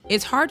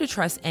It's hard to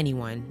trust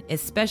anyone,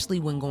 especially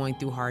when going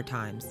through hard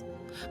times.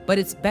 But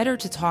it's better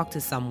to talk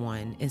to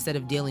someone instead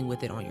of dealing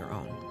with it on your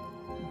own.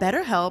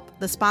 BetterHelp,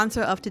 the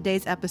sponsor of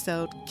today's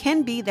episode,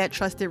 can be that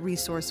trusted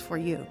resource for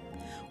you.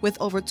 With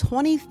over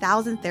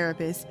 20,000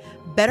 therapists,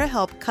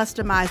 BetterHelp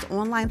customized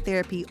online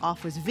therapy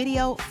offers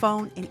video,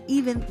 phone, and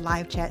even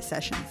live chat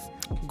sessions.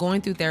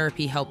 Going through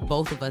therapy helped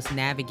both of us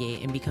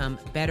navigate and become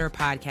better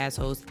podcast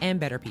hosts and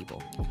better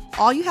people.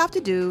 All you have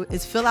to do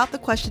is fill out the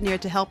questionnaire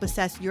to help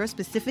assess your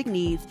specific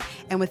needs,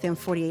 and within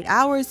 48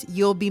 hours,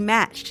 you'll be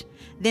matched.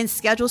 Then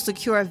schedule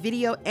secure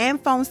video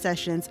and phone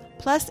sessions,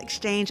 plus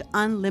exchange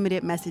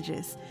unlimited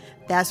messages.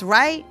 That's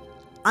right,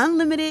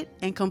 unlimited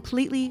and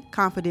completely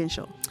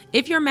confidential.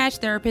 If your match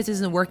therapist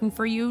isn't working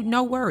for you,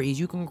 no worries.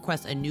 You can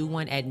request a new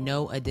one at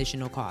no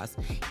additional cost.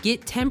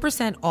 Get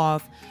 10%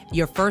 off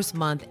your first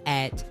month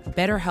at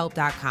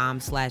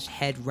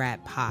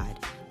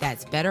betterhelp.com/headrappod.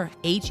 That's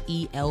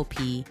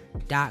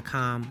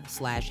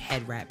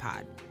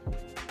betterhelp.com/headrappod.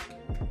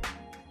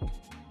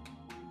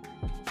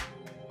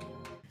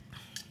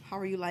 How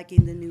are you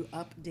liking the new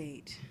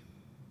update?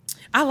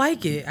 I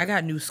like it. I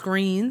got new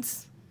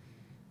screens.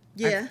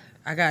 Yeah.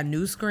 I got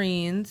new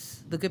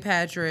screens. Look at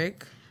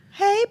Patrick.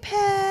 Hey,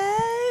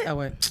 Pat. Oh,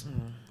 wait.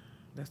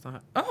 That's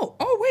not.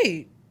 Oh,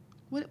 wait.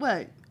 What?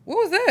 What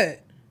was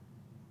that?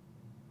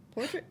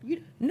 Portrait?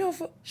 No.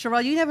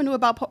 Sherelle, you never knew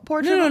about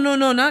portrait? No,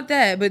 not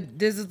that. But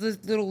there's this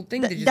little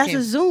thing that just That's came.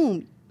 a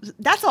Zoom.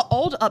 That's an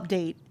old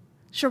update.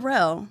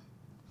 Sherelle.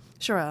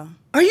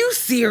 Are you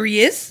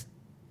serious?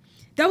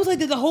 That was like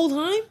that the whole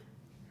time?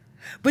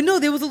 But no,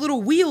 there was a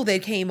little wheel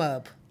that came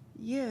up.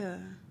 Yeah.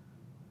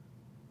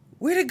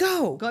 Where'd it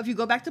go? If you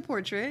go back to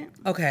portrait.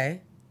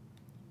 Okay.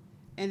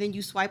 And then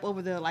you swipe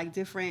over the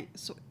different.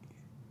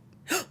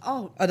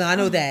 No, I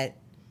know that.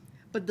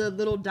 But the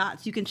little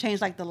dots, you can change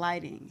the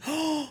lighting.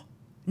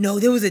 No,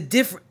 there was a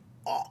different.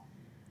 Oh.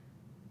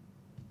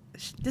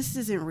 This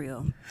isn't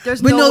real.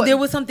 There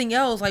was something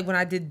else. Like when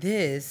I did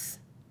this,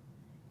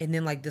 and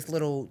then this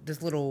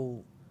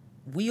little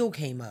wheel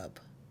came up.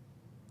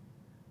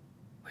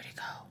 Where'd it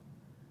go?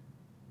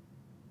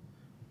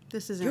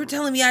 This isn't. You're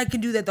telling me I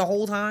can do that the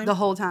whole time? The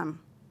whole time.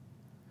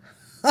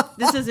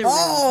 This isn't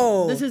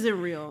real. This isn't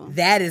real.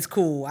 That is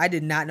cool. I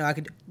did not know I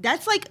could.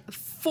 That's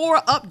 4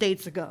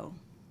 updates ago.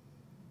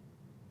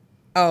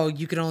 Oh,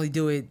 you can only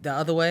do it the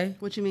other way?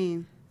 What you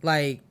mean?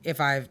 If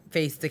I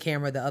face the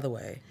camera the other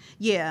way.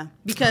 Yeah,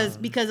 because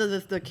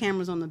of the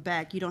cameras on the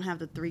back, you don't have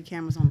the 3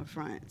 cameras on the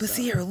front. But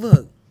see here,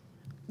 look.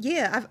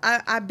 Yeah,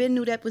 I've been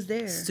knew that was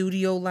there.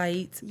 Studio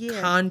lights,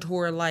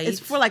 contour lights. It's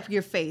for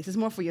your face. It's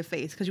more for your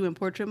face because you're in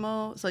portrait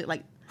mode. So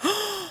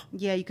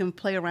yeah, you can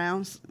play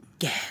around.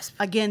 Gasp.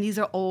 Again, these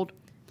are old.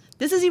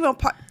 This is even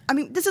part. I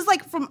mean, this is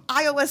from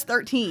iOS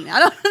 13. I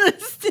don't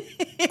understand.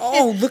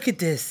 Oh, look at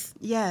this.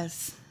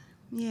 Yes.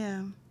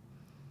 Yeah.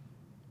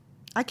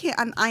 I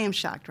can't. I am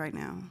shocked right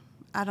now.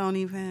 I don't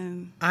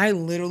even. I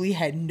literally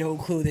had no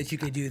clue that you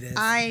could do this.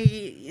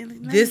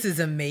 This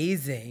is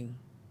amazing.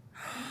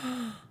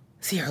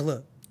 See her,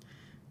 look.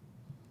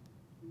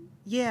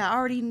 Yeah, I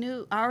already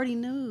knew.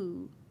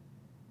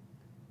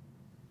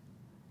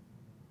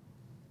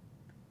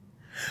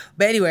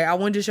 But anyway, I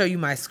wanted to show you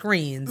my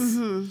screens.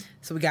 Mm-hmm.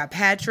 So we got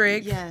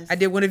Patrick. Yes. I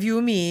did one of you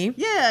and me.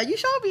 Yeah, you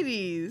showed me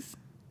these.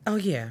 Oh,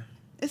 yeah.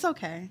 It's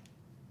okay.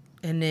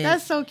 And then.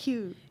 That's so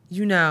cute.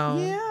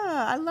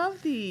 Yeah, I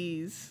love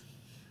these.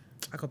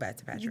 I'll go back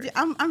to Patrick.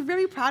 I'm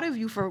very proud of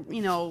you for,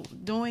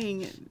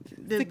 doing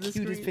the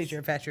cutest picture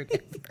of Patrick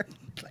ever.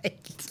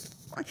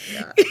 Oh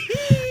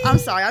I'm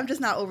sorry. I'm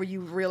just not over you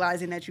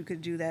realizing that you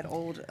could do that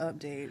old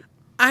update.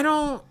 I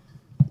don't.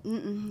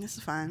 It's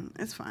fine.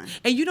 It's fine.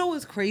 And you know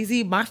what's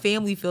crazy? My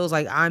family feels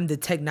like I'm the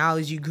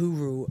technology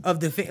guru of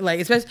the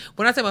especially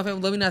when I say my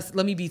family.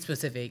 Let me be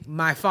specific.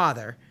 My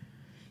father,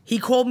 he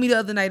called me the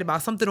other night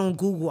about something on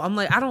Google. I'm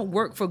like, I don't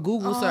work for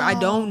Google, sir. I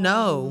don't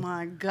know. Oh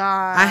my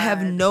God. I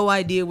have no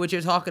idea what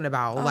you're talking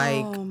about.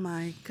 Oh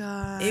my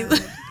God.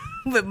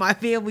 But my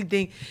family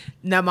think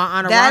now my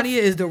Aunt Arania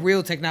is the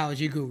real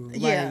technology guru.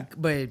 Yeah.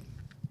 But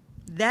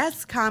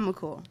that's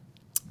comical.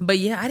 But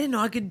yeah, I didn't know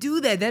I could do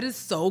that. That is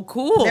so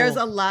cool. There's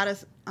a lot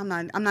of. I'm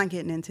not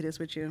getting into this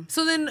with you.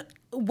 So then,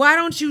 why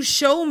don't you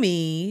show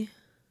me?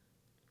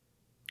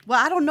 Well,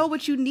 I don't know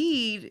what you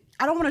need.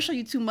 I don't want to show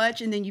you too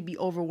much, and then you'd be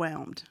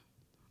overwhelmed.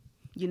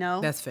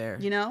 That's fair.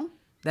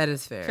 That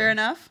is fair. Fair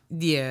enough?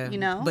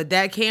 Yeah. But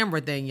that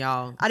camera thing,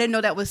 y'all. I didn't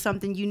know that was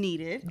something you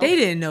needed. They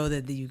didn't know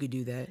that you could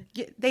do that.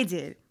 Yeah, they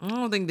did. I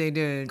don't think they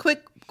did.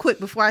 Quick,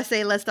 before I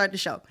say let's start the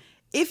show.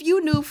 If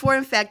you knew for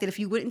a fact that if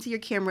you went into your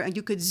camera and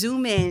you could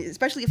zoom in,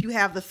 especially if you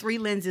have the 3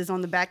 lenses on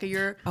the back of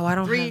your... Oh, I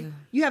don't have...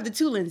 You have the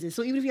 2 lenses.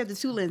 So even if you have the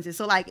 2 lenses.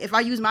 So if I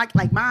use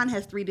mine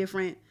has 3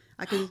 different...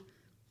 I can...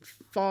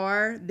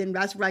 far, then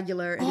that's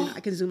regular, and then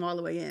I can zoom all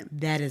the way in.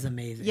 That is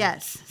amazing.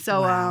 Yes.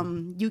 So wow.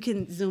 You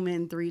can zoom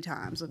in 3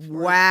 times.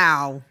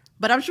 Wow.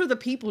 But I'm sure the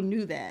people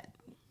knew that.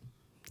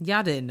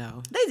 Y'all didn't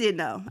know. They did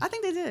know. I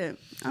think they did.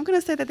 I'm going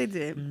to say that they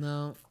did.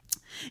 No.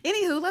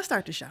 Anywho, let's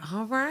start the show.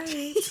 All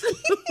right.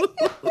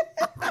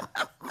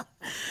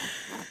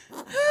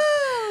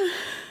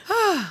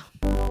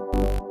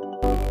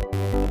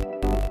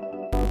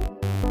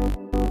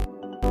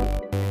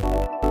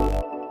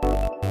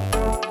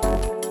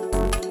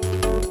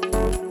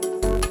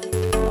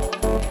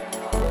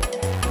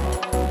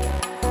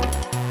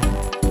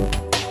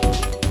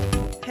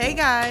 Hey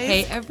guys.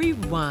 Hey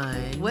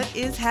everyone. What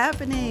is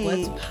happening?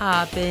 What's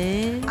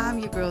poppin'? I'm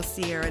your girl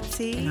Sierra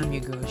T. And I'm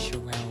your girl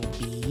Sherelle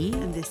B.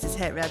 And this is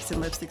Head Wraps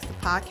and Lipsticks, the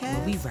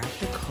podcast. We wrap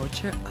the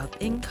culture up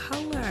in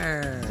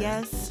color.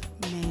 Yes,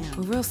 ma'am.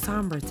 We're real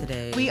somber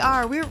today. We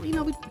are. We're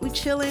we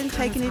chilling,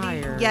 taking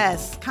tired. it.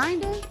 Yes,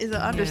 kind of is an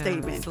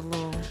understatement. It's a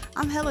little.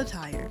 I'm hella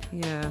tired.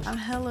 Yeah. I'm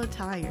hella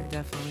tired.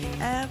 Definitely.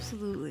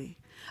 Absolutely.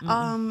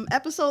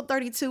 Episode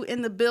 32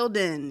 in the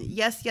building.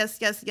 Yes.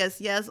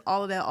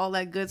 All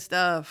that good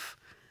stuff.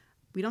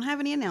 We don't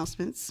have any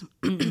announcements.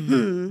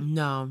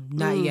 No,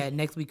 not yet.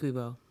 Next week we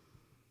will.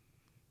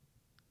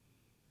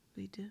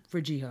 We do.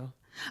 For Jiho.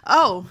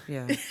 Oh.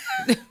 Yeah.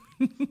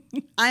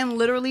 I am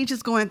literally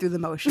just going through the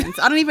motions.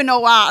 I don't even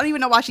know why. I don't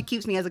even know why she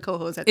keeps me as a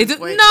co-host at this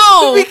point.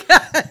 No.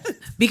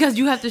 because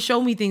you have to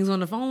show me things on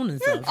the phone and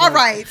stuff. All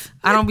right.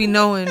 I don't be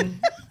knowing.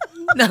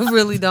 I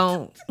really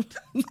don't.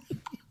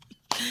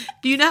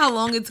 Do you know how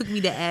long it took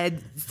me to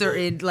add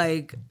certain,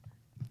 like,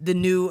 the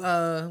new,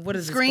 what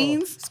is it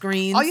Screens?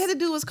 Screens. All you had to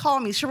do was call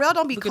me. Sherelle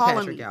don't be Look at calling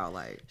Patrick, me. y'all,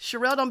 like.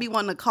 Sherelle don't be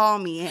wanting to call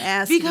me and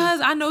ask me. Because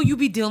I know you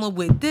be dealing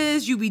with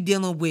this. You be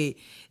dealing with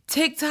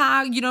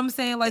TikTok. You know what I'm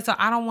saying? Like, so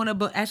I don't want to,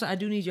 but actually I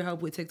do need your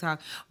help with TikTok.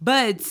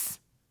 But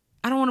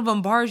I don't want to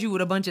bombard you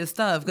with a bunch of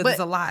stuff because there's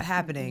a lot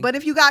happening. But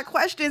if you got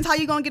questions, how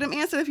you going to get them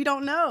answered if you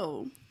don't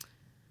know?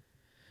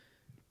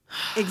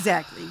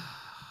 Exactly.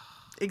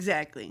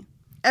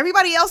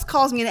 Everybody else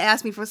calls me and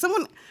asks me for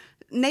someone.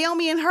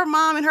 Naomi and her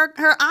mom and her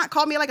aunt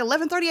called me at like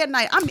 11:30 at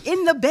night. I'm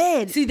in the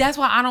bed. See, that's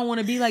why I don't want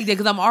to be like that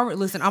because I'm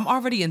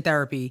already in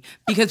therapy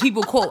because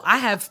people call. I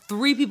have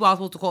 3 people I was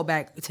supposed to call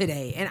back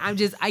today, and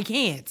I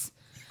can't.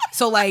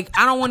 So like,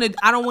 I don't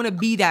want to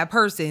be that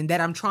person that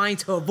I'm trying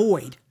to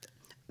avoid.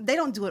 They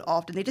don't do it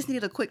often. They just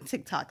needed a quick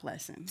TikTok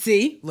lesson.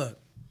 See, look.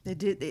 They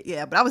did,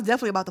 yeah, but I was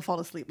definitely about to fall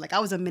asleep. Like I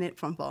was a minute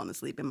from falling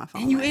asleep in my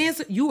phone. And you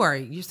answer.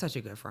 You're such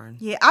a good friend.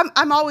 Yeah,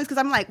 I'm always because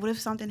I'm like, what if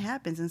something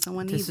happens and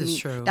someone needs me? This is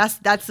true.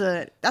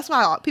 That's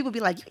why people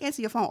be like, you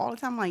answer your phone all the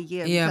time. I'm like,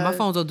 yeah. Yeah, my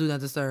phones don't do not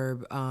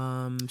disturb.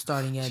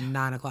 Starting at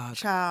 9:00.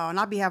 Child, and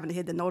I be having to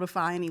hit the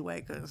notify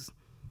anyway because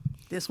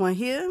this one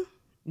here.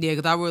 Yeah,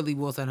 because I really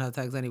will send her a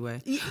text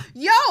anyway.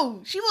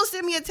 Yo, she will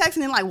send me a text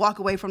and then like walk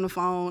away from the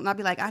phone, and I'll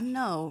be like, I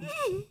know,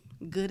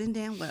 good and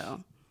damn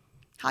well.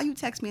 How you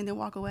text me and then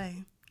walk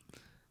away?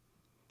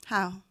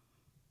 How?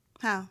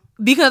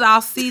 Because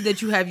I'll see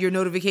that you have your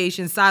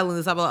notifications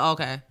silenced. I'll be like,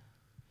 okay.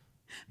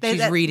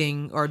 She's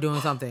reading or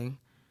doing something.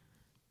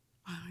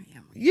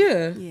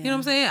 Yeah. You know what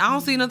I'm saying? I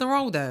don't see nothing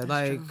wrong with that.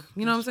 Like,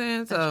 you know what I'm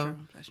saying? So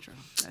That's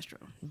true.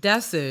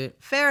 That's it.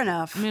 Fair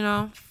enough. You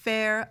know?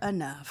 Fair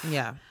enough.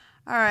 Yeah.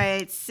 All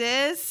right,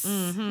 sis.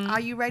 Are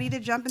you ready to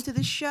jump into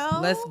the show?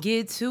 Let's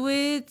get to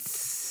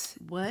it.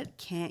 What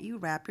can't you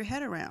wrap your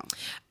head around?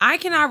 I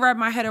cannot wrap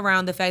my head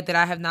around the fact that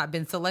I have not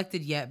been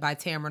selected yet by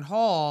Tamron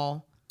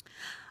Hall.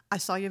 I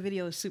saw your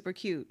video. It's super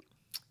cute.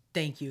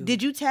 Thank you.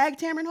 Did you tag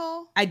Tamron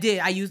Hall? I did.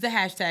 I used the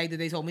hashtag that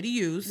they told me to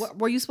use.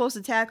 Were you supposed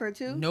to tag her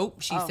too?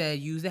 Nope. She said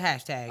use the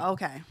hashtag.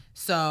 Okay.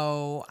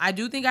 So I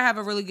do think I have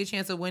a really good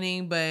chance of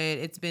winning, but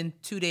it's been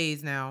 2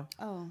 days now.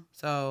 Oh.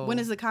 So when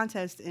is the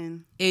contest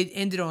in? It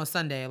ended on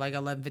Sunday, like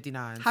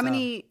 11:59.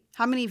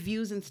 How many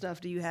views and stuff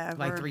do you have?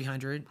 Like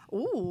 300.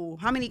 Ooh.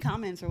 How many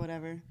comments or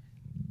whatever?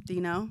 Do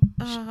you know?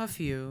 A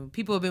few.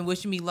 People have been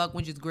wishing me luck,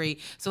 which is great.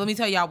 So let me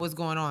tell y'all what's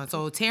going on.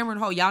 So Tamron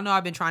Hall, y'all know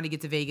I've been trying to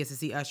get to Vegas to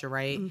see Usher,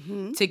 right?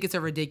 Mm-hmm. Tickets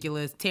are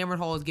ridiculous. Tamron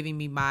Hall is giving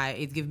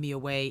me a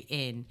way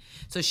in.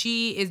 So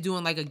she is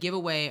doing like a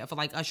giveaway for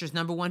like Usher's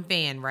 #1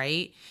 fan,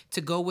 right?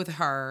 To go with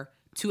her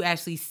to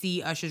actually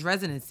see Usher's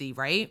residency,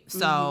 right?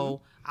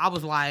 So I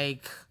was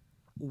like,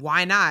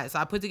 why not? So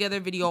I put together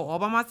a video all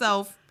by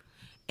myself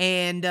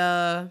and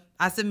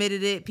I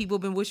submitted it. People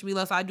have been wishing me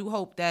luck. So I do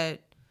hope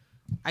that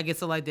I get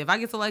selected. If I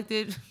get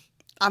selected,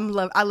 I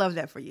love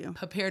that for you.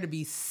 Prepare to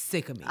be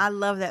sick of me. I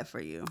love that for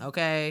you.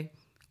 Okay.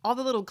 All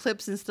the little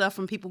clips and stuff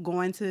from people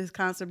going to his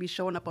concert be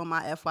showing up on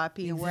my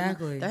FYP and whatnot.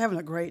 They're having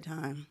a great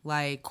time.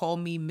 Like, call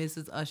me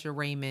Mrs. Usher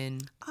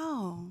Raymond.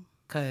 Oh.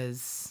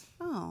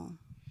 Oh.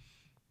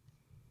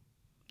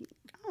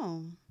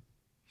 Oh.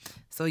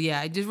 So yeah,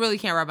 I just really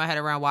can't wrap my head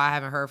around why I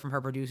haven't heard from her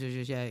producers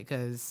just yet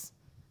because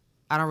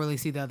I don't really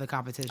see the other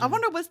competition. I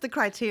wonder what's the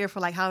criteria for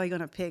like how they're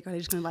gonna pick. Are they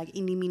just gonna like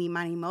eeny, meeny,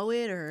 miny, moe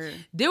it, or?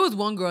 There was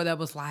one girl that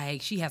was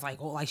like, she has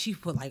she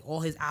put like all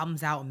his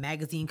albums out in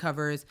magazine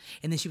covers,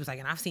 and then she was like,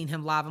 and I've seen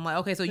him live. I'm like,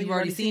 okay, so you've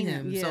already seen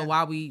him. Yeah. So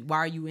why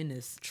are you in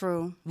this?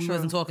 True. We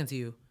wasn't talking to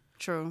you.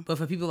 True. But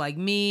for people like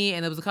me,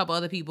 and there was a couple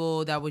other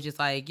people that was just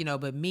like,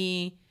 but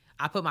me,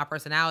 I put my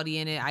personality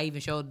in it. I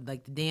even showed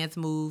like the dance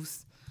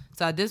moves.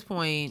 So at this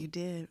point, you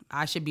did.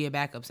 I should be a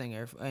backup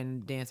singer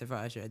and dancer for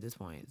Usher at this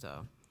point.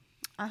 So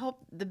I hope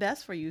the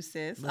best for you,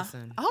 sis.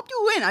 Listen. I hope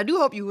you win. I do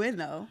hope you win,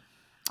 though.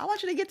 I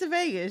want you to get to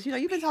Vegas.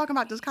 You've been talking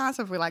about this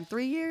concert for like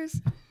 3 years.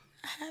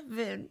 I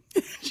haven't.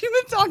 You've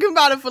been talking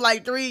about it for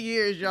like 3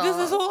 years, y'all. This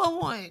is all I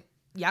want.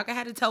 Y'all can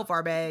have the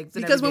Telfar bags.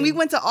 Because when we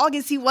went to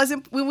August,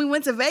 when we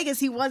went to Vegas,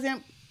 he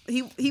wasn't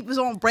he was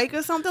on break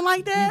or something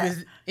like that. He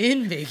was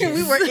in Vegas.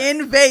 We were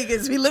in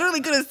Vegas. We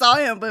literally could have saw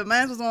him, but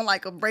man was on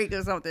like a break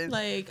or something.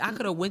 Like, I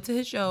could have went to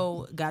his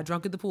show, got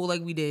drunk at the pool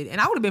like we did,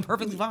 and I would have been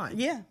perfectly fine.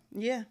 Yeah.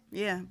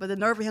 But the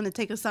nerve of him to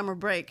take a summer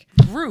break.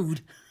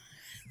 Rude.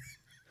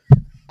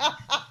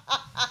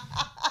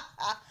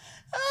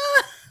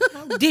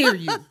 How dare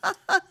you?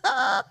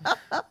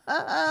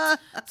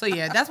 So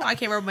yeah, that's why I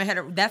can't wrap my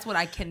head. That's what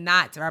I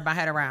cannot wrap my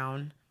head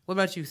around. What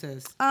about you,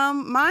 sis?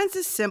 Mine's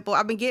is simple.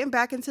 I've been getting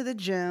back into the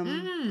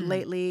gym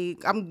lately.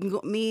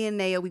 Me and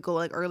Naya, we go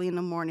like early in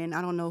the morning.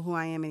 I don't know who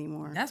I am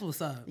anymore. That's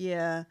what's up.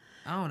 Yeah.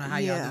 I don't know how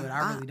y'all do it.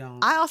 I really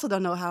don't. I also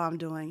don't know how I'm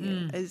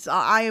doing it.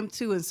 I am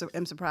too, and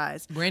am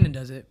surprised. Brandon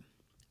does it.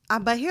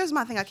 But here's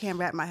my thing: I can't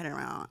wrap my head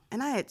around.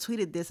 And I had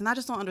tweeted this, and I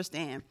just don't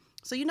understand.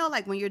 So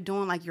like when you're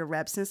doing like your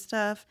reps and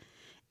stuff,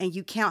 and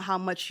you count how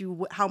much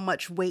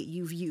weight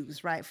you've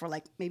used, right? For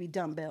like maybe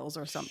dumbbells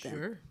or something.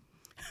 Sure.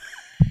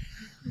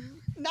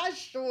 Not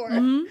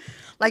sure.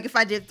 Like if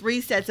I did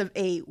 3 sets of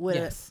 8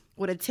 with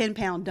a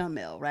 10-pound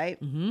dumbbell, right?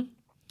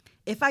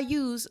 If I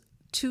use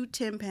 2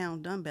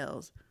 10-pound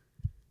dumbbells,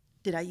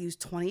 did I use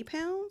 20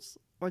 pounds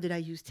or did I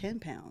use 10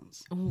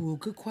 pounds? Ooh,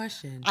 good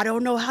question. I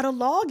don't know how to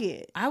log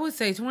it. I would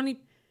say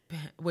 20.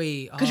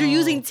 Wait, because you're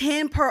using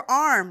 10 per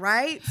arm,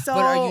 right? So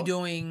what are you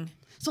doing?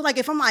 So like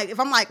if I'm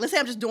like, let's say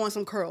I'm just doing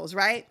some curls,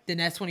 right? Then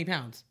that's 20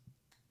 pounds.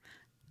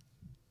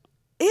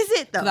 Is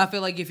it though? Because I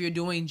feel like if you're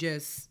doing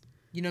just,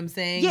 you know what I'm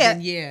saying? Yeah.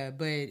 Then yeah,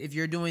 but if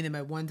you're doing them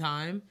at one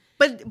time.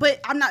 But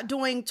I'm not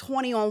doing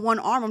 20 on one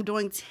arm. I'm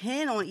doing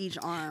 10 on each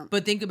arm.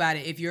 But think about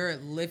it. If you're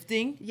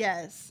lifting.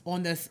 Yes.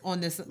 On this,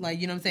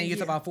 like, you know what I'm saying? You're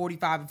talking about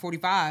 45 and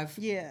 45.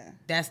 Yeah.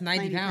 That's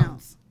 90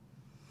 pounds.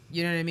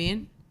 You know what I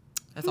mean?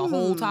 That's a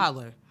whole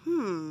toddler.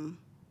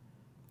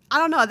 I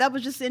don't know. That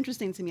was just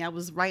interesting to me. I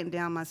was writing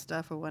down my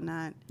stuff or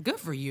whatnot. Good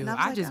for you.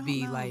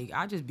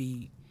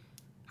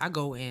 I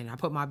go in, I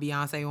put my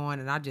Beyonce on,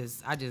 and I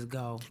just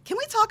go. Can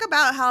we talk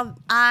about how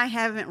I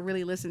haven't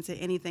really listened to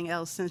anything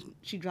else since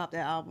she dropped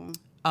that album?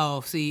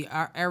 Oh, see,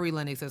 Ari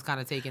Lennox has kind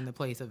of taken the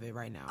place of it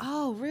right now.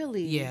 Oh,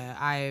 really? Yeah,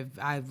 I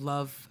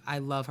love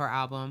her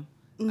album.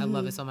 I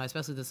love it so much,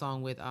 especially the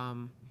song with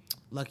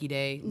Lucky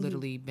Day.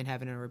 Literally been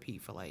having it on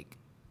repeat for like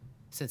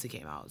since it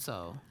came out.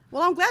 So.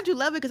 Well, I'm glad you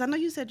love it because I know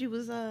you said you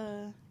was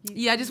I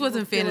just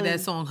wasn't a fan of that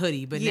song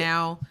Hoodie, but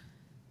now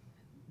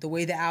the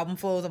way the album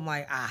flows, I'm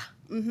like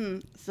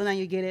So now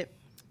you get it.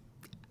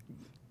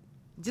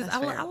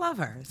 I love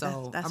her.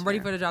 So that's I'm ready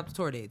for her to drop the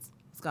tour dates.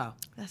 Let's go.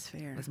 That's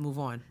fair. Let's move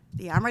on.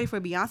 Yeah, I'm ready for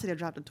Beyonce to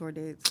drop the tour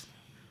dates.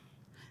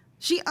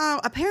 She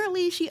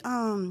apparently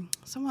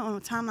someone on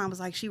the timeline was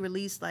like she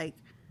released like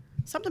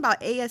something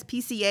about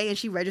ASPCA and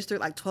she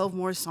registered like 12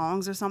 more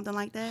songs or something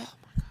like that. Oh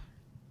my god.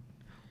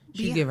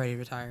 She's getting ready to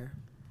retire.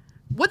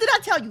 What did I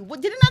tell you? What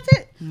didn't I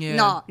say?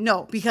 Yeah.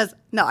 No, because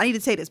I need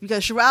to say this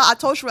because I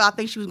told Sherelle I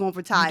think she was going to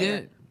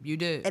retire. You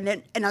did.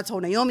 And I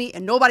told Naomi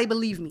and nobody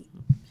believed me.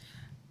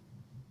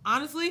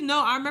 Honestly,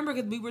 no, I remember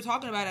because we were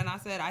talking about it and I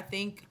said I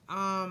think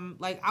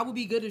like I would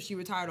be good if she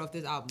retired off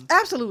this album.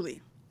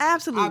 Absolutely.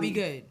 I'll be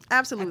good.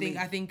 Absolutely.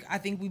 I think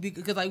we'd be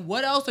good because like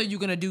what else are you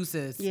gonna do,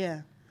 sis?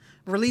 Yeah.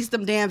 Release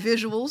them damn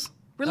visuals.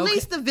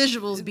 Release the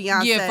visuals,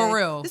 Beyonce. Yeah, for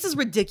real. This is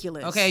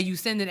ridiculous. Okay, you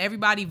sending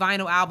everybody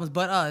vinyl albums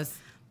but us.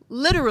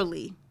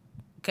 Literally.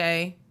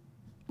 Okay.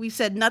 We've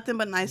said nothing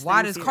but nice things.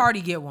 Why does Cardi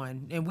get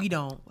one and we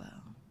don't? Well,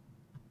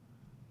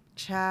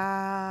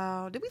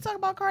 child. Did we talk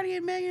about Cardi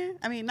and Megan?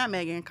 I mean, not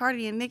Megan.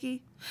 Cardi and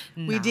Nicki?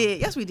 No. We did.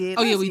 Yes, we did.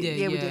 Oh, yeah, we did.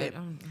 Yeah, we did.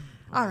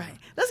 All right.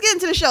 Let's get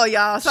into the show,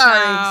 y'all. Sorry.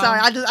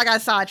 I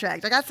got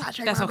sidetracked.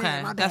 That's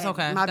okay. My That's bad.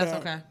 okay. My That's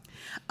bad.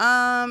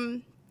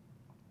 okay.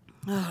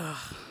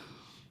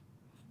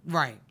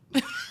 Right.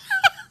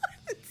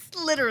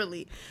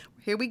 Literally.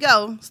 Here we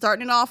go.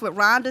 Starting off with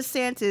Ron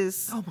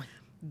DeSantis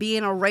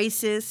being a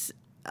racist,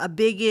 a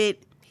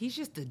bigot. He's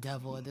just the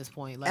devil at this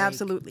point. Like,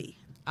 absolutely.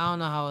 I don't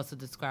know how else to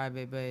describe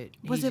it, but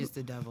he's just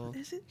the devil.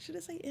 Is it? Should I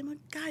say Emma?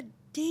 God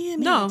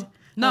damn it. No,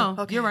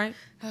 oh, okay. You're right.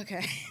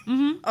 Okay.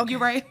 Mm-hmm. Okay. You're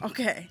right.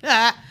 Okay.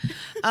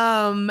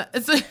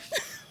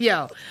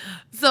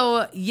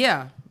 So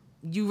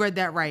you read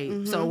that right.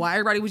 Mm-hmm. So while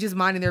everybody was just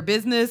minding their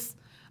business,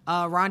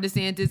 Ron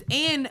DeSantis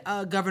and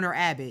Governor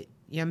Abbott,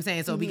 you know what I'm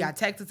saying? So we got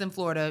Texas and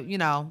Florida,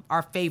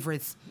 our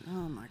favorites.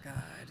 Oh my God.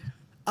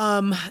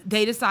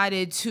 They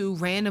decided to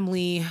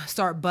randomly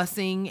start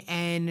busing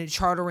and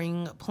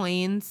chartering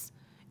planes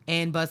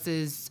and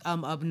buses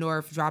up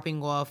north,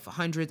 dropping off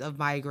hundreds of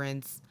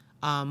migrants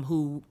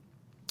who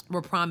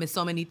were promised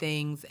so many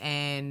things,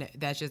 and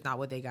that's just not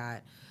what they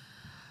got.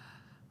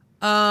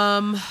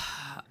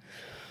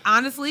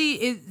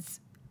 Honestly,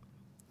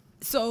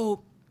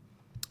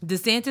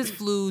 DeSantis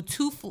flew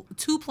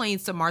two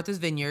planes to Martha's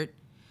Vineyard.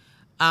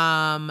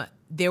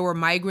 There were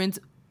migrants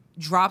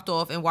dropped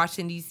off in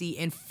Washington, D.C.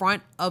 in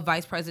front of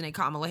Vice President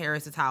Kamala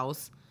Harris's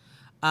house.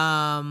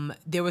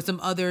 There were some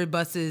other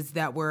buses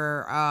that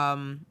were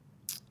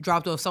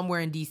dropped off somewhere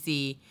in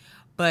D.C.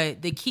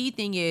 But the key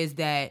thing is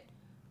that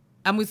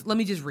let me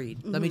just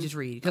read. Let me just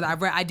read because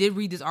I did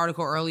read this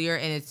article earlier,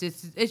 and it's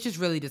just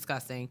really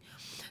disgusting.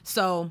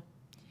 So,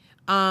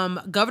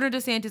 Governor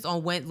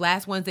DeSantis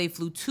last Wednesday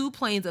flew 2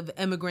 planes of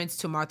immigrants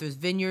to Martha's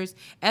Vineyards,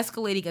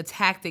 escalating a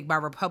tactic by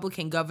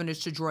Republican governors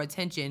to draw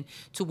attention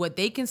to what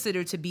they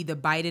consider to be the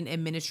Biden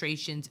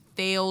administration's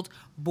failed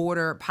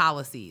border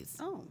policies.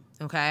 Oh.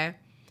 Okay.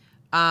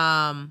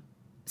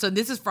 So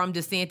this is from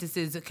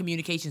DeSantis's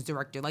communications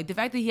director. Like the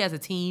fact that he has a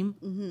team.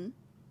 Mm-hmm.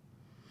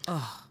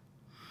 Ugh.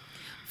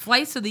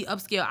 Flights to the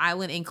upscale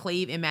island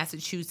enclave in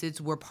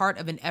Massachusetts were part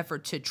of an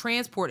effort to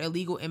transport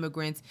illegal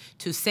immigrants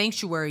to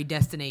sanctuary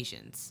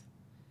destinations.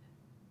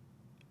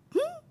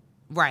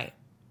 Right.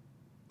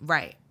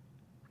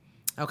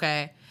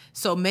 Okay.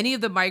 So many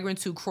of the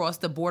migrants who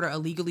crossed the border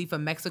illegally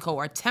from Mexico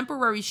are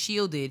temporarily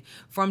shielded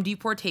from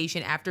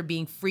deportation after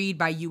being freed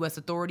by U.S.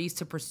 authorities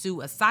to pursue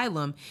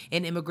asylum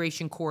in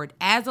immigration court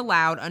as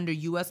allowed under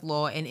U.S.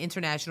 law and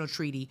international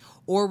treaty,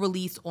 or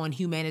released on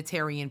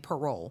humanitarian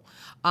parole.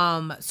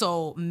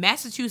 So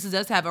Massachusetts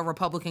does have a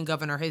Republican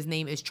governor. His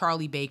name is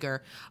Charlie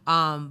Baker.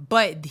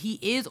 But he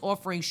is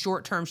offering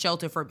short-term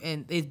shelter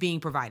and is being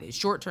provided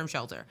short-term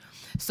shelter.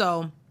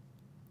 So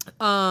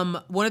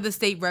one of the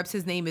state reps,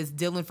 his name is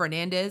Dylan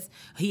Fernandez.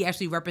 He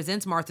actually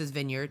represents Martha's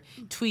Vineyard,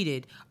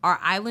 tweeted, "Our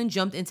island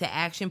jumped into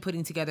action,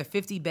 putting together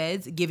 50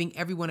 beds, giving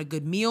everyone a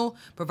good meal,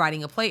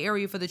 providing a play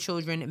area for the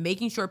children,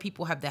 making sure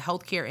people have the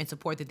health care and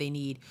support that they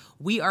need.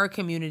 We are a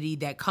community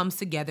that comes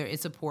together in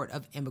support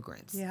of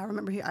immigrants." Yeah, I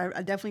remember.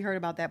 I definitely heard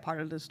about that part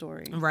of the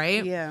story.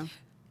 Right? Yeah.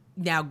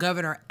 Now,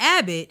 Governor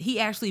Abbott, he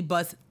actually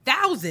bused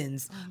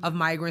thousands of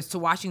migrants to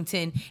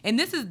Washington. And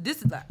this is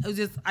just,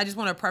 I just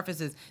want to preface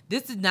this.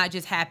 This did not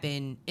just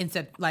happen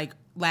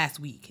last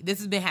week. This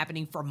has been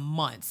happening for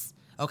months.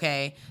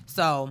 Okay.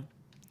 So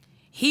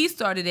he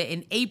started it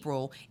in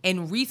April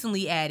and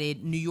recently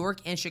added New York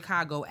and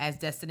Chicago as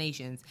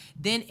destinations.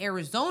 Then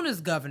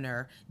Arizona's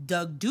governor,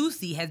 Doug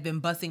Ducey, has been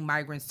busing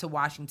migrants to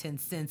Washington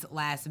since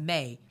last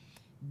May.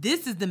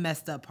 This is the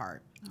messed up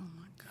part.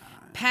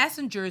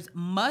 Passengers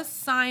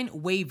must sign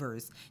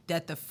waivers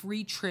that the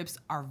free trips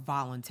are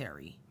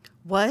voluntary.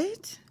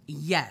 What?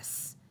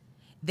 Yes.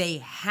 They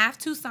have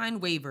to sign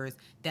waivers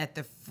that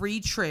the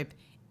free trip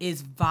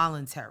is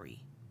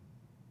voluntary.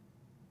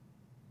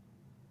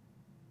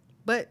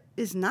 But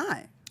it's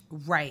not.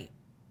 Right.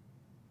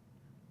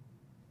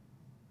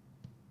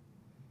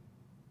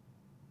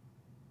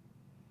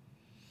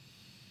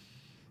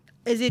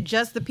 Is it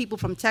just the people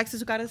from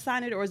Texas who got to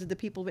sign it, or is it the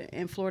people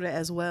in Florida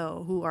as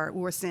well who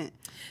are sent?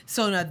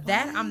 So now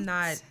that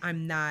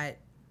I'm not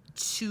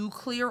too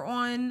clear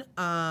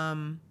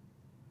on.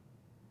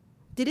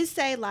 Did it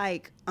say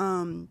like that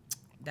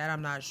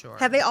I'm not sure.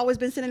 Have they always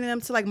been sending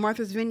them to like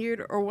Martha's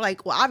Vineyard, or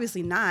like, well,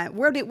 obviously not.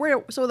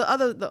 So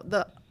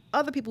the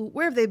other people,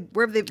 where have they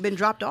been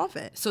dropped off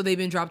at? So they've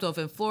been dropped off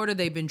in Florida.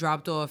 They've been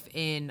dropped off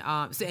in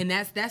and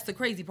that's the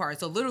crazy part.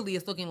 So literally,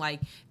 it's looking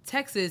like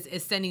Texas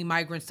is sending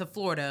migrants to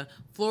Florida.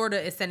 Florida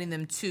is sending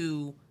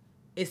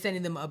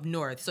them up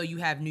north. So you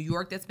have New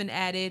York that's been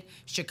added,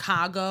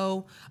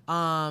 Chicago,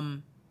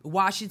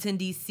 Washington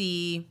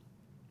D.C.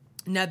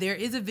 Now there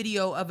is a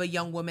video of a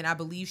young woman. I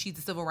believe she's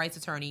a civil rights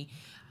attorney.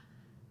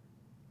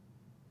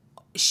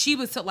 She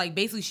was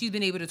basically she's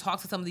been able to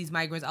talk to some of these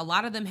migrants. A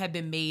lot of them have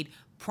been made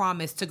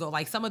promise to go.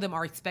 Like some of them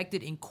are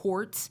expected in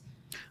court.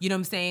 You know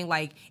what I'm saying?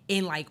 Like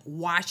in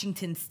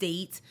Washington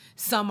State.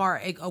 Some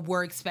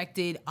were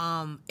expected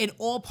in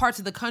all parts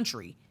of the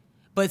country.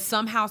 But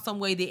somehow, some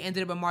way, they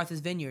ended up in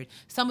Martha's Vineyard.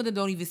 Some of them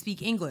don't even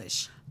speak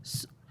English.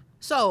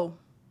 So,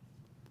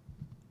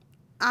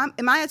 am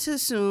I to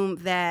assume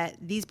that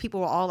these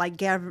people were all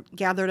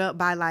gathered up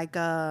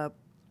by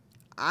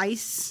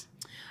ICE?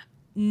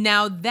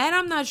 Now that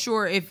I'm not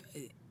sure if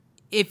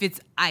it's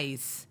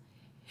ICE.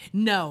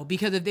 No,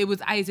 because if it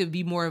was ICE, it would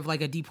be more of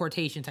a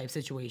deportation type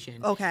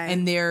situation. Okay.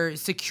 And they're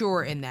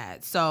secure in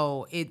that.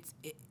 So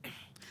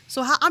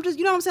So how, I'm just,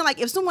 you know what I'm saying?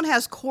 Like if someone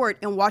has court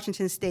in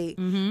Washington State,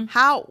 mm-hmm.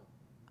 how?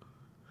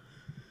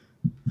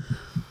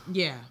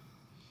 Yeah.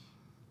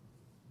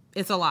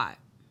 It's a lot.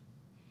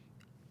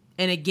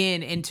 And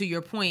again, and to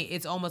your point,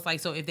 it's almost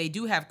so if they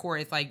do have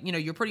court, it's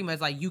you're pretty much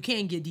you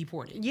can get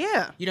deported.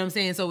 Yeah. You know what I'm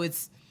saying? So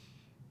it's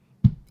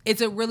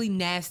a really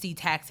nasty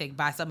tactic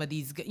by some of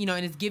these, and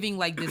it's giving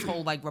this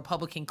whole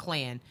Republican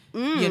clan,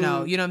 you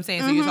know what I'm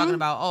saying? So you're talking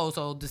about,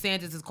 so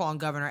DeSantis is calling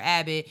Governor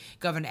Abbott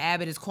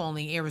is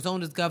calling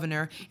Arizona's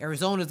governor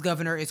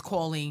is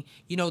calling,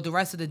 the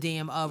rest of the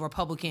damn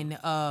Republican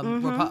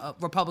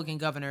Republican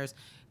governors.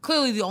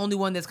 Clearly the only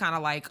one that's kind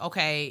of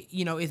okay,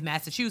 is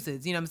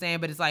Massachusetts, you know what I'm saying?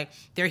 But it's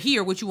they're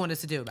here, what you want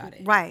us to do about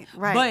it?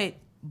 Right.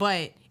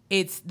 But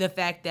it's the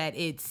fact that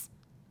it's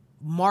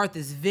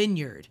Martha's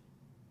Vineyard.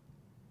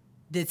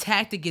 The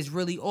tactic is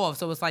really off.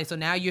 So it's so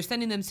now you're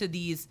sending them to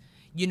these,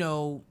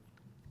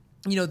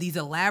 these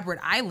elaborate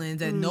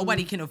islands that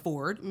nobody can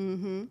afford.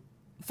 Mm-hmm.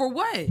 For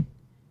what?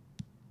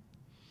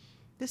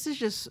 This is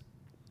just,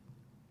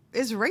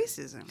 it's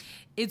racism.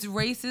 It's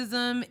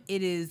racism.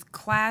 It is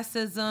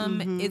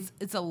classism. Mm-hmm.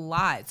 It's a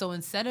lot. So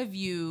instead of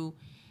you,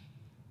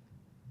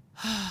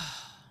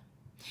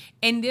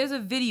 and there's a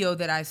video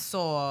that I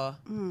saw,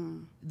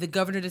 the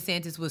Governor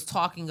DeSantis was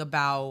talking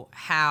about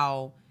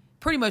how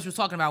pretty much was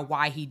talking about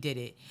why he did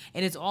it.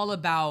 And it's all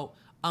about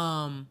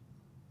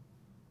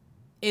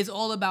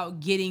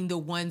getting the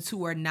ones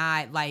who are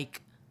not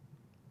like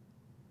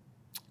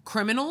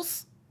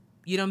criminals.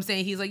 You know what I'm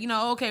saying? He's like,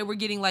 okay, we're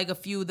getting like a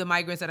few of the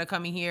migrants that are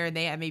coming here and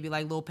they have maybe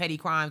like little petty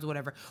crimes or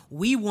whatever.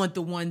 We want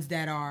the ones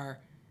that are,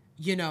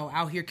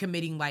 out here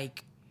committing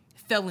like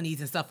felonies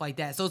and stuff like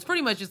that. So it's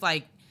pretty much just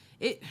like,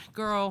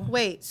 girl.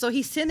 Wait, so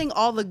he's sending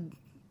all the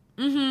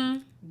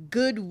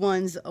good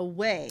ones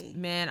away.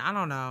 Man, I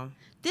don't know.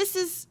 This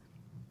is...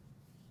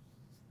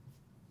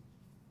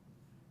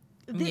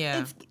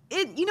 Yeah.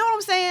 You know what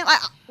I'm saying? Like,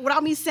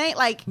 without me saying,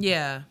 like...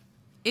 Yeah.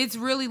 It's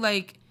really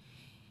like...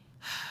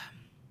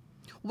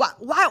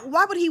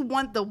 Why would he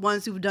want the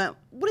ones who've done...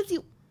 What is he...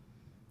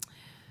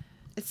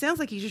 It sounds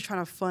like he's just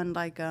trying to fund,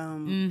 like,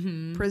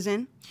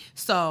 prison.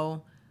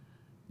 So...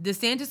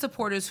 DeSantis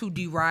supporters who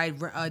deride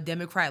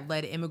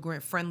Democrat-led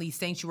immigrant-friendly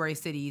sanctuary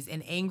cities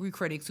and angry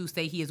critics who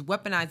say he is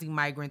weaponizing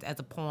migrants as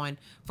a pawn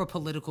for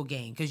political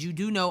gain. Because you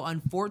do know,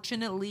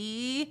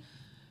 unfortunately,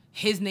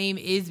 his name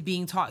is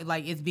being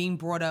it's being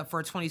brought up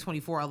for a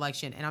 2024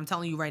 election. And I'm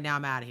telling you right now,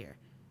 I'm out of here.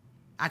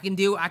 I can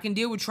deal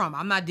with Trump.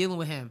 I'm not dealing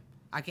with him.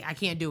 I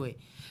can't do it.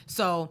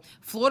 So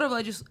Florida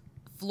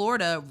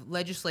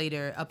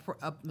legislator,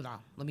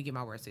 let me get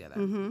my words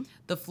together.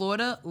 The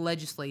Florida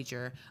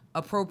legislature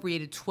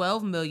appropriated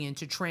 $12 million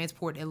to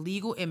transport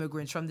illegal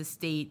immigrants from the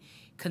state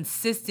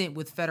consistent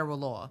with federal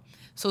law.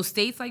 So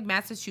states like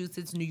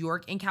Massachusetts, New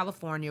York, and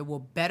California will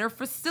better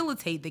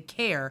facilitate the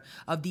care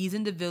of these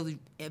individuals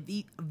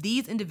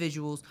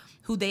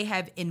who they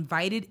have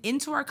invited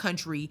into our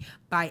country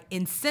by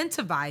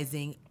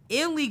incentivizing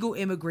illegal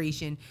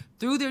immigration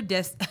through their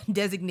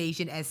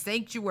designation as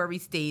sanctuary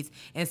states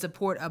and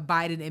support a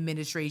Biden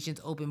administration's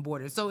open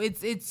borders. So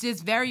it's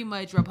just very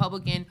much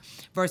Republican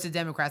versus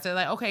Democrats. They're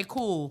like, okay,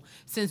 cool.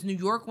 Since New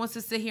York wants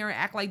to sit here and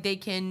act like they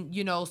can,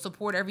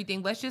 support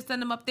everything, let's just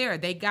send them up there.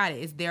 They got it.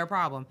 It's their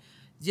problem.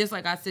 Just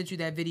like I sent you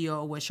that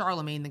video of what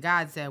Charlemagne the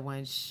God said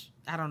when,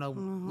 I don't know,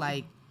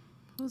 like...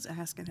 Who's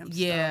asking him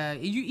Yeah.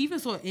 stuff? You even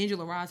saw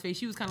Angela Ross' face.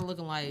 She was kind of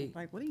looking like...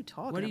 Like, what are you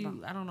talking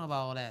about? I don't know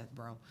about all that,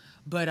 bro.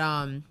 But,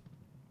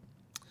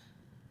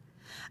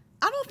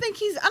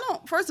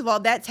 first of all,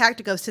 that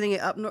tactic of sending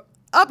it up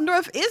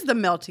north is the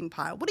melting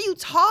pot. What are you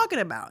talking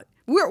about?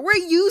 We're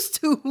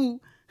used to,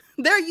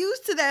 they're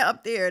used to that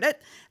up there.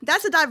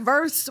 That's a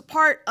diverse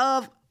part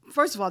of,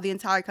 first of all, the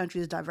entire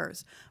country is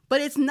diverse. But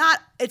it's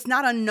not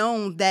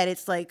unknown that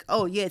it's like,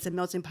 oh yeah, it's a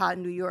melting pot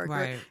in New York,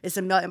 right, or it's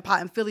a melting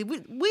pot in Philly. We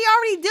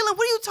already dealing,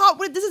 what are you talking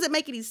about? This doesn't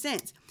make any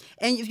sense.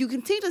 And if you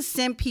continue to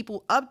send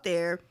people up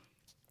there,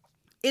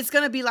 it's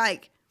gonna be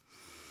like,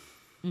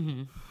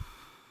 this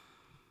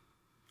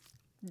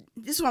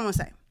is what I'm going to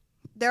say.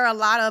 There are a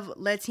lot of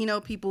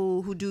Latino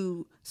people who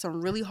do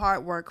some really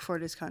hard work for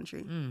this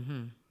country.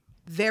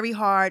 Very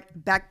hard,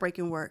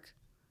 backbreaking work.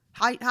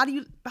 How do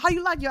you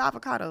like your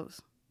avocados?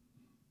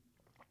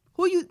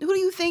 Who do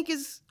you think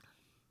is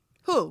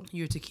who?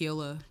 Your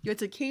tequila. Your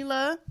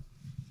tequila.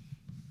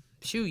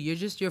 Shoot,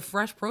 you're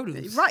fresh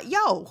produce. Right,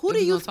 yo. Who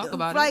do you talk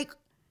about like?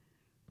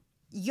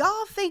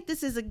 Y'all think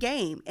this is a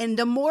game, and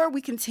the more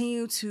we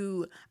continue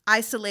to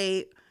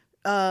isolate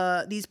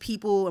these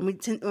people,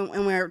 and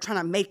we're trying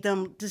to make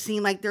them to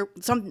seem like they're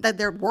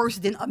worse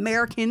than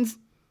Americans.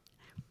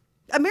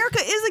 America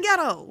is a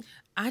ghetto.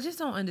 I just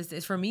don't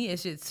understand. For me,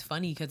 it's just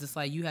funny because it's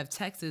like you have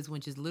Texas,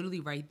 which is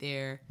literally right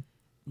there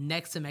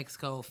next to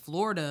Mexico.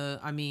 Florida,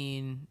 I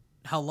mean,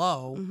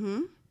 hello.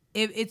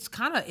 It's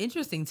kind of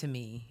interesting to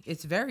me.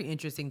 It's very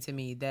interesting to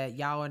me that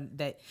y'all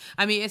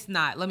I mean, it's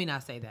not. Let me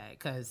not say that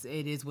because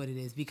it is what it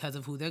is because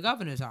of who their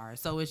governors are.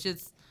 So it's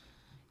just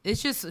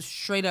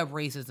straight up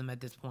racism at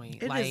this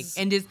point.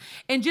 And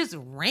just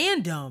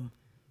random.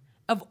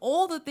 Of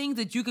all the things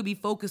that you could be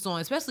focused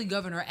on, especially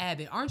Governor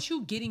Abbott, aren't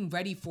you getting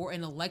ready for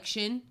an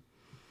election?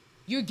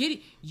 You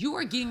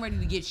are getting ready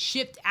to get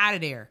shipped out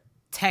of there,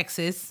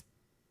 Texas.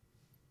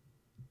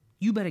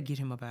 You better get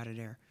him up out of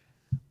there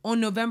on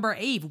November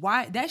 8th.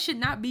 Why? That should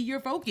not be your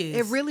focus.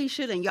 It really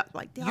shouldn't.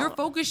 Your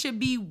focus should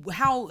be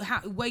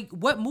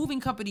what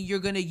moving company you're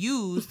going to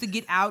use to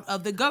get out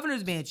of the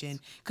governor's mansion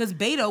because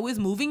Beto is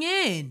moving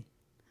in.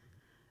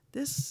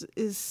 This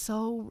is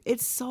so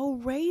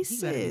racist.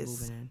 He better be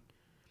moving in.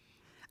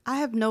 I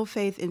have no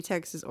faith in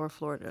Texas or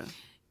Florida.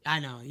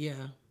 I know,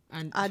 yeah.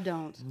 I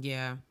don't.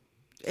 Yeah.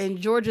 And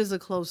Georgia's a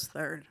close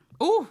third.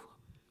 Ooh.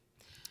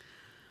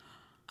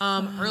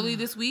 Early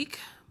this week,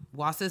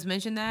 Wasa's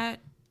mentioned that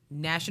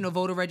National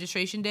Voter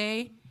Registration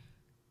Day.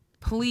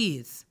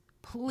 Please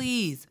go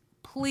to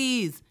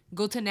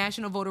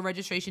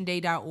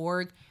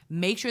nationalvoterregistrationday.org.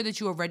 Make sure that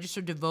you are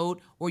registered to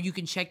vote, or you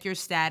can check your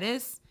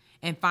status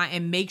and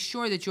make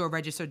sure that you are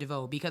registered to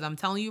vote. Because I'm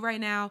telling you right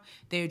now,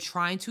 they're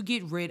trying to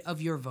get rid of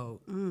your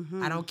vote.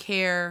 I don't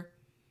care.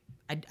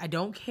 I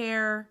don't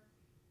care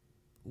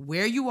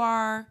where you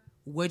are,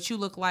 what you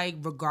look like,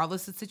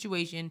 regardless of the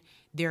situation.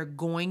 They're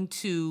going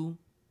to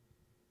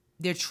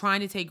they're trying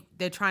to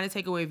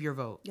take away your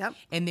vote. Yep.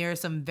 And there are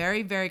some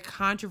very, very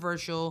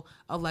controversial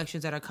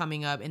elections that are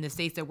coming up in the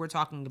states that we're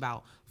talking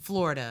about: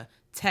 Florida,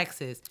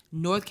 Texas,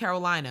 North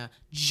Carolina,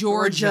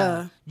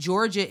 Georgia.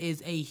 Georgia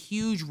is a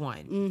huge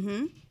one.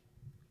 Mm-hmm.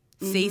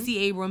 Stacey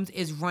Abrams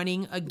is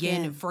running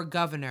again for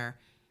governor.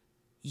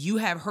 You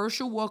have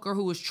Herschel Walker,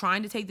 who is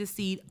trying to take the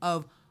seat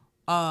of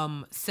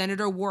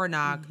Senator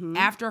Warnock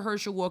after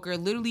Herschel Walker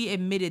literally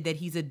admitted that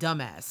he's a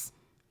dumbass.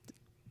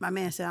 My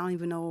man said, I don't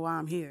even know why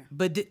I'm here.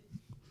 But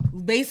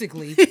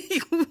basically, I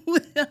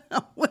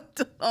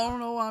don't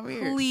know why I'm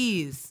here.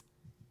 Please,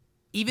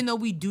 even though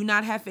we do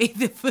not have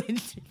faith in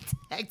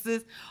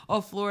Texas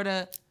or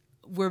Florida,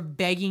 we're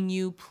begging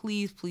you,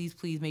 please, please,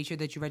 please make sure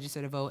that you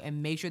register to vote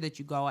and make sure that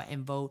you go out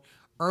and vote.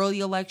 Early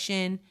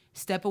election,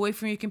 step away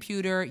from your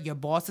computer. Your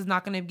boss is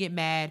not going to get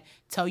mad.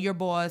 Tell your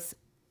boss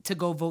to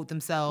go vote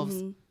themselves.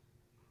 Mm-hmm.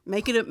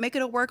 Make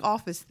it a work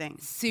office thing.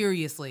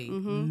 Seriously,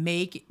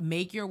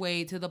 make your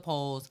way to the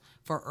polls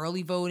for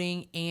early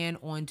voting and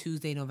on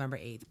Tuesday, November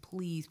 8th.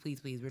 Please,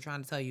 please, please. We're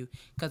trying to tell you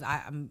because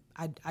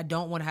I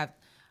don't want to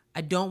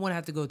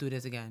have to go through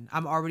this again.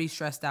 I'm already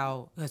stressed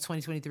out because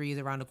 2023 is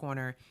around the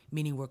corner,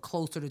 meaning we're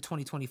closer to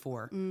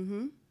 2024.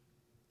 Mm-hmm.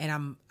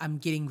 And I'm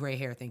getting gray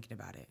hair thinking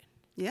about it.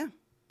 Yeah,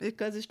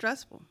 because it's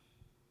stressful.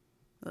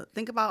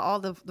 Think about all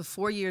the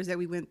 4 years that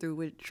we went through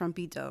with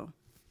Trumpito.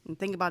 And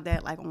think about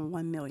that like on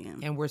 1 million.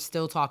 And we're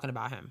still talking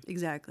about him.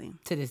 Exactly.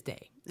 To this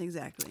day.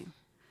 Exactly.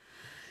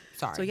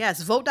 Sorry. So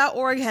yes,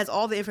 vote.org has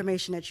all the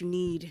information that you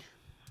need.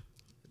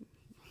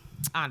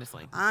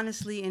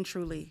 Honestly and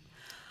truly.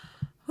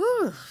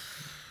 Whew.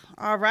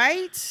 All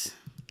right.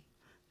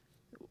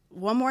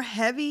 One more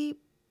heavy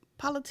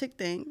politic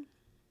thing.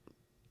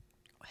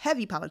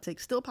 Heavy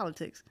politics, still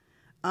politics.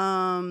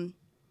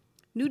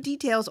 New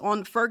details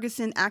on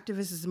Ferguson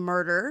activist's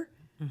murder.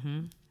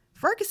 Mm-hmm.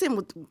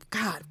 Ferguson,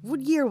 God,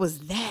 what year was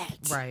that?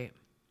 Right.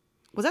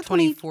 Was that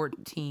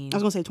 2014? I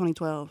was going to say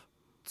 2012.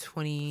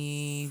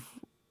 20.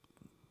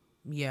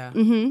 Yeah.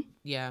 Mm-hmm.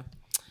 Yeah.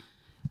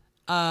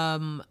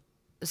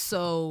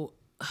 So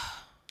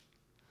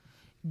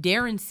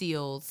Darren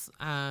Seals,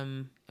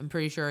 I'm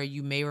pretty sure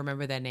you may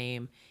remember that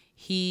name.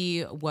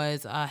 He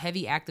was a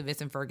heavy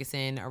activist in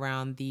Ferguson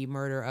around the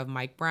murder of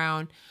Mike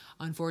Brown.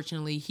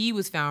 Unfortunately, he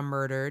was found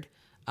murdered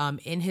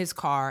in his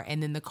car,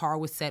 and then the car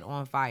was set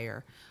on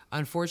fire.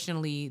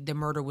 Unfortunately, the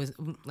murder was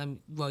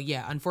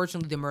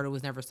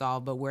never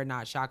solved, but we're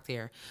not shocked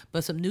here.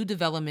 But some new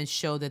developments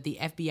show that the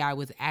FBI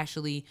was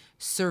actually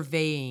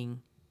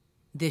surveying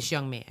this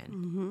young man.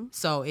 Mm-hmm.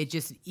 So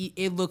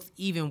it looks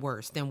even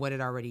worse than what it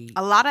already.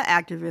 A lot of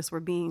activists were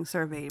being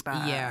surveyed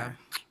by,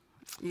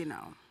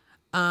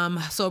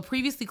 So a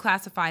previously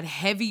classified,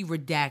 heavy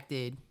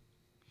redacted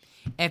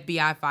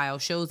FBI file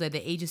shows that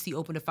the agency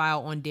opened a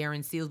file on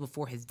Darren Seals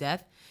before his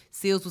death.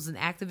 Seals was an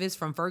activist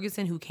from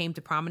Ferguson who came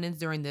to prominence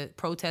during the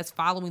protests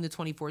following the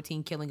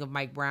 2014 killing of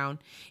Mike Brown.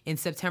 In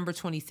September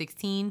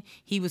 2016,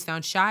 he was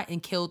found shot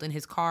and killed in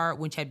his car,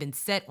 which had been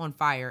set on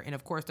fire. And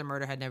of course, the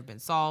murder had never been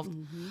solved.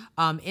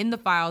 Mm-hmm. In the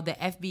file, the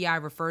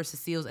FBI refers to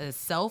Seals as a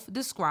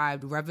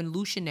self-described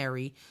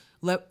revolutionary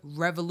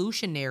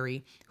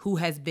who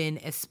has been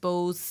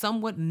exposed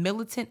somewhat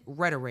militant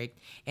rhetoric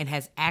and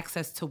has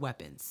access to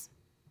weapons.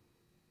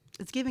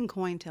 It's giving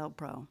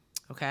COINTELPRO.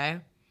 Okay.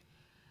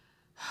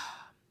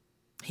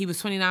 He was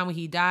 29 when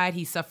he died.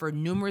 He suffered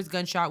numerous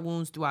gunshot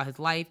wounds throughout his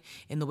life.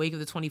 In the wake of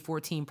the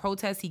 2014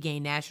 protests, he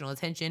gained national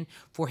attention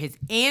for his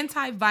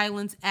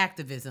anti-violence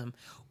activism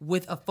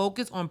with a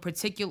focus in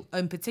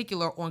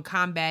particular on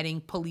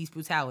combating police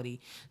brutality.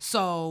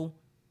 So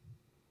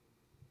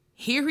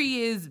here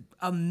he is,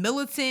 a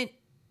militant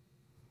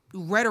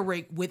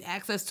rhetoric with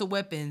access to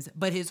weapons,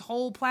 but his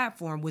whole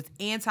platform was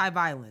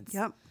anti-violence.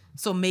 Yep.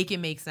 So make it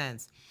make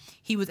sense.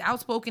 He was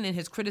outspoken in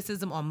his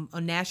criticism on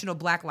a national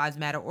Black Lives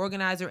Matter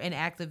organizer and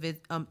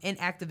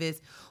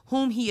activist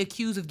whom he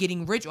accused of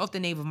getting rich off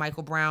the name of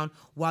Michael Brown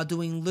while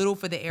doing little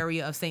for the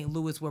area of St.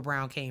 Louis where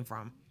Brown came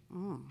from.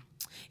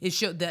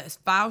 The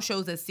file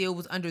shows that Seals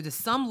was under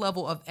some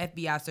level of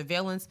FBI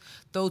surveillance,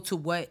 though to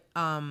what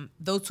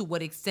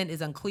extent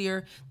is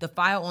unclear. The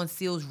file on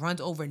Seals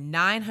runs over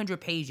 900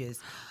 pages.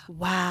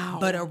 Wow!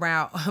 But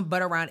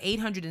around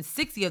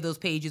 860 of those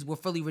pages were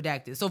fully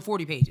redacted, so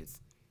 40 pages.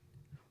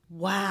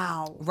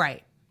 Wow!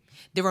 Right.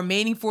 The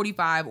remaining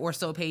 45 or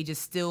so pages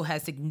still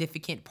has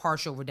significant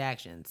partial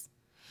redactions.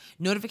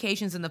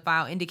 Notifications in the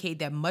file indicate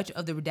that much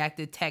of the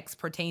redacted text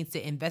pertains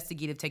to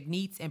investigative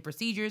techniques and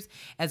procedures,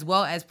 as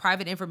well as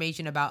private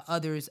information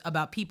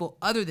about people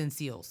other than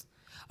Seals.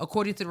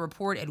 According to the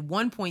report, at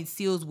one point,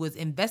 Seals was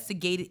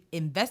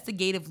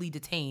investigatively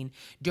detained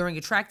during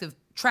a traffic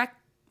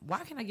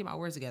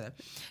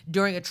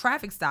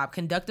stop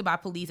conducted by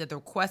police at the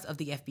request of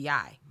the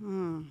FBI.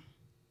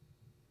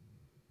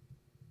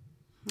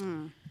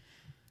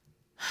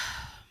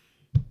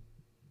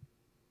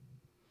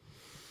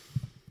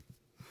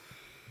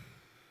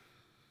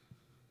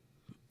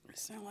 It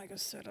sounds like a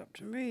setup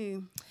to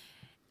me.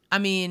 I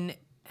mean,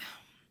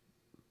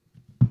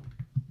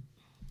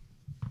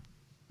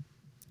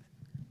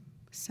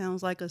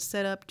 sounds like a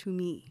setup to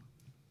me.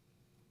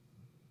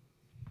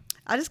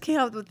 I just can't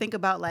help but think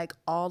about like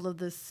all of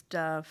the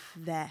stuff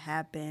that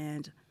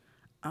happened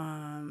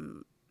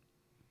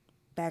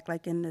back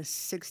like in the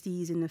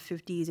 60s and the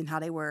 50s and how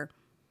they were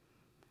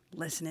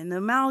listening to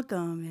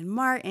Malcolm and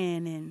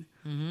Martin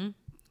and,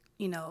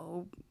 you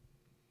know,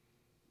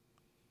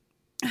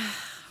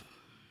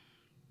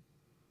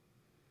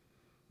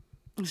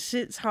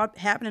 shit's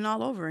happening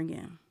all over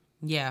again.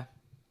 Yeah.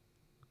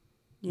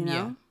 You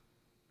know?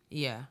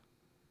 Yeah.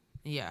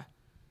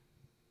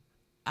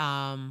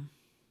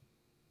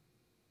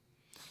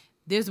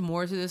 There's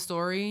more to this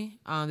story.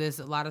 There's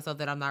a lot of stuff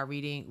that I'm not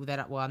reading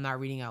I'm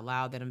not reading out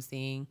loud that I'm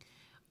seeing.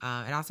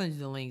 And I'll send you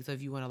the link. So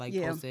if you want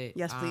to post it.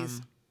 Yes,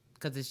 please.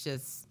 Cause it's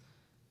just,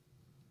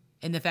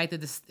 and the fact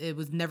that it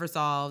was never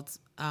solved.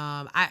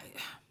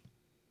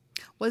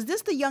 Was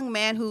this the young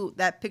man who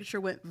that picture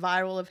went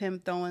viral of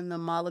him throwing the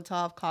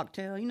Molotov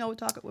cocktail? You know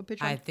what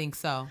picture? I think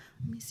so.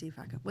 Let me see if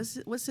I can.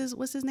 What's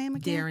his name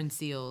again? Darren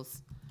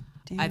Seals.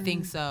 I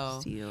think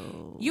so.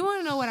 Seals. You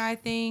want to know what I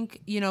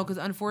think? You know, because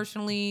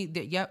unfortunately,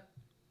 yep,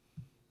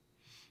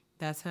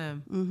 that's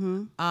him.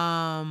 Mm-hmm.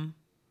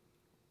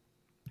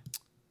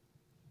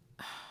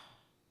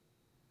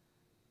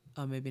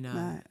 Oh, maybe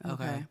not.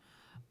 Okay.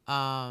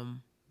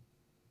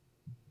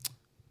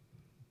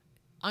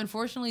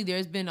 Unfortunately,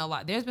 there's been a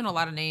lot of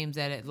names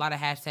a lot of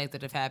hashtags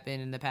that have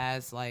happened in the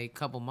past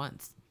couple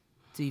months,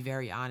 to be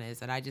very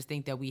honest. And I just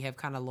think that we have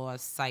kind of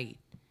lost sight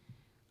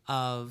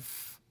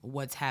of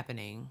what's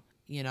happening,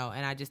 you know.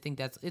 And I just think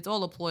it's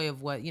all a ploy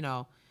of what, you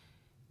know,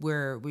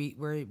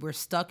 we're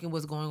stuck in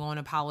what's going on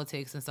in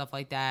politics and stuff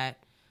like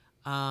that.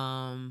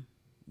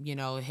 You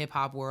know, hip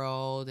hop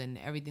world and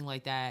everything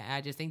like that. And I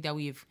just think that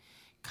we've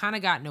kind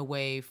of gotten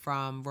away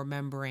from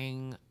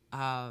remembering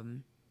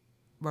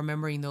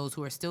those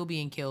who are still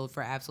being killed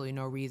for absolutely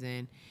no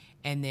reason,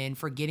 and then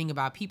forgetting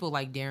about people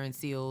like Darren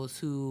Seals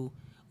who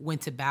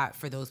went to bat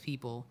for those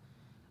people.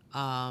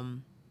 I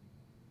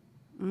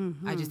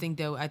just think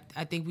that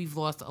I think we've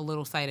lost a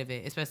little sight of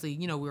it, especially,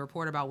 you know, we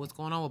report about what's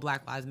going on with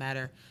Black Lives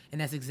Matter,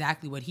 and that's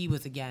exactly what he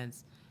was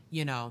against,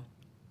 you know.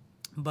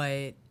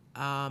 But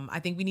I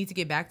think we need to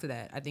get back to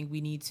that. I think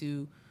we need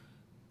to,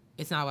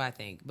 it's not what I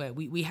think, but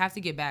we have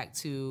to get back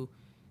to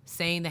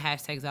saying the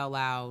hashtags out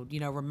loud, you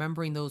know,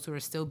 remembering those who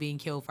are still being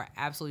killed for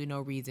absolutely no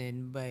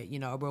reason, but, you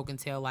know, a broken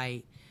tail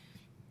light,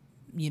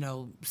 you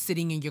know,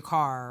 sitting in your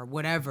car,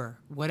 whatever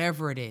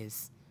it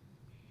is.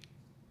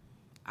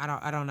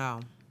 I don't know,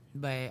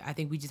 but I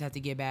think we just have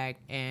to get back.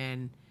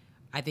 And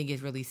I think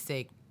it's really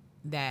sick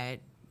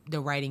that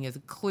the writing is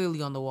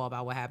clearly on the wall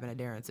about what happened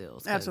to Darren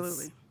Seals.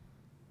 Absolutely.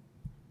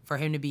 For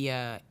him to be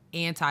have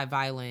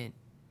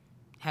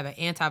an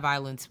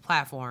anti-violence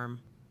platform,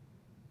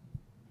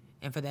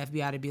 and for the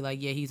FBI to be like,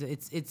 yeah,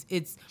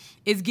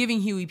 it's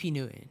giving Huey P.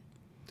 Newton.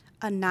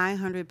 A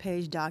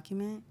 900-page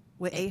document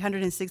with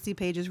 860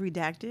 pages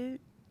redacted.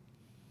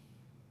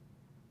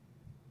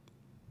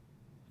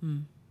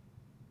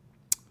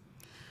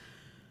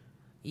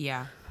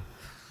 Yeah.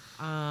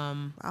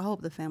 I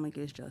hope the family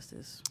gets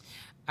justice.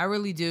 I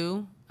really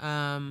do.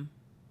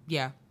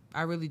 Yeah,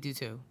 I really do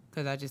too.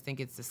 Because I just think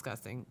it's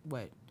disgusting.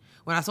 When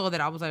I saw that,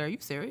 I was like, are you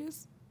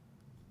serious?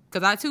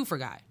 Because I too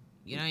forgot.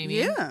 You know what I mean?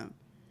 Yeah.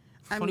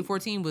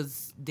 2014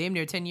 was damn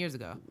near 10 years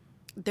ago.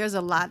 There's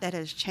a lot that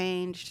has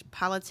changed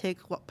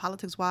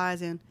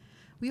politics-wise, and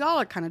we all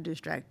are kind of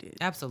distracted.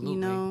 Absolutely. You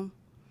know?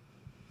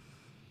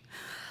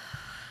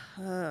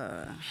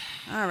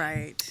 All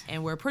right.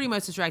 And we're pretty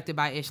much distracted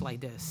by ish like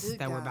this Good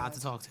that God. we're about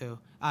to talk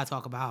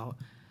about.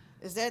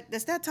 It's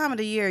that time of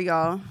the year,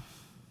 y'all.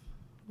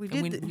 We're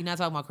not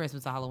talking about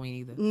Christmas or Halloween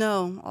either.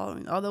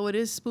 No, although it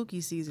is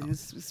spooky season.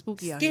 It's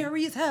spooky out here.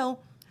 Scary as hell.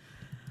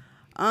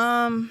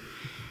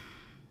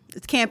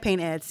 It's campaign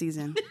ad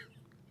season.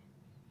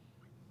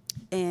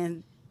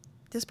 And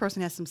this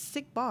person has some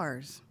sick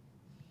bars.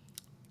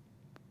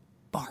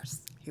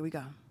 Here we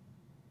go.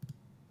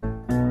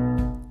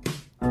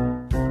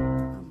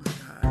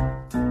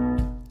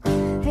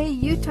 Hey,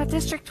 Utah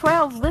District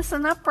 12,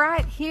 listen up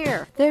right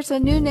here. There's a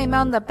new name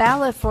on the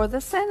ballot for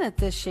the Senate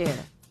this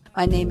year.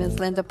 My name is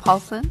Linda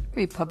Paulson,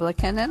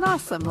 Republican and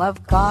awesome.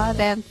 Love God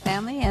and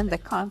family and the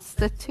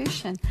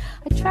Constitution.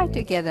 I tried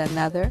to get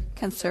another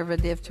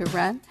conservative to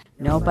run.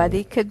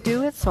 Nobody could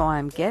do it, so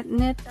I'm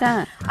getting it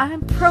done. I'm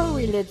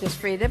pro-religious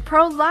freedom,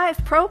 pro-life,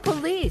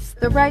 pro-police,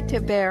 the right to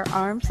bear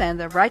arms and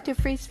the right to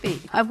free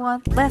speech. I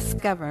want less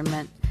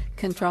government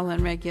control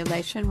and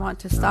regulation, want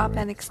to stop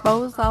and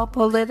expose all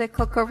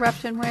political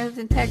corruption. Where's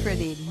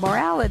integrity,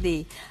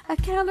 morality,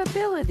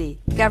 accountability?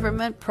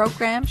 Government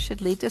programs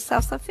should lead to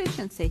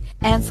self-sufficiency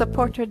and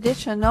support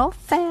traditional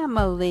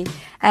family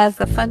as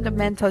the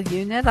fundamental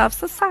unit of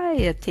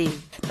society.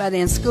 But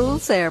in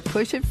schools, they're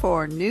pushing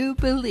for new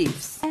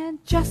beliefs.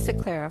 And just to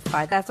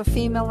clarify, as a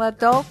female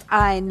adult,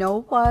 I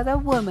know what a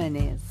woman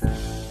is.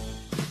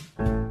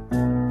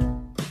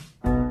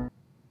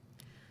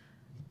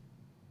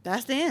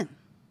 That's the end.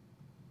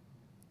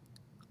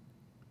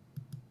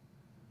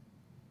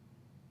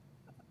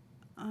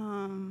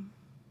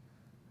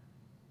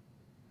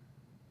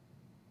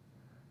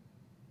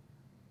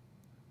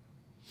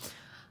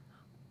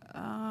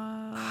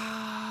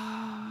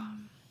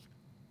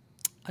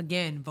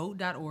 Again,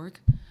 vote.org.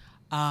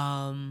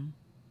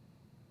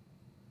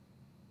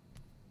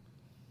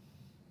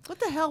 What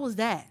the hell was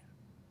that?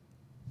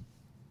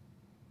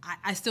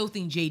 I still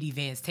think J.D.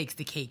 Vance takes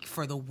the cake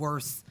for the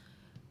worst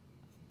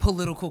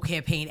political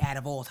campaign ad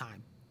of all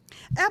time.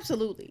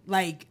 Absolutely.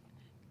 Like,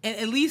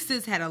 at least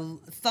this had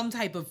some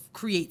type of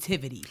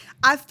creativity.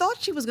 I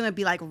thought she was going to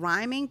be like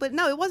rhyming, but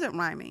no, it wasn't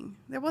rhyming.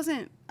 I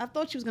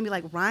thought she was going to be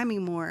like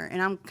rhyming more,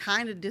 and I'm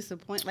kind of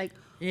disappointed. Like,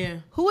 yeah.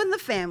 Who in the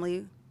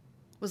family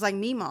was like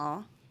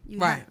Meemaw?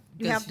 Right.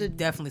 You have to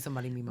definitely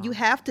somebody Meemaw. You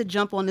have to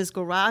jump on this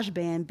garage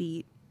band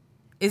beat.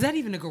 Is that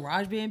even a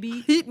garage band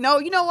beat? No,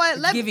 you know what?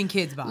 It's giving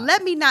kids vibes.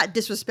 Let me not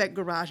disrespect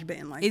garage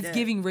band like that. It's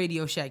giving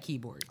Radio Shack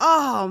keyboard.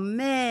 Oh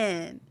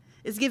man.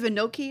 It's giving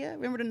Nokia.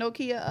 Remember the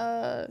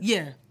Nokia?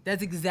 Yeah,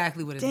 that's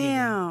exactly what it's giving.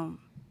 Damn.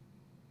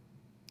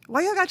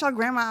 Why y'all got y'all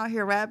grandma out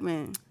here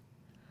rapping?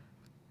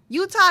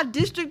 Utah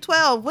District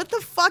 12. What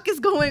the fuck is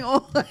going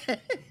on?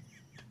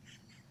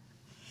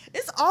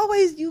 It's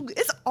always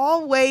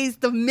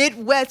the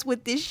Midwest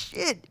with this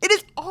shit. It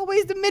is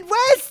always the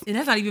Midwest. And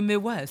that's not even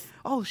Midwest.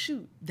 Oh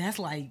shoot. That's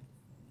like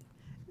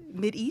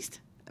Mideast?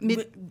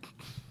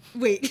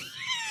 Wait.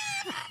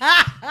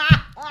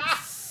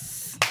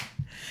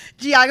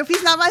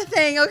 Geography's not my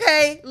thing,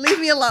 okay? Leave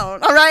me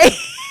alone, all right?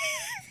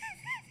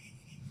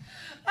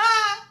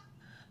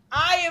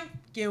 I am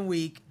fucking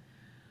weak.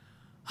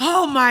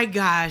 Oh my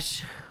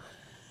gosh.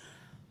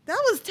 That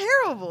was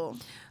terrible.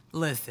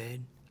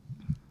 Listen,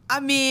 I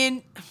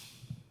mean,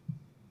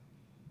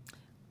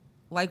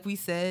 like we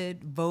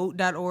said,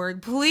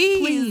 vote.org.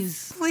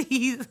 Please.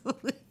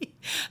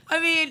 I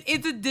mean,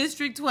 it's a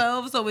District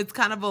 12, so it's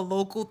kind of a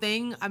local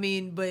thing. I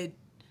mean, but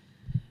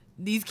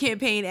these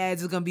campaign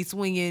ads are going to be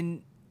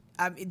swinging.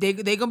 I mean, they're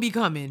going to be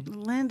coming.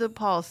 Linda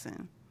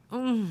Paulson.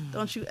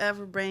 Don't you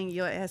ever bring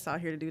your ass out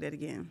here to do that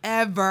again.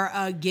 Ever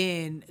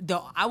again.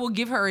 I will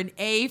give her an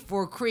A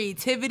for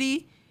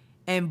creativity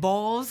and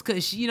balls,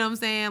 because, you know what I'm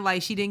saying?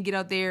 Like, she didn't get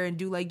out there and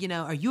do, like,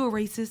 are you a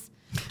racist?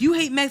 Do you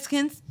hate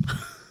Mexicans?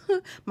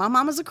 My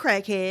mama's a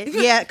crackhead.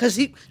 Yeah, because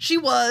she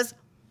was.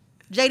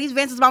 J.D.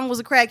 Vance's mama was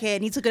a crackhead,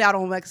 and he took it out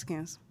on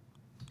Mexicans.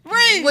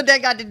 Right. What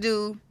that got to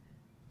do?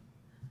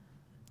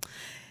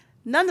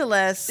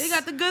 Nonetheless. They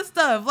got the good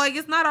stuff. Like,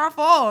 it's not our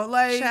fault.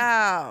 Like,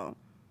 child.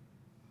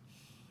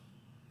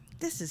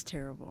 This is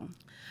terrible.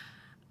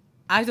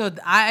 I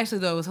actually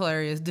thought it was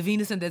hilarious.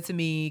 Davina sent that to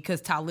me because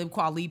Talib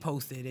Kweli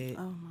posted it.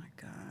 Oh, my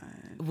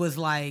God. Was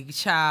like,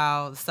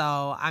 child.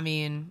 So, I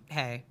mean,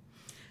 hey.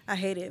 I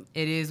hate it.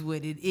 It is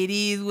what it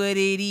is.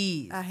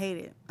 I hate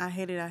it.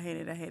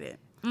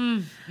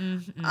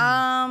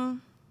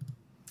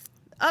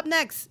 Up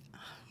next. Oh,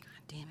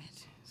 God damn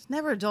it. It's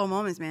never a dull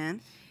moments,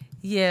 man.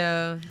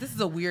 Yeah. This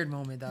is a weird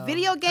moment, though.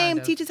 Video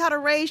game teaches how to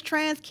raise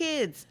trans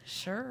kids.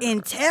 Sure.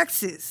 In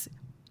Texas.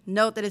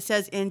 Note that it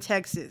says in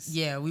Texas.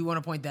 Yeah, we want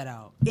to point that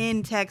out.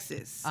 In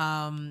Texas.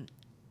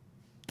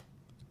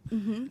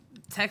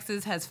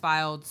 Texas has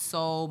filed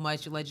so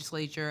much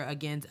legislature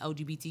against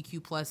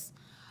LGBTQ plus,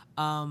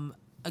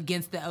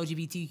 against the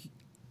LGBT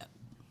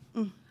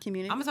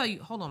community. I'm gonna tell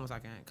you. Hold on a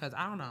second, because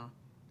I don't know.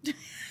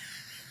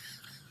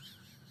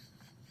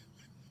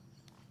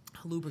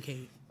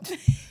 Lubricate.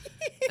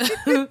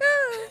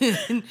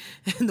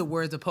 In the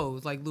words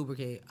opposed, like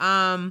lubricate.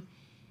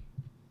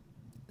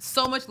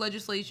 So much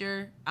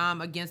legislature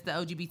against the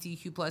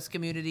LGBTQ plus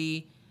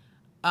community.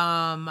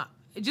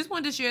 Just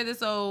wanted to share this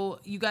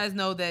so you guys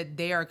know that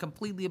they are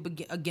completely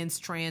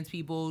against trans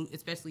people,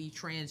 especially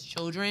trans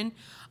children.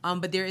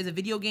 But there is a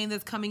video game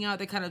that's coming out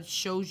that kind of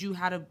shows you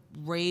how to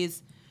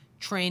raise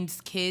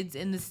trans kids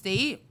in the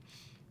state.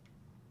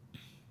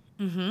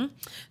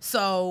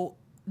 So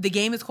the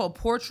game is called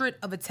Portrait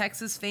of a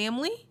Texas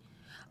Family.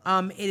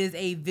 It is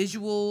a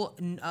visual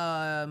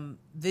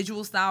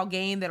style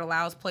game that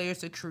allows players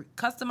to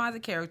customize a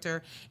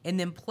character and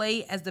then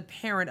play as the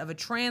parent of a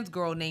trans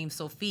girl named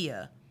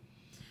Sophia.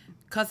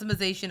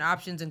 Customization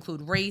options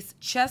include race,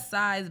 chest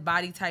size,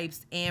 body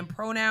types, and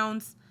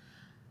pronouns.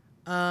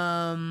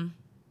 Right.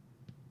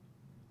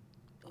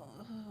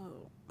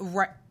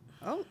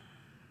 Oh.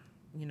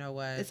 You know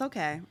what? It's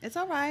okay. It's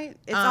all right.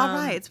 It's all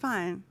right. It's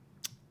fine.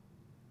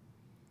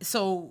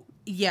 So,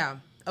 yeah.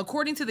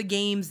 According to the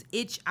game's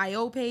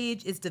itch.io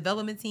page, its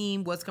development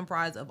team was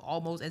comprised of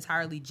almost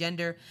entirely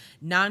gender,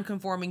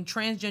 non-conforming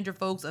transgender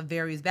folks of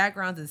various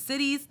backgrounds and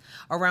cities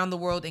around the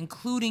world,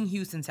 including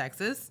Houston,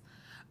 Texas.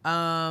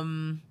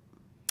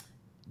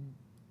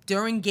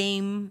 During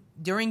game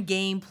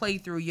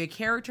playthrough, your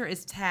character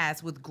is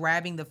tasked with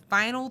grabbing the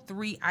final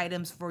 3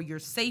 items for your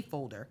safe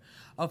folder,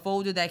 a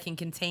folder that can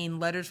contain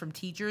letters from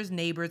teachers,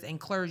 neighbors, and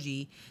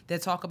clergy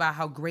that talk about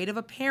how great of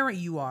a parent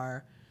you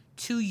are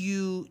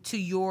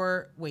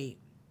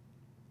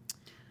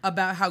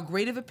about how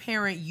great of a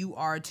parent you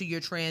are to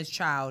your trans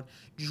child,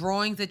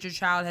 drawings that your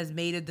child has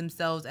made of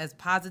themselves as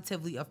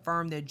positively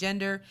affirm their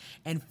gender,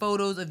 and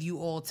photos of you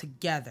all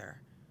together.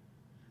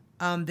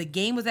 The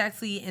game was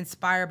actually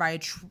inspired by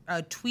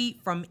a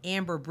tweet from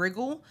Amber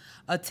Briggle,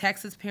 a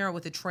Texas parent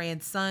with a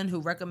trans son who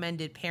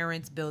recommended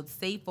parents build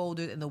safe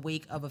folders in the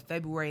wake of a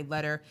February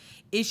letter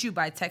issued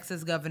by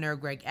Texas Governor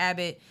Greg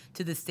Abbott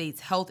to the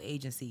state's health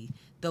agency.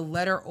 The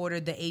letter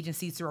ordered the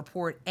agency to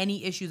report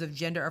any issues of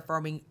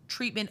gender-affirming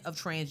treatment of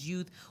trans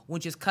youth,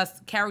 which is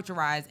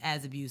characterized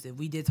as abusive.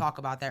 We did talk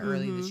about that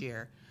earlier this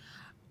year.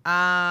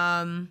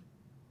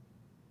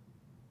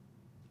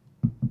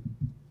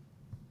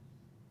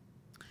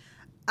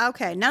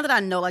 Okay, now that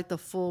I know like the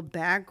full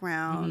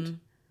background,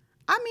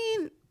 I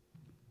mean,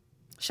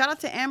 shout out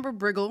to Amber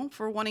Briggle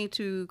for wanting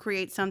to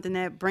create something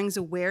that brings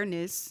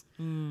awareness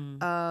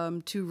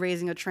to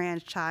raising a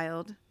trans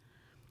child.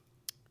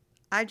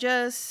 I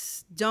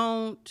just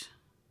don't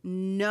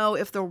know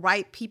if the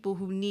right people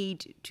who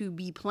need to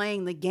be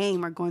playing the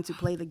game are going to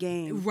play the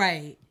game.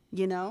 Right.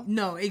 You know?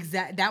 No,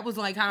 exactly. That was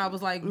like how I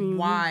was like,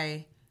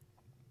 why?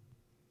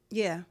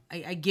 Yeah.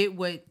 I get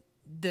what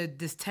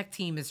this tech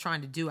team is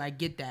trying to do. I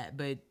get that,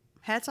 but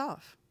hats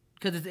off,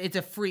 because it is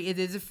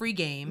a free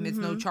game. It's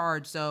no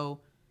charge. So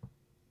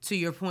to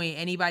your point,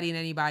 anybody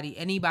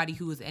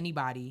who is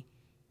anybody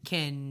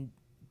can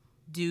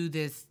do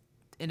this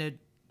in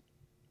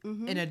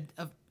a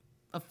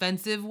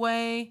offensive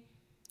way.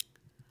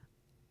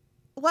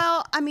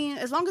 Well, I mean,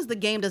 as long as the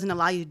game doesn't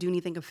allow you to do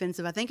anything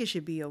offensive, I think it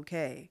should be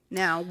okay.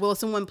 Now, will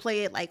someone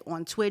play it like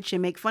on Twitch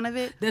and make fun of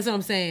it? That's what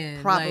I'm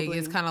saying. Probably. Like,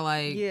 it's kind of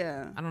like,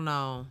 yeah, I don't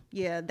know.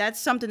 Yeah,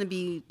 that's something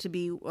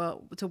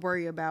to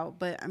worry about.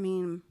 But I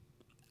mean,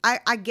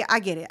 I get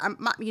it.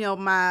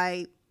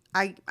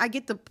 I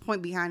get the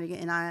point behind it,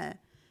 and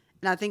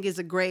I think it's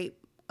a great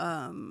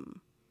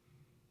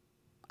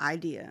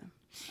idea.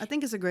 I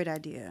think it's a great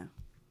idea,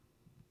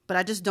 but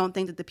I just don't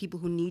think that the people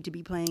who need to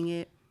be playing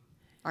it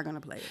are going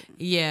to play it.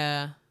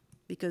 Yeah.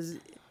 Because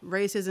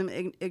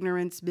racism,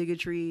 ignorance,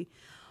 bigotry,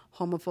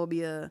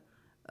 homophobia,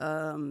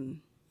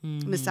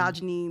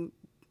 misogyny.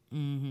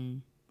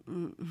 And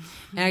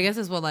I guess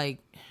it's what, like,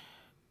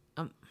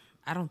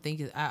 I don't think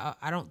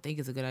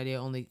it's a good idea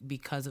only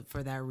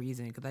for that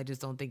reason, because I just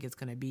don't think it's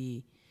going to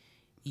be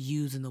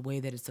used in the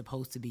way that it's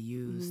supposed to be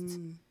used.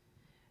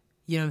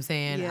 You know what I'm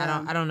saying?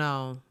 Yeah. I don't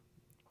know.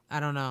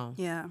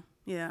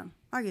 Yeah.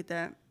 I get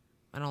that.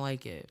 I don't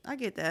like it. I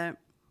get that.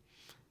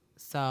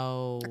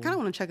 So I kind of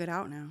want to check it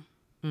out now.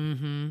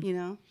 You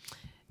know,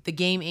 the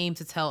game aimed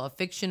to tell a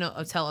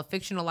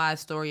fictionalized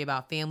story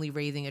about family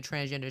raising a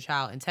transgender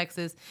child in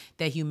Texas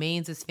that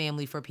humanes this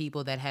family for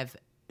people that have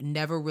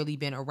never really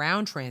been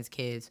around trans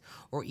kids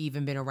or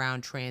even been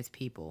around trans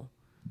people.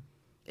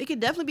 It could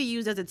definitely be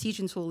used as a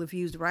teaching tool if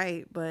used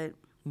right, but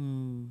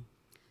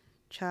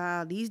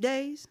child, these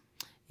days.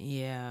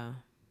 Yeah.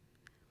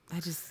 I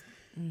just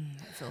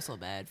feel so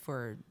bad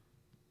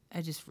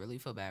I just really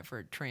feel bad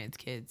for trans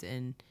kids,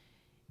 and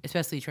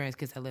especially trans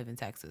kids that live in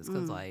Texas,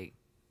 because like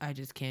I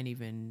can't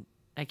even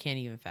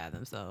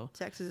fathom. So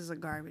Texas is a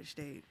garbage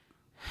state.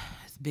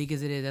 As big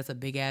as it is, that's a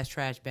big ass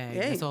trash bag.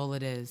 Hey, that's all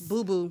it is.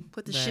 Boo boo.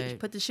 Put the shit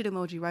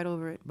emoji right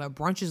over it. But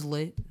brunch is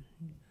lit,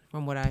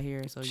 from what I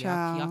hear. So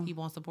y'all keep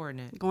on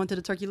supporting it. Going to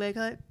the turkey leg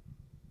hut.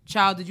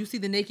 Child, did you see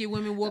the naked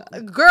women walk?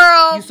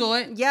 Girl, you saw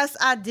it? Yes,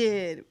 I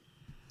did.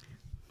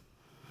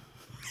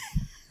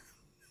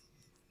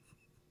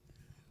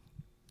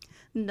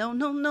 No.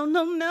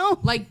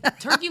 Like,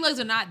 turkey legs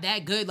are not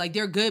that good. Like,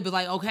 they're good, but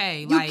like,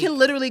 okay. You can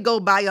literally go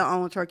buy your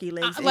own turkey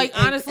legs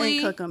honestly,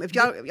 and cook them. If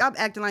y'all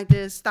acting like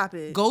this, stop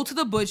it. Go to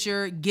the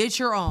butcher, get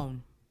your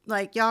own.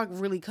 Like, y'all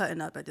really cutting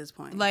up at this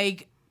point.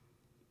 Like,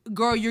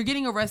 girl, you're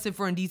getting arrested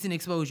for indecent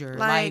exposure.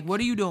 Like, what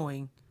are you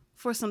doing?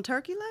 For some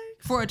turkey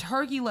legs? For a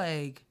turkey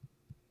leg.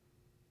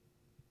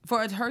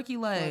 For a turkey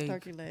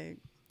leg.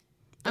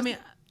 I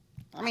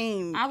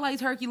mean, I like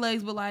turkey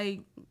legs, but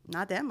like,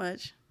 not that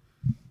much.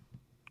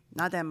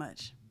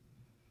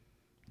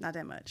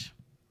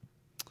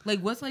 Like,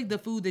 what's like the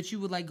food that you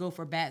would like go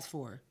for bats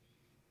for?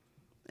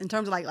 In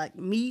terms of like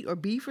meat or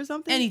beef or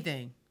something?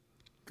 Anything.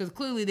 Because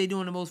clearly they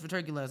doing the most for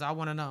turkey legs. I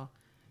want to know.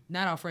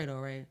 Not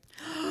Alfredo, right?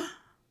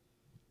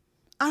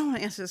 I don't want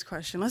to answer this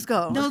question. Let's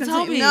go. Don't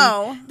tell me.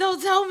 No.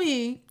 Don't tell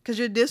me. Because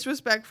you're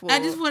disrespectful. I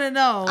just want to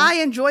know. I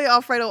enjoy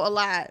Alfredo a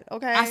lot,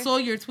 okay? I saw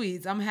your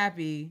tweets. I'm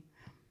happy.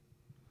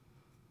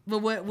 But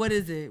what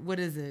is it? What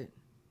is it?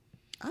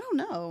 I don't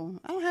know.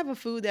 I don't have a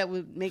food that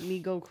would make me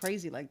go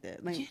crazy like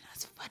that. Like, yeah,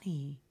 that's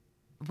funny.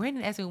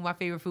 Brandon asked me what my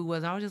favorite food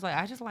was, and I was just like,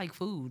 I just like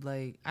food.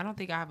 Like, I don't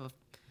know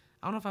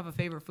if I have a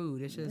favorite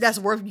food. It's just that's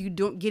worth you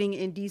getting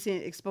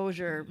indecent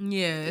exposure.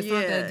 Yeah, it's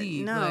not that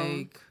deep. No,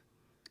 like,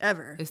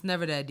 ever. It's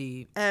never that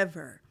deep.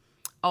 Ever.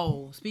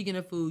 Oh, speaking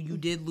of food, you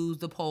did lose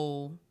the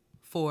poll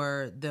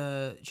for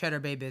the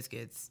Cheddar Bay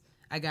biscuits.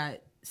 I got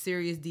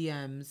serious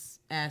DMs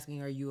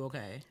asking, "Are you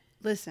okay?"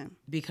 Listen,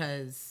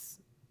 because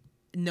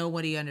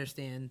nobody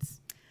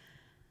understands.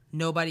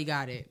 Nobody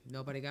got it.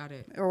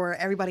 Or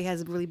everybody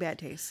has a really bad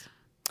taste.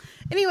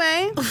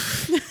 Anyway.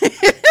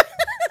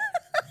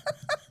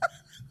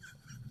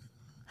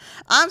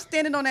 I'm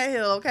standing on that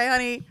hill, okay,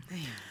 honey?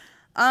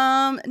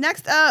 Damn.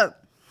 Next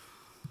up.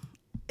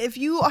 If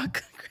you are...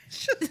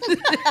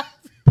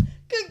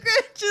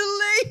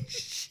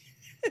 Congratulations.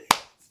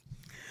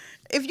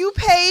 If you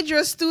paid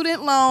your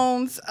student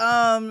loans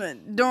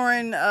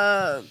during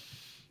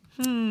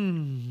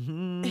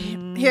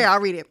here, I'll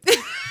read it.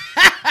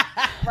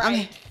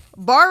 Right.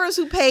 Borrowers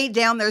who paid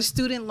down their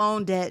student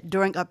loan debt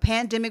during a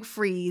pandemic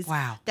freeze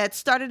that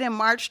started in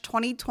March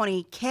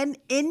 2020 can,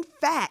 in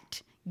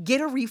fact,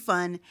 get a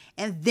refund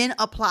and then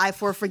apply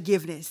for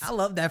forgiveness. I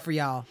love that for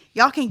y'all.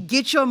 Y'all can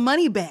get your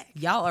money back.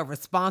 Y'all are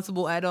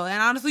responsible adults,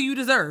 and honestly, you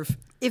deserve.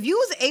 If you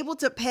was able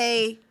to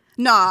pay...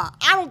 Nah,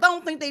 I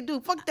don't think they do.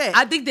 Fuck that.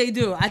 I think they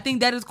do. I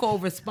think that is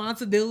called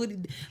responsibility.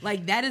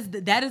 Like that is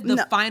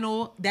the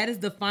final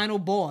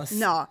boss.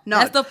 No.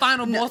 That's the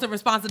final boss of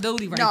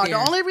responsibility right there. No, the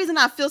only rean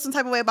I feel some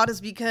type of way about it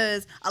is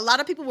because a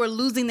lot of people were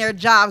losing their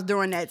jobs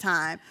during that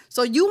time.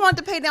 So you want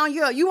to pay down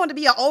you want to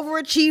be an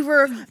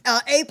overachiever,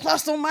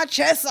 A+ on my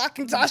chest,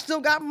 I still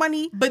got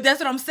money. But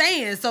that's what I'm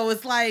saying. So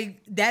it's like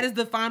that is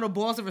the final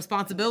boss of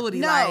responsibility.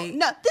 No.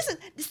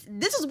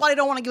 This is why they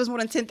don't want to give us more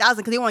than $10,000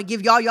 because they want to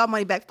give y'all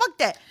money back. Fuck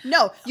that.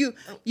 No, you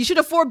should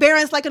have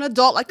forbearance like an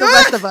adult, like the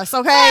rest of us.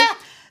 Okay,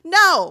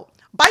 no,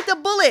 bite the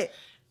bullet.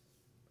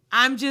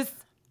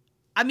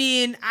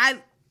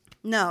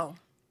 No.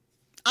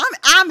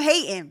 I'm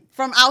hating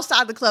from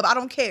outside the club. I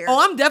don't care.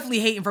 Oh, I'm definitely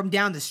hating from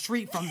down the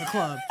street from the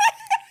club.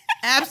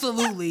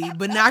 Absolutely,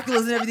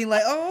 binoculars and everything.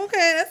 Like, oh,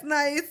 okay, that's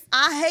nice.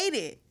 I hate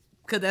it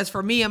because that's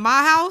for me in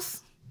my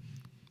house.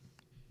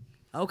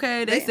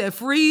 Okay, they said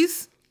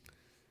freeze.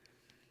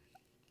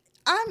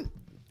 I'm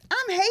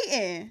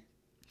hating.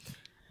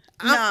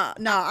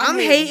 I'm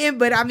hating,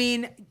 but I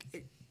mean,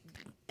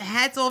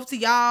 hats off to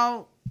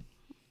y'all.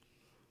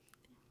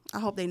 I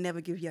hope they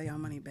never give y'all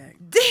money back.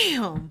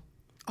 Damn.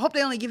 I hope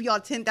they only give y'all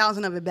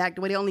 10,000 of it back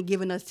the way they only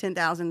giving us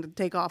 10,000 to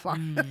take off our.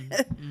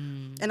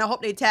 And I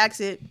hope they tax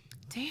it.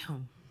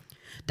 Damn.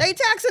 They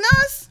taxing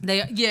us?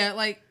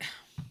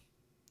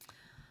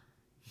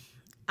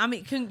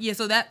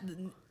 So that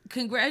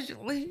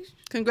congratulations.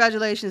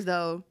 Congratulations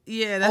though.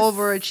 Yeah, that's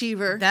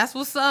overachiever. That's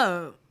what's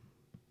up.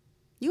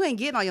 You ain't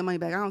getting all your money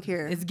back. I don't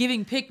care. It's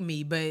giving pick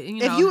me, but you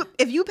know,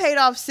 if you paid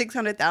off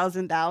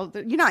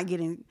 $600,000, you're not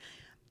getting.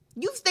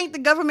 You think the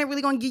government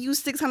really gonna give you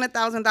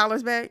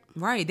 $600,000 back?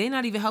 Right? They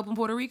not even helping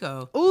Puerto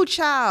Rico. Ooh,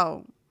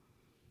 child.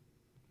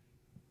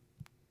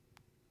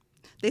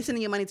 They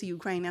sending your money to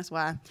Ukraine. That's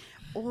why.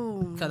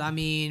 Ooh. Because I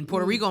mean,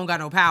 Puerto Rico don't got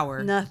no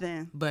power.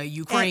 Nothing. But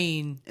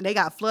Ukraine, and they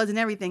got floods and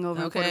everything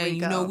over in Puerto Rico.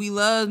 You know we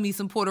love me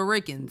some Puerto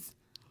Ricans.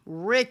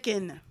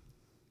 Rican.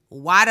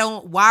 Why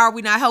are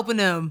we not helping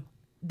them?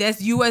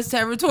 That's U.S.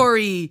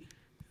 territory.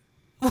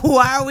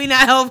 Why are we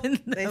not helping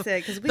them? They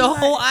said because the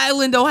whole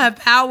island don't have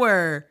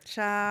power.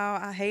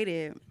 Child, I hate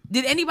it.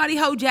 Did anybody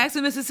help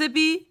Jackson,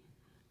 Mississippi?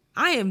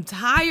 I am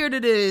tired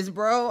of this,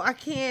 bro. I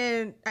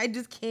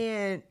just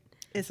can't.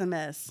 It's a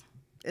mess.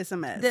 It's a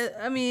mess.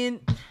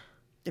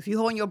 If you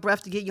holding your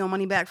breath to get your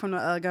money back from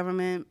the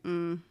government,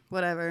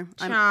 whatever.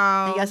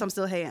 I guess I'm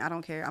still hating. I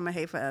don't care. I'm gonna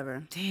hate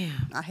forever. Damn.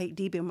 I hate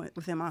deep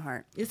within my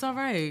heart. It's all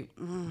right.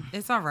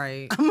 It's all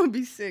right. I'm gonna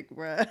be sick,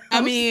 bruh.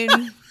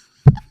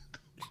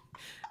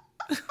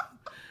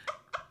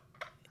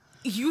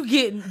 You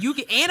get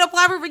and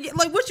apply for forgiveness.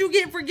 Like, what you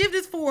getting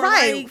forgiveness for?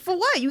 Right. Like, for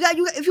what? You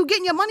if you're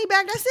getting your money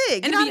back, that's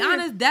it. And to be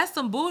honest, that's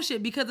some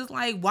bullshit because it's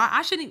like, why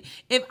I shouldn't,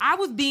 if I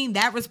was being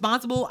that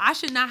responsible, I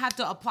should not have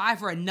to apply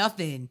for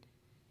nothing.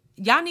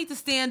 Y'all need to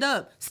stand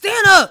up.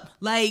 Stand up.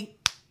 Like,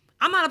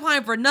 I'm not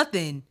applying for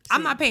nothing.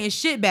 I'm not paying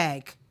shit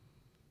back.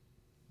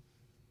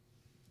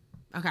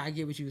 Okay, I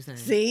get what you were saying.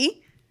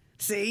 See?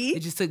 It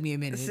just took me a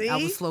minute. I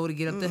was slow to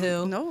get up the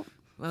hill. Nope.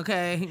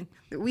 Okay.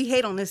 We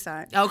hate on this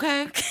side.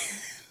 Okay.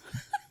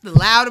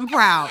 Loud and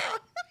proud.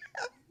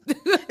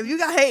 If you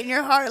got hate in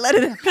your heart, let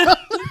it go.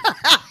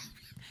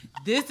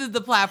 This is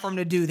the platform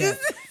to do that.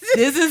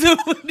 This is it.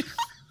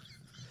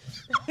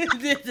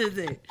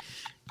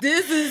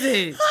 This is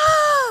it.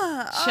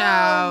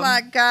 Oh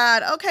my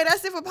God. Okay,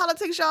 that's it for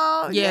politics,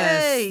 y'all.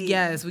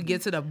 Yes. We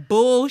get to the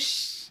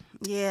bullshit.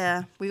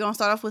 Yeah, we're gonna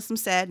start off with some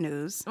sad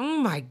news. Oh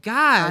my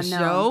gosh,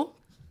 yo.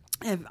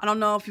 I don't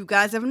know if you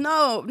guys ever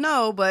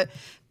know, but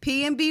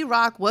P&B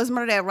Rock was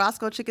murdered at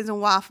Roscoe Chicken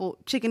and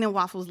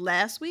Waffles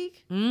last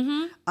week.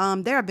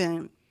 Mm-hmm. There have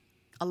been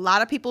a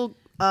lot of people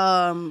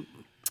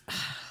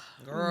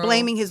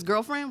blaming his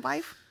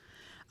wife,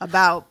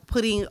 about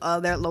putting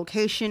their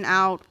location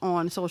out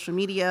on social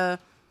media.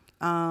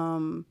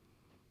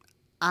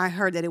 I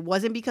heard that it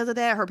wasn't because of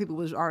that. I heard people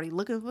was already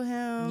looking for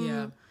him.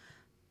 Yeah.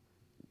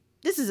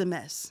 This is a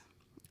mess.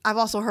 I've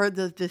also heard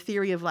the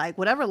theory of like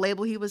whatever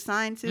label he was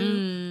signed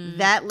to,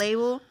 that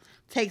label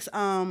takes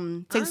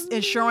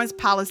insurance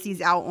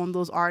policies out on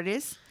those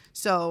artists.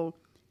 So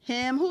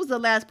him, who's the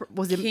last?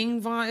 Was it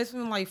King Von? It's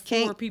been like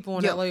 4 people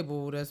on that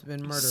label that's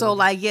been murdered. So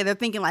like, they're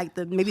thinking like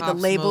maybe the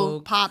label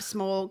Smoke. Pop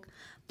Smoke.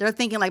 They're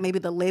thinking like maybe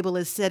the label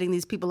is setting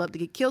these people up to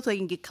get killed so they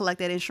can collect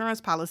that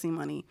insurance policy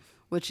money.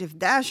 Which, if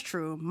that's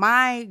true,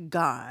 my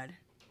God.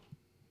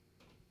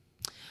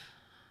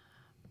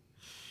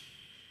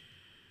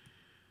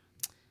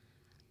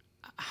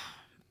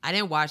 I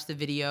didn't watch the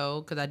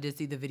video because I did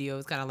see the video.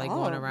 It's kind of like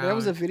going around. There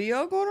was a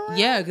video going around?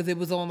 Yeah, because it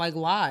was on like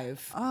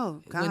live.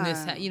 Oh, God. When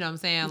this, you know what I'm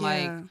saying?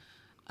 Yeah. Like,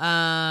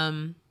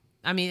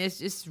 I mean, it's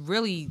just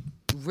really,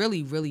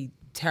 really, really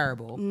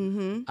terrible.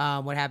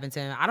 What happened to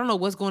him. I don't know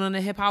what's going on in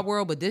the hip hop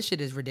world, but this shit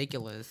is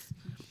ridiculous.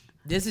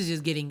 This is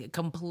just getting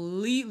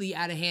completely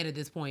out of hand at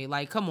this point.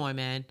 Like, come on,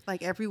 man.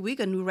 Like every week,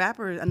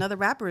 another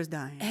rapper is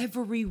dying.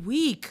 Every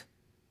week.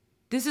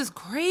 This is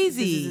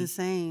crazy. This is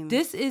insane.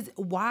 This is,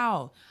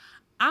 wow.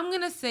 I'm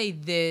going to say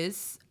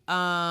this.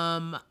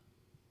 I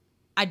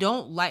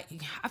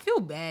feel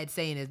bad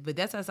saying this, but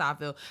that's how I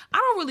feel. I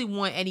don't really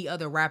want any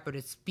other rapper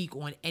to speak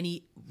on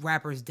any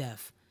rapper's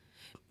death.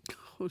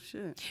 Oh,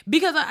 shit.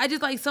 Because I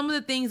just like some of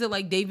the things that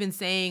like they've been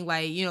saying,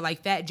 like, you know,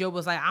 like Fat Joe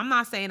was like,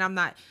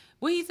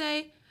 what he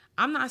say?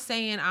 I'm not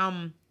saying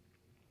I'm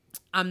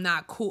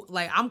not cool.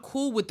 Like, I'm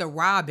cool with the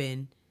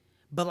robbing,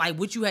 but like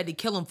what you had to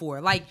kill him for.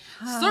 Like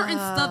certain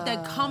stuff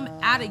that come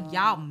out of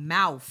y'all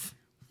mouth.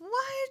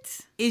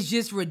 What? It's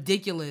just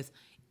ridiculous.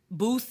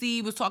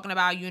 Boosie was talking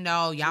about, you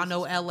know, y'all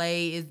know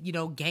LA is, you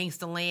know,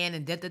 gangsta land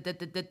and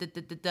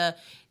da.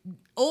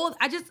 All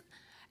I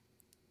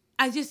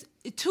just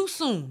too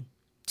soon.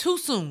 You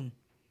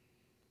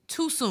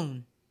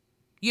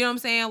know what I'm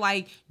saying?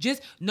 Like,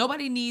 just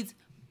nobody needs,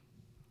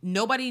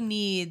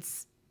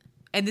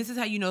 and this is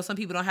how you know some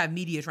people don't have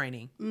media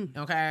training.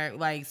 Okay?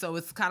 Like, so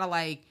it's kind of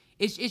like,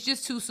 it's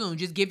just too soon.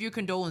 Just give your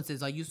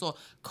condolences. Like, you saw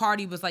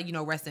Cardi was like, you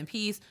know, rest in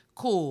peace.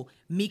 Cool.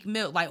 Meek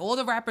Mill, like all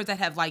the rappers that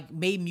have like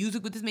made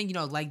music with this man, you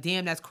know, like,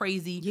 damn, that's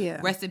crazy. Yeah.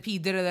 Rest in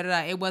peace. Da.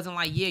 It wasn't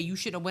like, yeah, you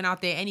should have went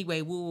out there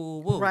anyway.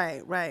 Woo.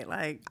 Right.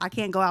 Like, I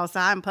can't go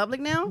outside in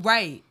public now?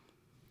 Right.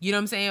 You know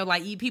what I'm saying?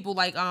 Like, eat people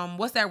like,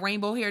 what's that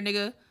rainbow hair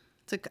nigga?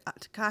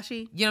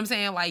 Takashi? You know what I'm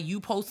saying? Like,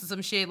 you posted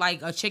some shit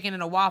like a chicken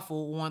and a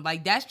waffle on,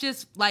 like, that's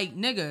just like,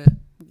 nigga.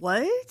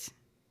 What?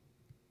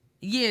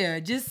 Yeah,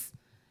 just,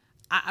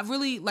 I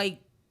really, like,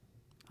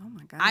 oh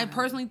my God. I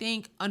personally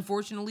think,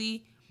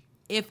 unfortunately,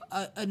 if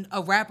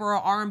a rapper or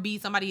R&B,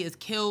 somebody is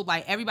killed,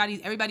 like,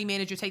 everybody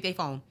manager take their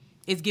phone.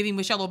 It's giving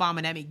Michelle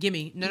Obama that,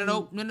 gimme.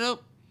 No.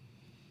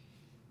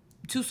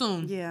 Too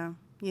soon.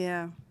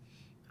 Yeah.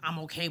 I'm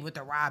okay with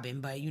the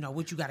robbing, but, you know,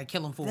 what you got to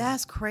kill him for?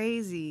 That's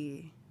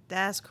crazy.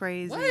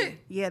 What?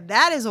 Yeah,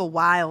 that is a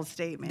wild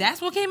statement.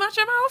 That's what came out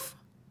your mouth?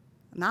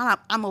 Now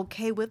I'm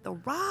okay with the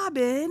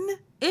robbing.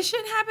 It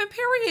shouldn't happen,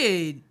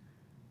 period.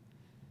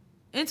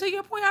 And to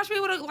your point, I should be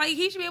able to, like,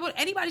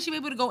 anybody should be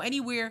able to go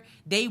anywhere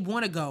they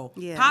want to go.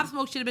 Yeah. Pop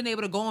Smoke should have been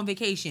able to go on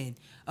vacation.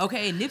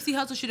 Okay, Nipsey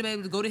Hussle should have been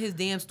able to go to his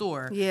damn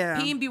store. Yeah.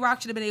 P&B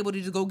Rock should have been able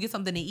to just go get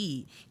something to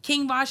eat.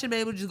 King Von should have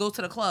been able to just go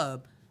to the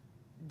club.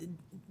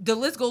 The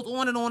list goes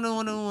on and on and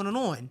on and on and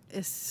on.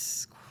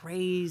 It's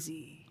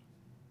crazy.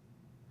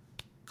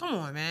 Come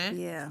on, man.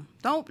 Yeah.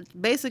 Don't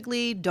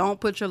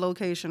put your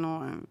location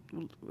on.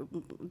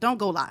 Don't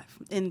go live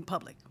in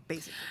public,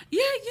 basically. Yeah,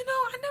 you know,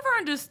 I never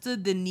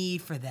understood the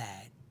need for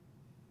that.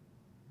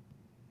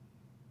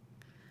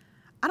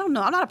 I don't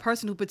know. I'm not a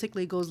person who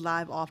particularly goes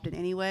live often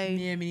anyway.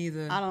 Yeah, me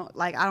neither. I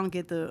don't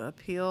get the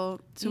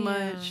appeal too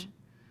much.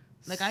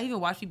 Like, I even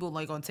watch people,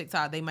 like, on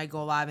TikTok, they might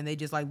go live and they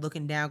just, like,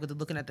 looking down because they're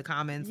looking at the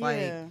comments. Yeah.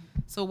 Like,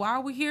 so why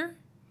are we here?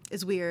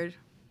 It's weird.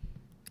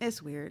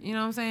 You know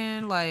what I'm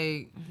saying?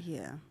 Like,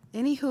 yeah.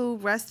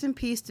 Anywho, rest in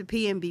peace to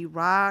P&B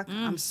Rock.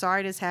 I'm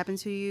sorry this happened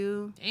to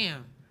you.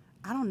 damn.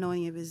 I don't know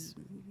any of his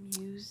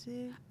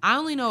music. I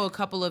only know a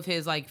couple of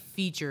his, like,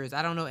 features.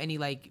 I don't know any,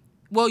 like,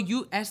 well,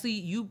 you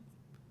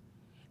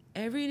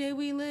Every Day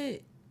We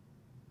Lit.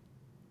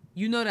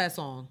 You know that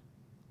song.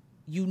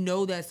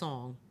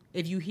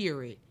 If you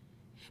hear it.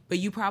 But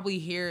you probably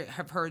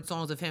have heard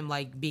songs of him,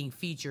 like, being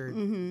featured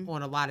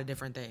on a lot of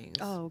different things.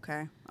 Oh,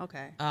 okay.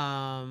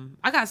 I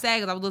got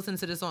sad because I was listening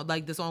to this song,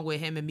 like the song with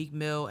him and Meek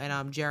Mill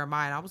and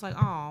Jeremiah, and I was like,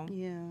 oh,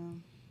 Yeah.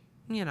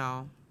 you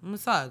know, it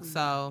sucks.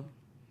 So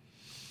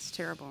It's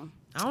terrible.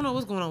 I don't know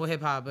what's going on with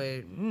hip hop,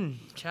 but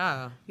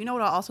child. You know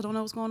what I also don't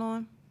know what's going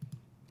on?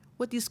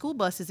 With these school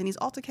buses and these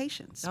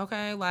altercations.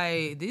 Okay,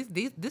 like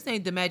this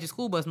ain't the Magic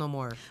School Bus no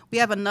more. We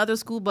have another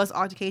school bus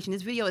altercation.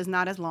 This video is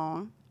not as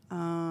long,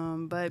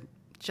 but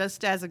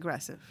just as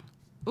aggressive.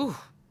 Ooh,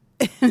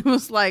 It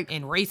was like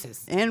and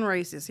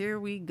racist. Here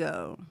we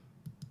go.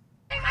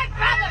 Hey, my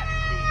brother!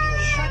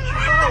 Shut your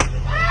mouth!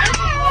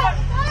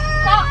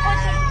 Stop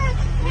pushing!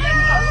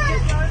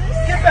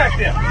 Get back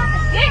there!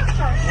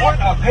 What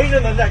a pain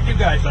in the neck you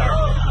guys are!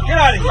 Get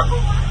out of here!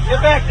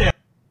 Get back there!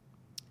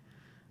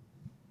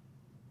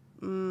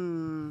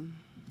 Oh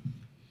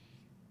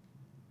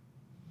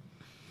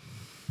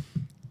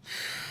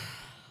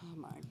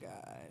my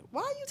God.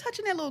 Why are you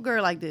touching that little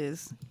girl like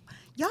this?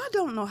 Y'all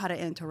don't know how to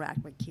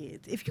interact with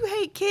kids. If you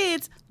hate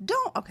kids,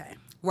 don't. Okay.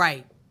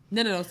 Right.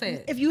 No, say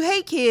it. If you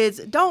hate kids,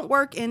 don't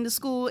work in the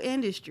school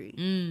industry.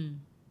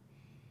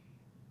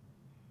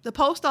 The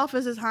post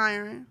office is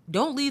hiring.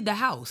 Don't leave the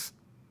house.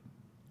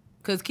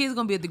 Because kids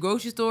going to be at the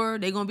grocery store.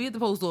 They're going to be at the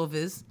post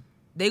office.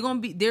 They're going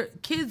to be, their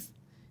kids,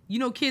 you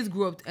know, kids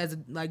grow up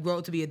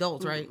to be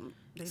adults, right?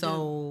 They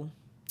so,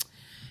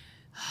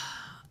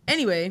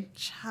 Anyway,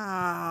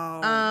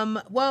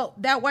 Child. well,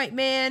 that white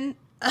man.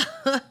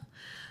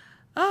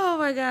 Oh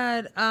my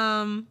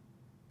God.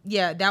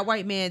 Yeah, that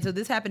white man. So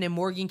this happened in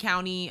Morgan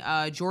County,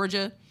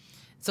 Georgia.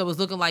 So it's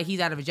looking like he's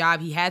out of a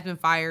job. He has been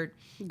fired.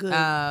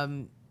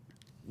 Good.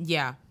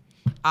 Yeah.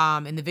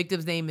 And the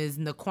victim's name is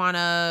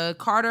Naquana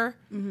Carter.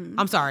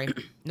 I'm sorry.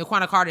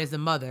 Naquana Carter is the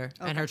mother,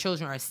 and her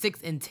children are 6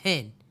 and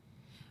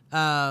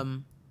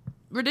 10.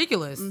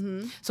 Ridiculous.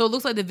 So it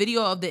looks like the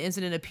video of the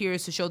incident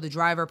appears to show the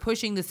driver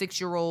pushing the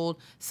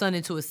 6-year-old son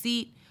into a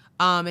seat.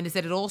 And it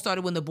said it all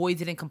started when the boy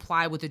didn't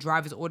comply with the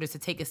driver's orders to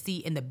take a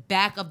seat in the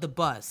back of the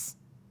bus.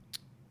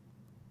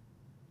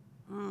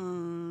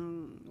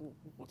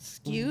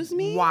 Excuse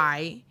me?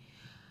 Why?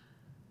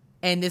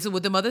 And this is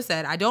what the mother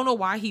said. I don't know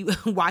why he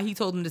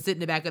told him to sit in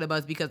the back of the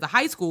bus, because the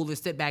high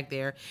schoolers sit back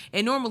there,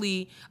 and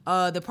normally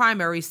the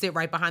primaries sit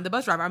right behind the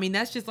bus driver. I mean,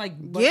 that's just like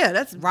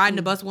that's riding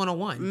the bus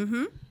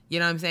 101. You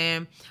know what I'm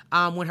saying?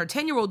 When her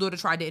 10-year-old daughter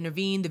tried to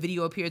intervene, the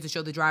video appears to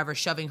show the driver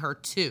shoving her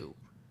too.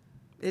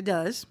 It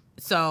does.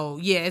 So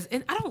yeah,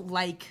 and I don't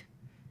like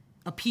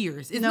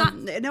appears. It's No, not.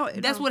 no,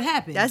 That's no. what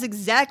happened. That's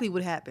exactly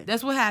what happened.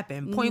 That's what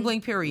happened. Point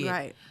blank. Period.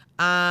 Right.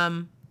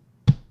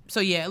 So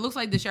yeah, it looks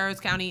like the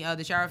sheriff's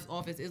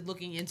office is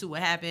looking into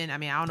what happened. I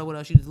mean, I don't know what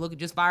else you look.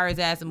 Just fire his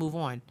ass and move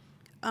on.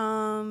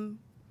 More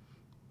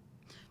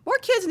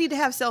kids need to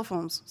have cell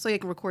phones so they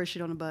can record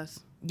shit on the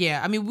bus.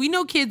 Yeah, I mean, we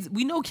know kids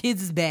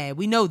is bad.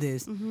 We know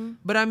this.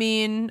 But I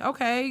mean,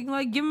 okay,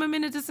 like give them a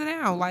minute to sit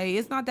down. Like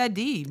it's not that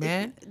deep,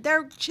 man.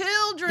 They're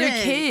children.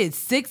 They're kids,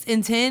 6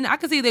 and 10. I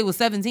could see they were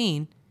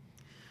 17.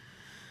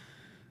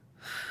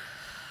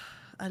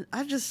 I'm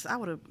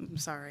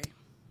sorry.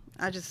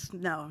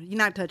 No, you're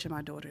not touching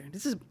my daughter.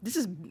 This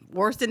is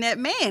worse than that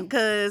man,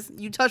 because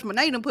you touched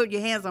now you done put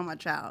your hands on my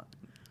child.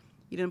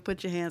 You didn't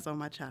put your hands on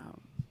my child.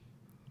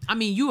 I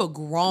mean, you a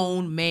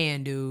grown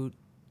man, dude.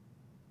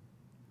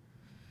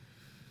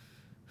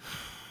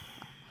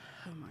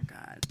 Oh my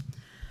God.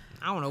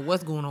 I don't know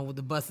what's going on with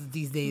the buses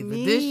these days, but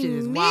this shit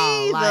is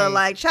wild. Neither.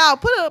 Like,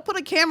 child, put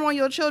a camera on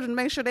your children to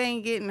make sure they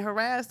ain't getting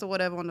harassed or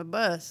whatever on the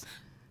bus.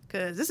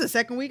 Because this is the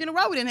second week in a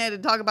row we didn't have to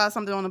talk about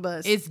something on the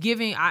bus. It's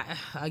giving,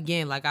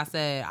 again, like I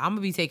said, I'm going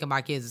to be taking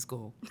my kids to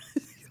school.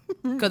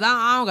 Because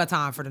I don't got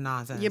time for the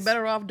nonsense. You're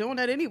better off doing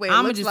that anyway.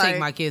 I'm going to just take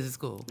my kids to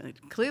school.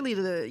 Clearly, you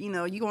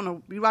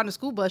riding the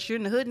school bus, you're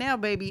in the hood now,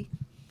 baby.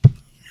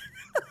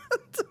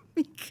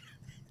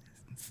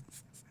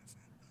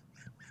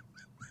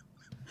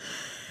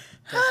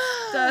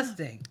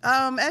 Disgusting.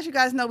 As you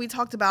guys know, we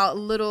talked about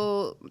the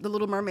Little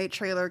Mermaid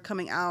trailer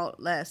coming out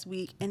last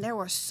week, and there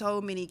were so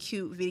many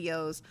cute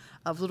videos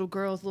of little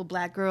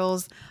black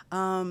girls,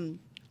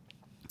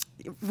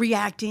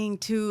 reacting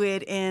to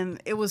it,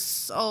 and it was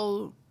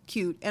so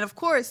cute. And of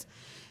course,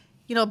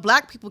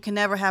 black people can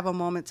never have a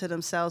moment to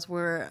themselves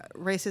where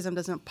racism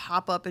doesn't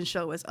pop up and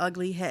show its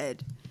ugly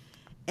head.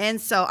 And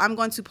so I'm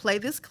going to play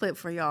this clip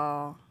for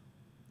y'all.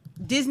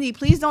 Disney,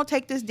 please don't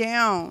take this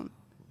down.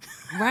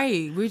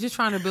 Right. We're just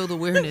trying to build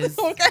awareness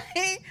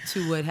okay.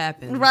 to what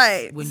happens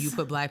when you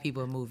put black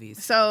people in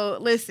movies. So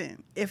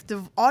listen, if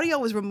the audio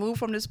was removed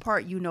from this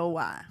part, you know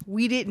why.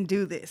 We didn't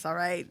do this, all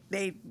right?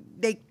 They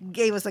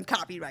gave us a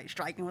copyright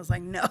strike and was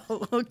like, no.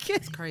 Okay.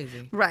 It's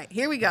crazy. Right.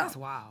 Here we go. That's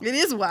wild. It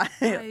is wild.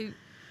 Like,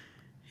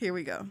 here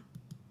we go.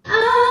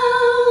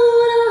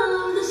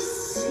 Out of the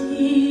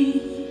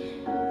sea,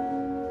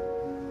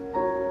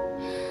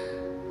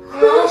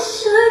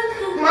 wish I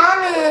could.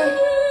 Mommy,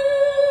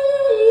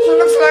 she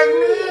looks like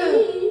me.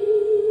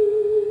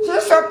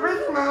 She's so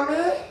pretty,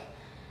 Mommy.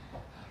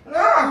 Look, look,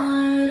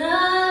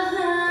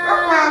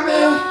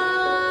 Mommy.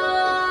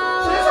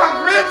 She's so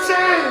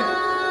pretty.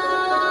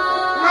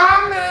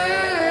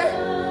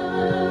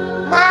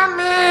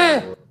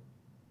 Mommy.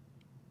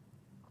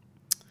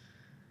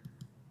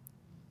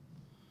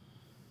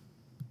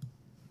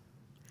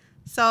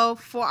 So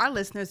for our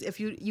listeners, if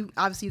you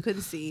obviously you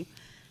couldn't see,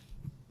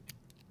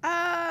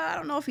 I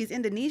don't know if he's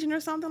Indonesian or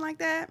something like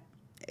that.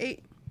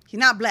 He's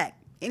not black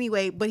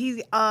anyway, but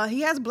he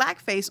has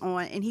blackface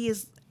on, and he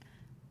is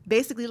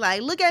basically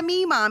like, "Look at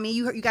me, mommy."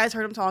 You guys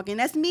heard him talking.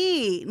 That's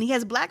me, and he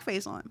has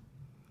blackface on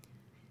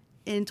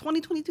in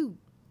 2022,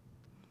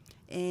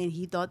 and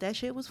he thought that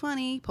shit was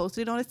funny.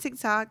 Posted it on his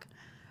TikTok.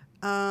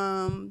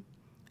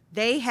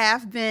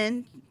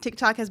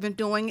 TikTok has been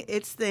doing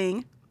its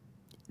thing.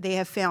 They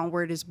have found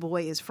where this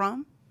boy is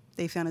from.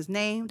 They found his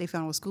name. They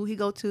found what school he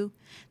go to.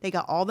 They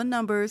got all the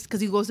numbers because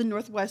he goes to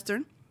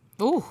Northwestern.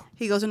 ooh,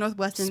 He goes to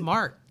Northwestern.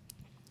 smart.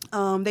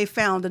 They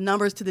found the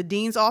numbers to the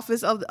dean's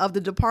office of the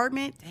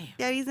department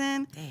that he's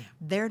in. Damn.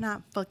 They're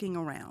not fucking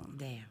around.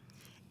 Damn.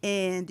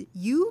 And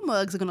you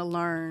mugs are going to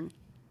learn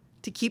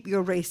to keep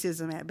your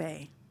racism at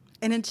bay.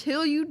 And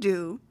until you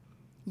do,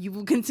 you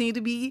will continue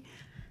to be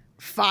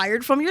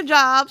fired from your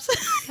jobs.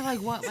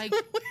 Like what? Like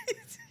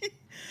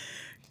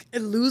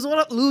And lose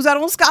out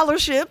on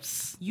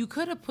scholarships. you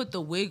could have put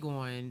the wig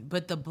on,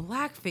 but the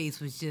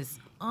blackface was just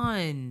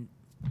The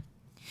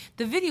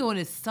video in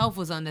itself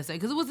was unnecessary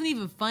because it wasn't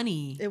even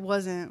funny. It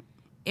wasn't.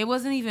 It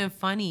wasn't even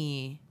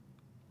funny.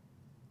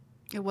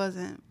 It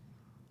wasn't.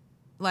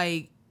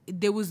 Like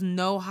there was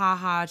no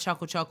ha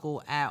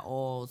chuckle at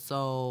all.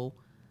 So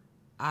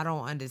I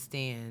don't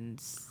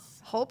understand.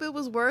 Hope it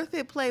was worth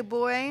it,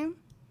 Playboy.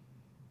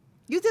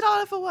 You did all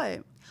that for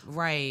what?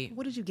 Right.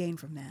 What did you gain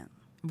from that?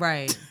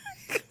 Right.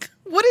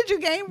 What did you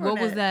gain from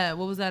that?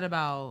 What was that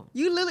about?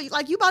 You literally,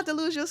 like, you about to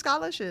lose your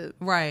scholarship.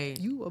 Right.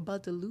 You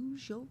about to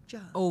lose your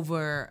job.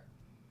 Over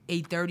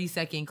a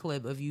 30-second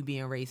clip of you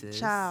being racist.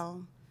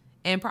 Child.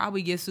 And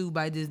probably get sued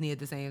by Disney at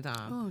the same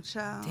time. Oh,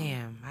 child.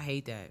 Damn, I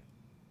hate that.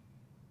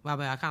 Well, I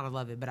mean, I kind of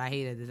love it, but I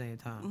hate it at the same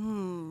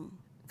time.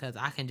 Because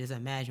I can just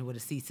imagine what a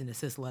cease and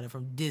desist letter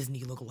from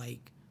Disney look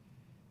like.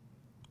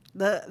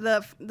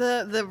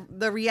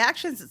 The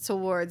reactions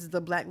towards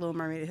the Black Little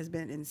Mermaid has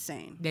been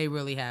insane. They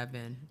really have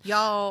been.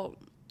 Y'all,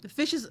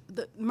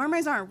 the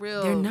mermaids aren't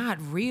real. They're not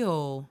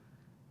real.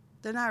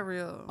 They're not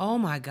real. Oh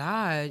my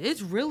God.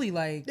 It's really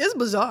like... It's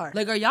bizarre.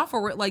 Like, are y'all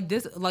for real? Like,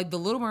 this, like, the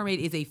Little Mermaid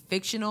is a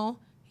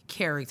fictional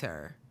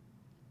character.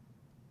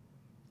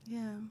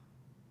 Yeah.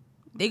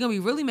 They're going to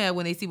be really mad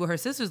when they see what her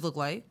sisters look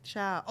like.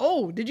 Child.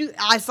 Oh,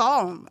 I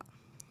saw them.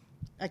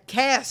 A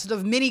cast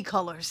of many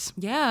colors.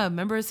 Yeah,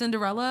 remember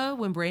Cinderella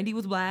when Brandy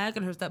was black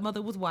and her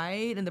stepmother was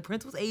white and the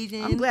prince was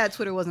Asian? I'm glad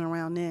Twitter wasn't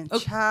around then. Oh,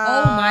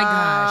 Child. oh my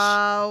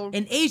gosh.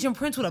 An Asian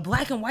prince with a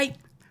black and white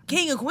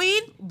king and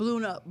queen?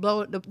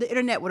 The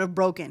internet would have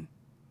broken.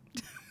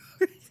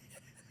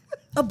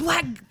 A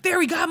black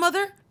fairy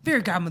godmother?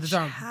 Fairy godmothers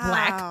aren't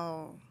black.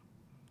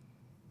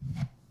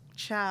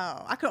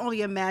 Child. I could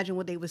only imagine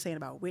what they were saying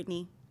about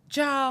Whitney.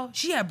 Child,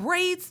 she had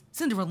braids.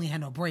 Cinderella had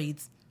no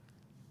braids.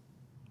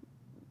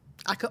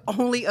 I could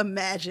only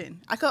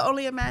imagine. So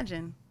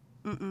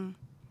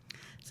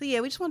yeah,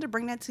 we just wanted to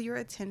bring that to your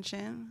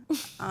attention.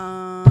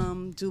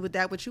 Do with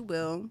that what you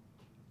will.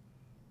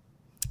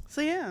 So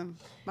yeah,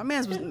 my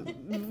man's was.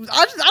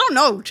 I don't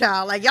know,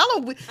 child. Like y'all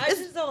are. I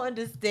just don't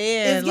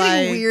understand. It's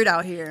getting weird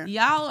out here.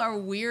 Y'all are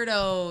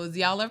weirdos.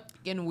 Y'all are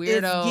fucking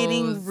weirdos. It's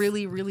getting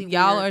really, really weird.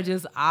 Y'all are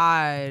just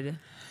odd.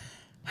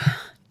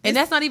 And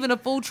that's not even a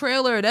full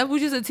trailer. That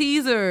was just a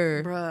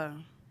teaser.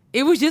 Bruh.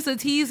 It was just a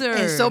teaser.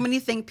 And so many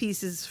think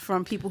pieces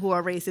from people who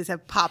are racist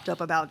have popped up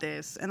about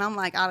this. And I'm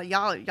like,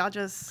 y'all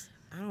just...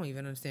 I don't even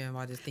understand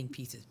why just think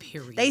pieces,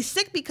 period. They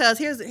sick because...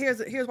 Here's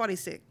why they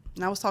sick.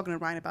 And I was talking to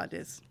Ryan about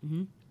this.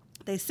 Mm-hmm.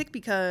 They sick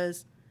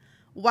because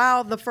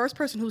while the first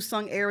person who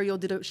sung Ariel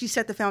she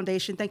set the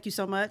foundation, thank you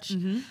so much,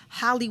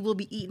 Holly will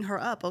be eating her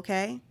up,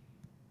 okay?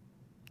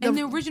 And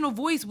the original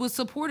voice was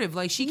supportive.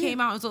 Like, she came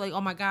out and was like,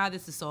 oh my God,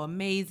 this is so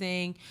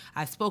amazing.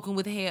 I've spoken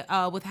with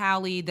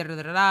Holly,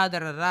 da-da-da-da,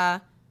 da-da-da-da.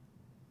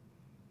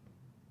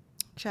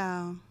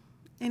 Child.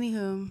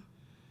 Anywho,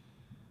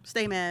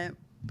 stay mad.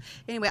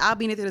 Anyway, I'll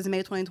be in theaters in May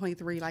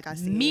 2023, like I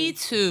said. Me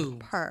too.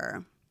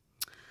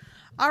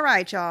 All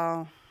right,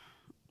 y'all.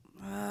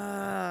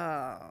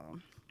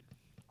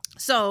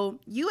 So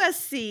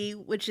USC,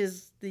 which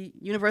is the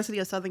University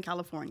of Southern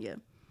California,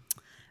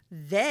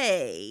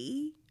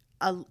 they have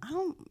a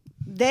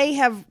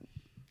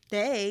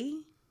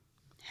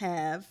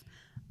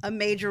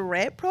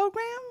majorette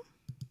program.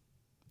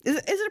 Is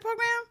it a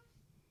program?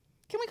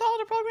 Can we call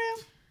it a program?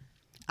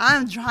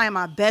 I'm trying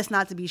my best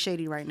not to be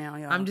shady right now,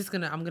 y'all. I'm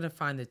gonna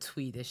find the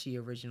tweet that she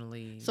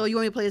originally. So you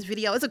want me to play this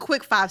video? It's a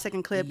quick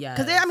 5-second clip. Yes.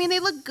 Because they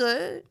look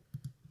good.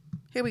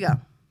 Here we go.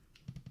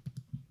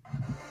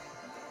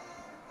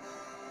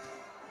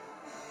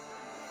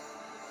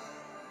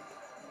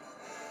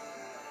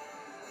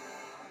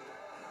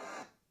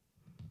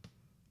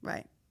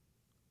 Right.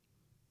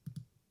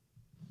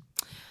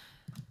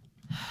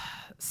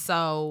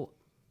 So,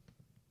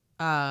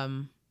 her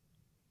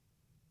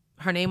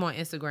name on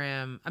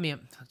Instagram,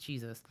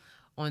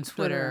 on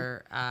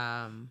Twitter,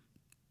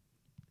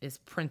 is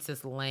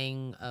Princess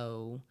Lang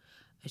O.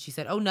 And she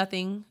said, "Oh,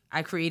 nothing.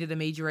 I created a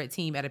majorette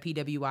team at a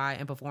PWI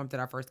and performed at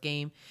our first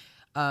game.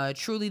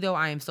 Truly, though,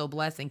 I am so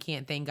blessed and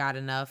can't thank God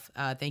enough.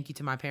 Thank you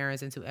to my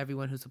parents and to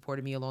everyone who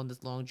supported me along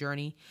this long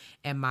journey.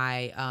 And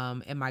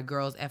my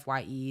girls,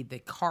 FYE, the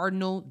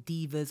Cardinal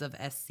Divas of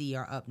SC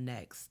are up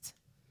next."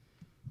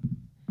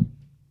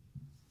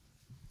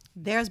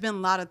 There's been a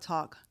lot of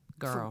talk.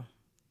 Girl.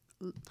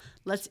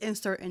 Let's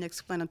insert an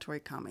explanatory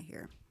comment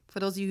here. For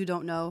those of you who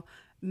don't know,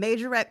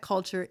 majorette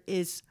culture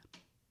is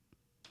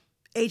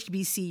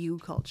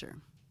HBCU culture.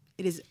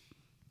 It is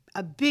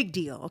a big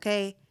deal,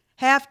 okay?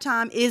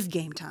 Halftime is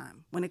game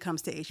time when it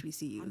comes to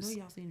HBCUs. I know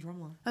y'all seen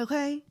Drumline.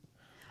 Okay?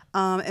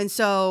 And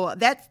so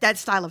that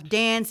style of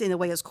dance and the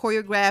way it's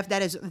choreographed,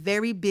 that is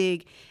very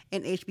big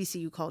in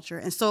HBCU culture.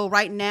 And so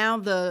right now,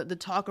 the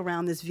talk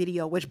around this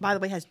video, which by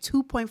the way has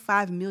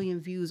 2.5 million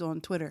views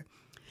on Twitter,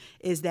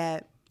 is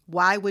that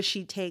why would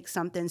she take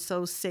something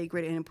so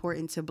sacred and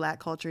important to Black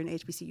culture and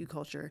HBCU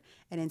culture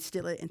and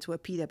instill it into a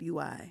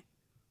PWI,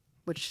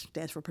 which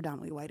stands for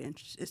predominantly white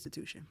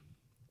institution?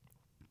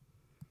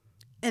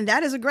 And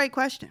that is a great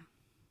question.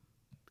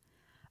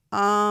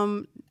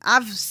 I've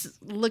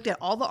looked at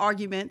all the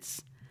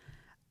arguments,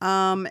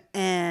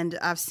 and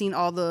I've seen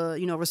all the,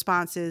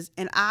 responses,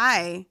 and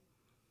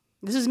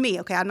this is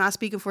me, okay? I'm not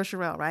speaking for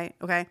Sherelle, right?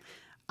 Okay.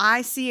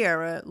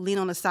 Sierra, lean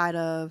on the side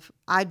of,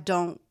 I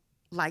don't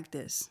like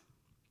this.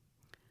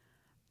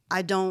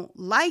 I don't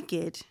like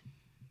it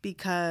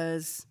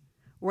because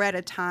we're at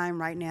a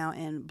time right now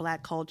in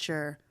Black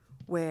culture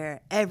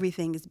where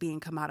everything is being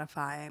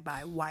commodified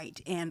by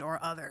white and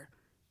or other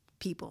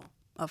people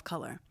of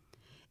color.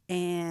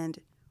 And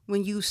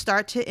when you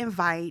start to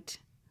invite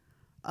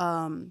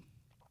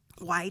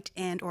white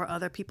and or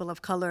other people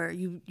of color,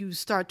 you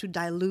start to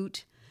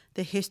dilute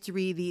the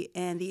history, the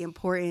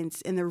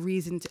importance and the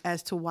reasons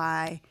as to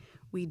why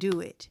we do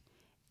it.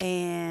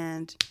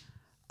 And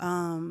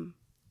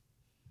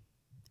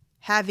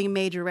having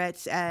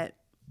majorettes at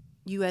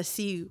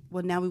USC,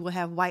 well, now we will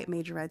have white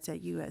majorettes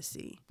at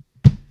USC.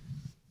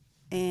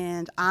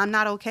 And I'm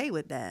not okay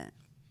with that.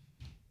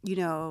 You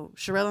know,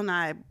 Sherelle and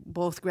I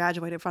both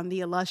graduated from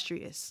the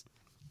illustrious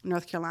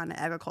North Carolina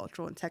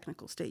Agricultural and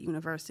Technical State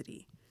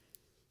University,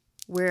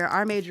 where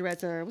our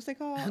majorettes are, what's they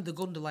called? The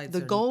Golden Delights.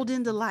 The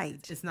Golden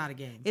Delights. It's not a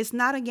game. It's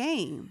not a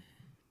game.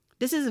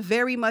 This is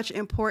very much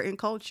important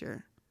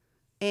culture.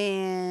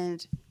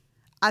 And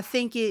I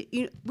think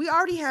we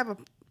already have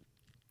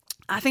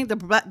I think the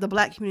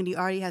Black community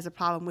already has a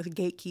problem with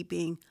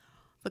gatekeeping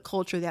the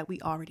culture that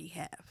we already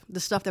have, the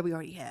stuff that we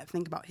already have.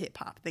 Think about hip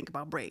hop, think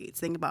about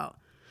braids, think about,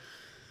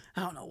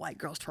 I don't know, white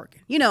girls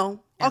twerking, you know,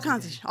 all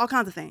kinds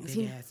of things.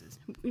 Big asses.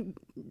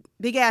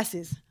 Big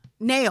asses,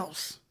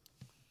 nails.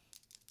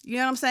 You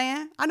know what I'm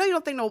saying? I know you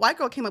don't think no white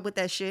girl came up with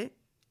that shit.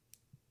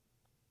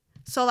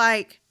 So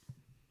like,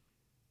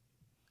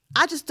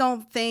 I just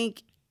don't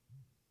think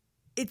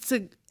it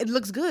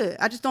looks good.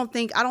 I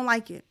don't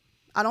like it.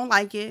 I don't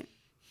like it.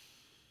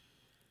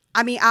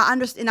 I mean, I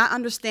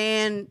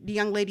understand the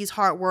young lady's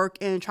hard work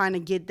and trying to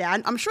get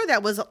that. I'm sure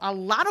that was a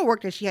lot of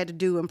work that she had to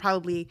do and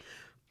probably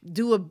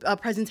do a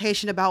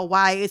presentation about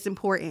why it's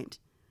important.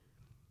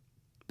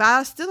 But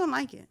I still don't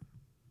like it.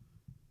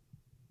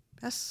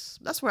 That's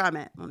where I'm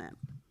at on that.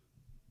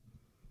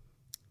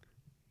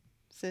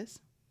 Sis?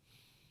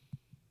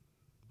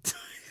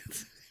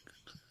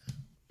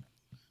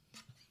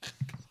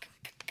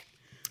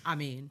 I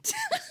mean,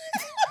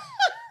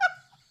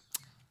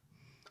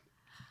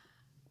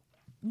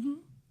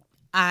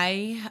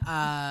 I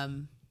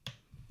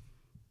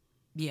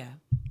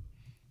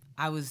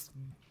was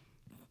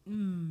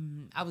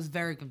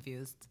very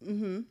confused.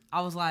 Mm-hmm.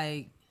 I was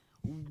like,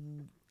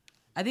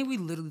 I think we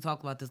literally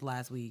talked about this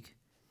last week.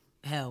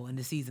 Hell, in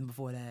the season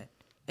before that.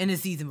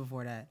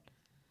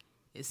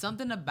 It's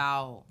something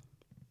about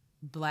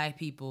Black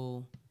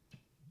people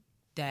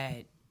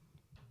that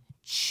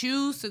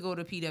choose to go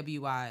to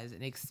PWIs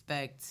and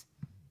expect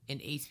an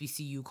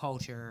HBCU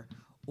culture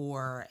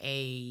or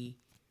a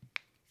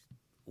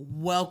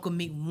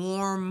welcoming,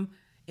 warm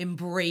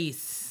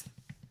embrace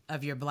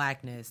of your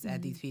Blackness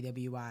at these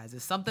PWIs.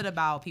 There's something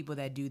about people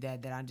that do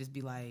that I'm just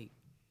be like,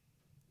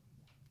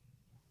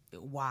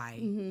 why?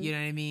 Mm-hmm. You know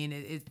what I mean?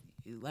 It's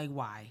like,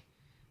 why?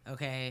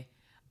 Okay.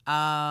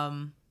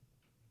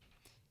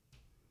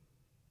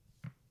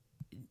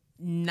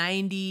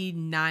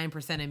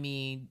 99% of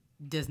me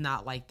does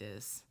not like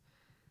this.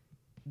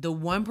 The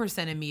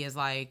 1% of me is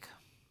like,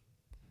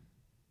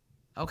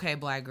 okay,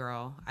 Black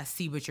girl, I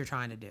see what you're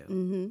trying to do.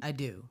 Mm-hmm. I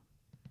do.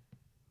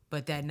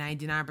 But that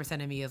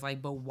 99% of me is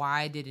like, but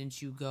why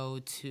didn't you go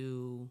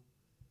to,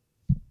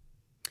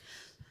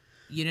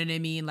 you know what I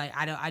mean? Like,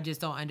 I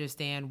just don't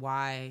understand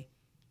why.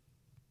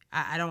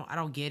 I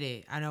don't get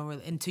it. I don't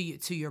really, and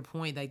to your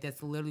point, like,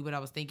 that's literally what I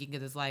was thinking,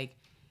 because it's like,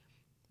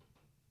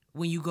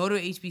 when you go to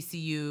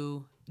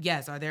HBCU,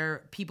 yes, are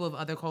there people of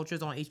other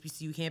cultures on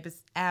HBCU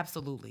campus?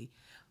 Absolutely.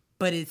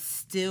 But it's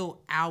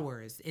still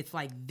ours. It's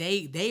like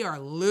they are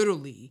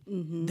literally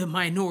the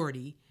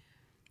minority.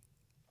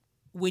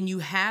 When you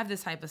have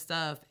this type of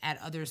stuff at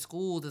other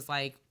schools, it's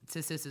like,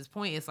 to Sis's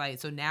point, it's like,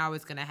 so now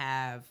it's going to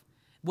have,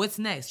 what's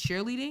next?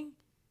 Cheerleading?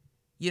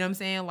 You know what I'm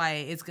saying?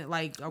 Like, it's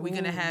like, are we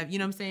going to have, you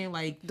know what I'm saying?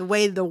 Like, the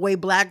way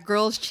Black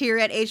girls cheer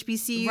at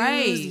HBCUs.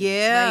 Right.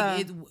 Yeah.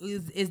 Like,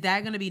 is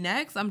that going to be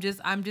next? I'm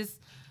just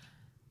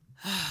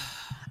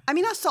I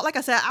mean, like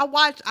I said,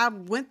 I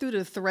went through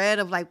the thread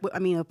of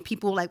of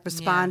people like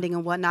responding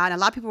and whatnot. And a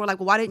lot of people were like,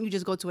 well, why didn't you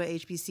just go to an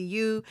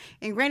HBCU?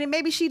 And granted,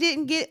 maybe she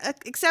didn't get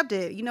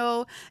accepted, you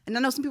know? And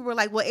I know some people were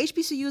like, well,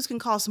 HBCUs can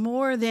cost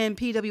more than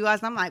PWIs.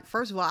 And I'm like,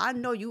 first of all, I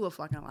know you a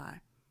fucking lie.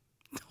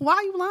 Why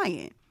are you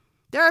lying?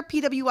 There are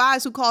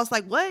PWIs who cost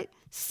like, what?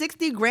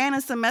 $60,000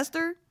 a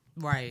semester?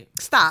 Right.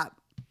 Stop.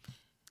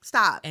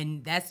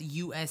 And that's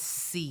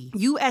USC.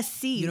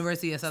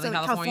 University of Southern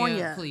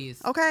California. Please.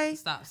 Okay.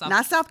 Stop.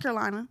 Not South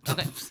Carolina.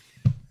 Okay.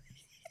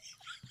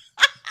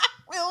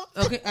 Well,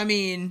 okay, I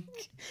mean,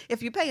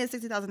 if you're paying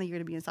 $60,000 a year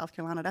to be in South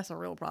Carolina, that's a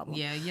real problem.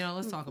 Yeah, you know,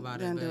 let's talk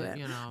about it. But,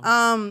 you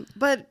know.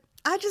 But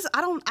I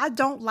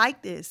don't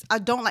like this. I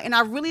don't like, and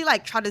I really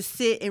like try to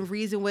sit and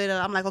reason with her.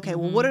 I'm like, okay,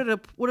 well,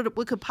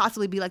 what could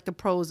possibly be like the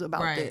pros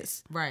about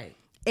this? Right.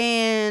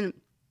 And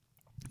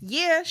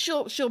yeah,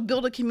 she'll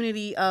build a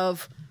community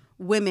of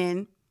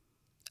women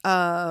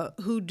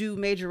who do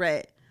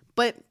majorette,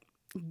 but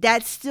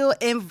that still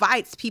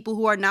invites people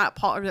who are not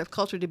part of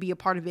culture to be a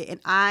part of it, and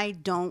I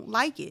don't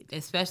like it.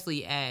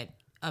 Especially at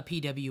a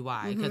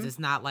PWI, because it's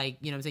not like,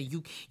 you know what I'm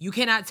saying, you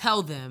cannot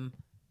tell them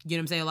You know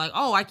what I'm saying? Like,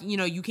 oh,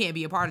 you can't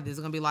be a part of this. It's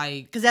gonna be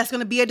like, because that's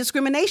gonna be a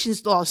discrimination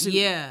lawsuit.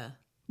 yeah.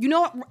 You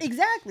know what?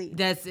 Exactly.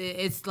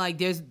 It's like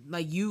there's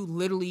like you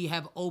literally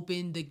have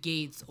opened the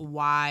gates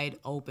wide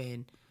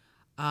open.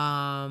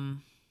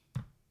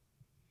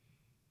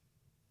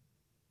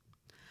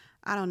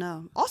 I don't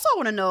know. Also, I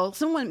want to know.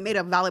 Someone made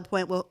a valid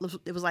point. Well,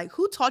 it was like,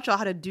 who taught y'all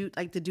how to do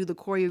the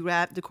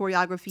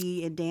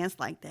choreography and dance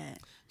like that?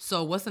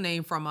 So what's the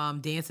name from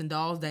Dancing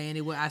Dolls Day?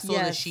 And I saw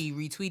that she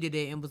retweeted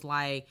it and was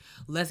like,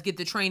 "Let's get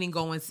the training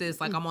going,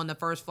 sis." Like I'm on the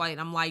first flight. And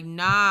I'm like,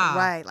 nah,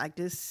 right? Like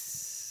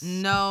this.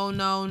 No.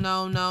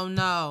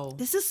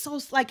 This is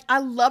so like I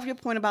love your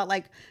point about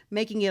like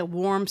making it a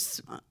warm,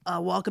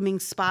 welcoming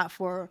spot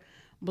for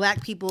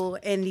Black people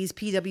and these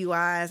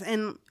PWIs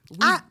and.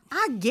 I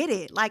get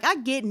it. Like, I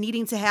get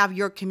needing to have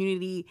your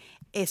community,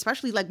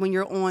 especially like when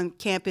you're on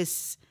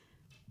campus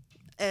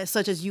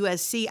such as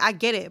USC. I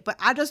get it. But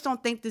I just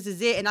don't think this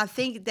is it. And I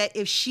think that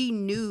if she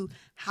knew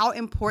how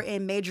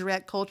important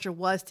majorette culture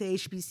was to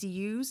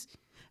HBCUs,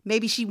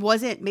 maybe she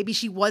wasn't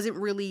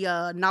really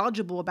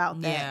knowledgeable about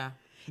that. Yeah,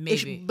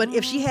 maybe. But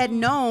if she had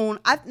known,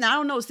 I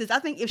don't know, sis. I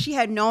think if she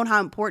had known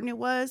how important it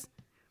was,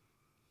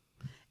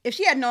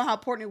 she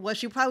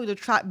probably would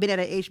have been at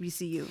an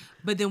HBCU.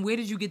 But then where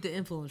did you get the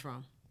influence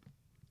from?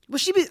 Well,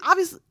 she was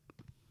obviously.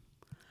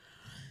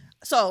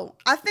 So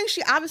I think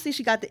she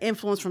got the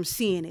influence from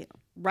seeing it,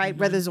 right?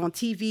 Whether it's on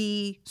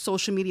TV,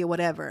 social media,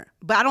 whatever.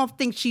 But I don't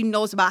think she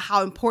knows about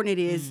how important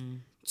it is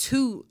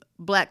to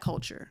Black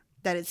culture,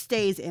 that it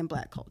stays in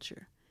Black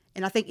culture.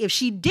 And I think if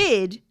she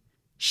did,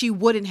 she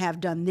wouldn't have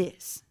done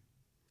this.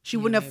 She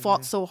wouldn't have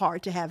fought so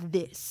hard to have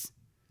this.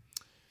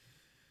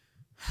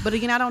 But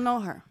again, I don't know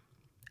her.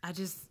 I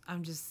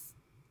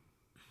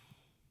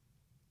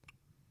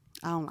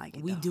don't like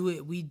it.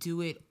 We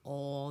do it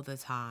all the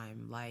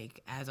time.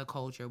 Like as a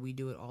culture, we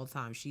do it all the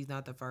time. She's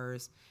not the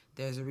first.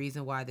 There's a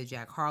reason why the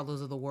Jack Harlows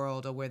of the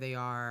world are where they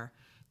are.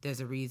 There's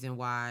a reason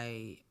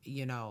why,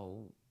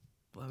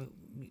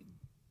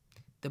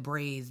 the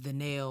braids, the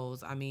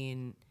nails. I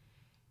mean,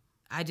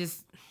 I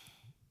just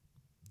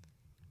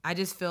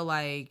feel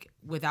like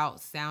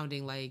without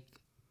sounding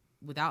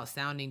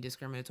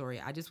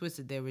discriminatory, I just wish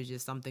that there was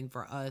just something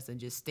for us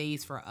and just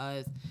stays for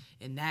us,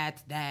 and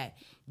that's that.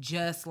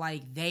 Just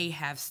like they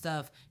have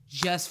stuff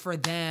just for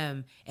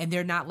them and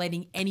they're not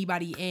letting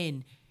anybody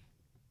in.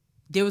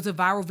 There was a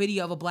viral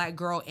video of a Black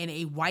girl in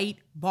a white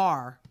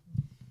bar,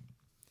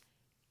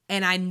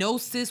 and I know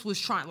sis was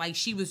trying, like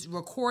she was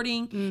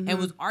recording and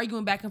was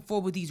arguing back and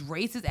forth with these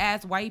racist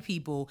ass white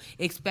people,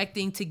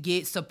 expecting to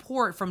get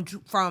support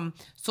from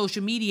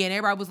social media, and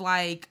everybody was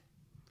like,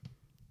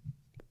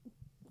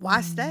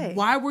 why stay?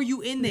 Why were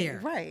you in there?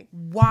 Right.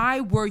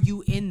 Why were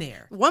you in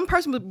there? One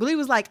person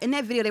was like, in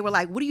that video, they were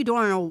like, what are you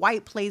doing in a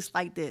white place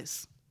like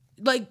this?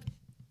 Like,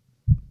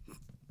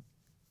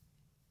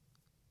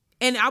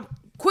 and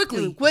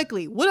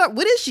quickly,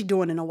 what is she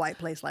doing in a white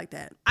place like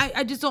that?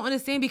 I just don't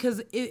understand,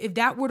 because if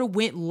that were to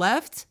went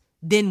left,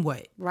 then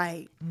what?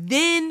 Right.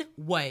 Then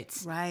what?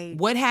 Right.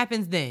 What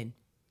happens then?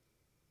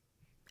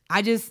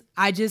 I just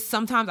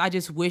sometimes I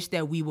just wish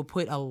that we would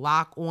put a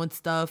lock on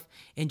stuff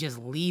and just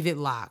leave it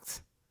locked.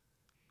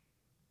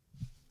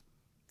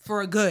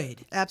 For a good.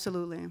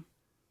 Absolutely.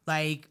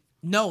 Like,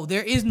 no,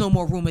 there is no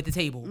more room at the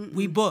table.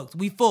 We booked.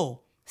 We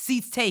full.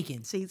 Seats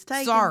taken.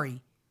 Sorry.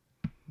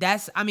 I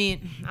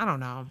don't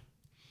know.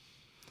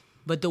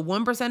 But the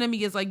 1% of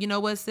me is like, you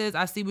know what, sis?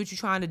 I see what you're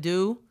trying to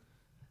do.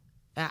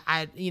 And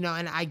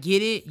I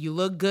get it. You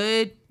look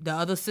good. The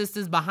other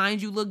sisters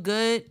behind you look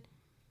good.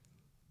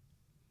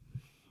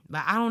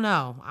 But I don't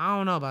know. I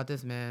don't know about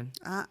this, man.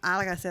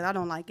 Like I said, I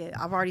don't like it.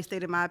 I've already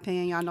stated my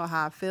opinion. Y'all know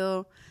how I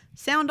feel.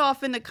 Sound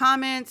off in the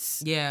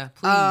comments. Yeah,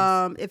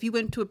 please. If you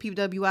went to a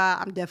PWI,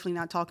 I'm definitely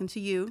not talking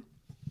to you.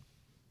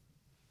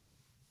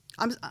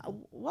 I'm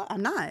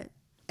not.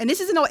 And this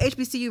isn't no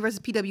HBCU versus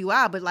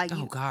PWI, but like...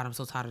 Oh, God, I'm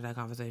so tired of that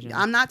conversation.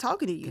 I'm not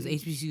talking to you. Because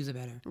HBCUs are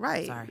better.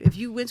 Right. Sorry. If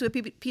you went to a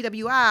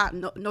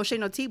PWI, no shade,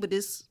 no tea, but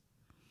this...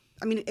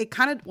 I mean, it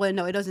kind of... Well,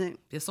 no, it doesn't...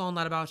 This song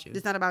not about you.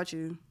 It's not about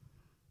you.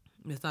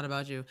 It's not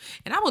about you.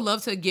 And I would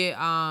love to get...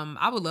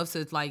 I would love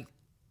to, like,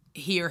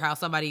 hear how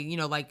somebody,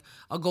 like,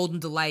 a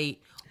Golden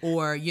Delight...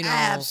 Or,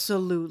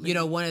 absolutely,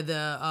 one of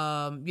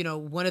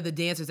the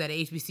dancers at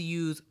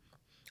HBCUs.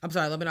 I'm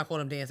sorry, let me not call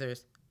them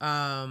dancers.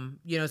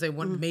 Say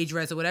one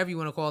majorettes or whatever you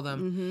want to call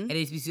them at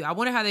HBCU. I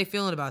wonder how they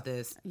feeling about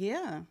this.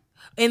 Yeah.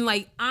 And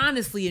like,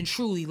 honestly and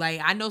truly,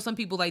 like, I know some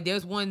people, like,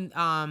 there's one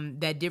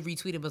that did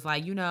retweet and was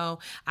like, I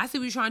see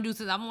what you're trying to do.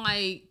 So I'm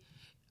like,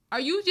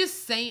 are you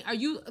just saying,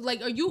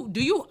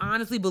 do you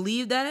honestly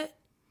believe that?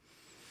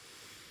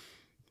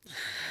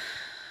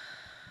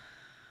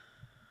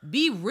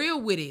 Be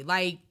real with it.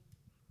 Like,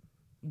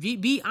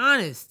 be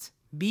honest.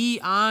 Be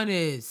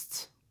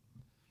honest.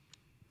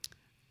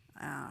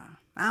 I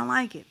don't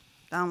like it.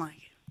 All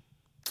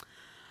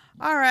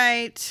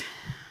right.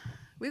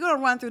 We're going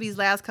to run through these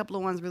last couple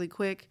of ones really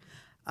quick.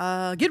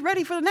 Get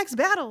ready for the next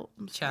battle.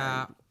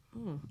 Child.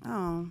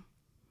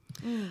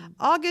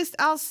 August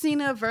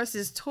Alsina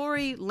versus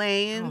Tory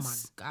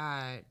Lanez. Oh, my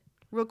God.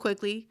 real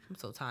quickly. I'm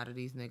so tired of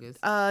these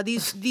niggas.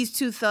 These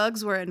two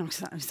thugs were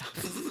stop.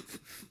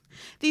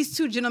 These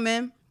two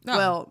gentlemen. No.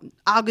 Well,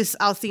 August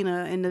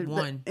Alsina and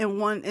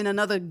One.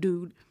 another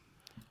dude.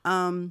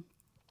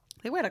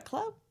 They were at a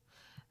club.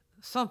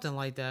 Something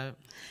like that.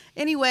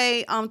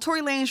 Anyway,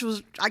 Tory Lanez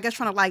was, I guess,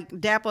 trying to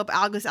like dap up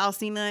August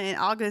Alsina, and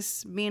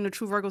August, being the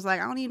true Virgo, was like,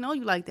 I don't even know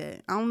you like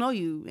that. I don't know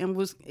you, and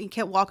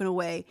kept walking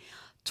away.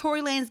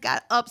 Tory Lanez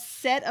got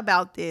upset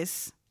about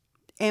this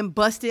and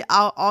busted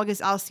out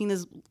August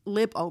Alsina's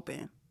lip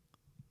open,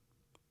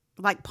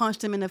 like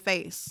punched him in the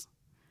face.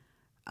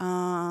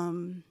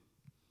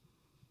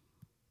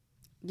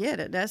 Yeah,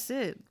 that's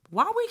it.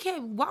 Why we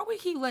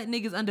keep letting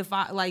niggas under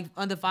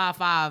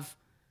 5'5"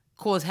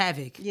 cause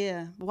havoc?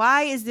 Yeah.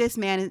 Why is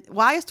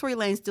Tory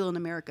Lanez still in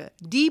America?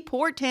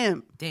 Deport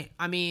him. Damn.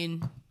 I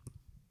mean,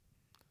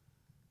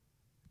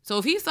 so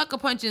if he's sucker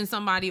punching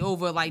somebody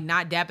over like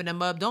not dapping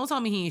them up, don't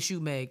tell me he ain't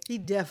shoot Meg. He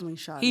definitely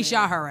shot. He Meg.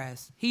 shot her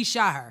ass. He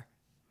shot her.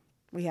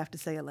 We have to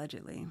say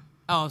allegedly.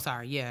 Oh, I'm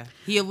sorry. Yeah,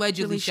 he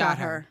allegedly shot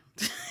her.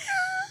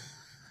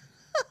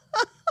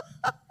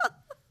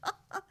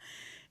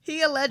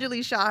 He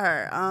allegedly shot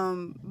her.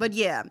 But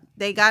yeah,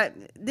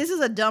 this is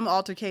a dumb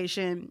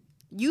altercation.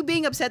 You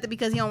being upset that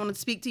because he don't want to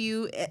speak to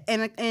you,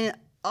 and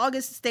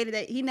August stated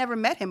that he never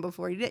met him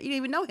before. You didn't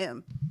even know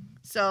him.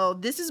 So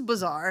this is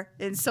bizarre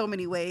in so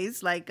many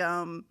ways. Like,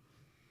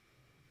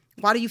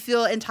 why do you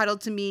feel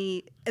entitled to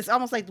me? It's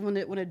almost like when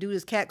a dude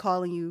is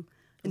catcalling you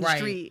in the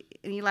street,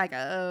 and you're like,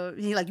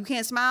 you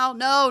can't smile.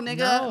 No,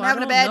 nigga, I'm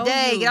having a bad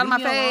day. Get out of my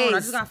face. Alone. I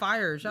just got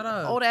fired. Shut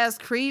up. Old ass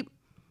creep.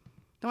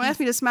 Don't ask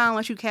me to smile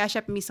unless you cash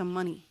up me some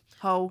money,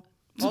 ho.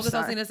 August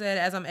Alsina said,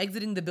 as I'm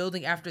exiting the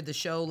building after the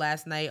show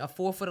last night, a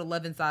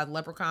 4'11" size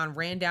leprechaun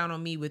ran down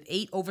on me with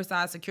 8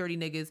 oversized security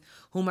niggas,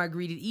 whom I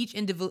greeted each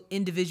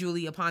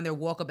individually upon their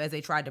walk up as they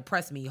tried to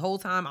press me. Whole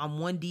time I'm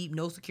one deep,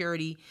 no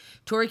security.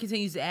 Tory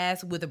continues to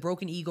ask with a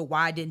broken ego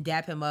why I didn't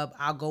dap him up.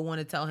 I'll go on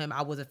to tell him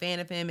I was a fan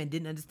of him and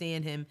didn't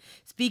understand him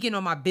speaking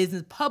on my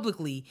business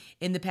publicly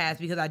in the past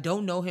because I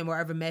don't know him or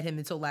ever met him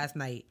until last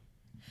night.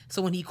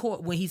 So when he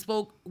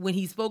spoke,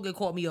 it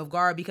caught me off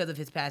guard because of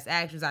his past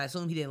actions. I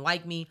assumed he didn't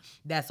like me.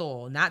 That's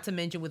all. Not to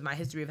mention with my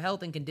history of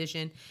health and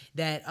condition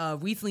that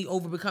recently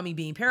overcoming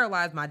being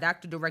paralyzed, my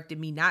doctor directed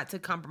me not to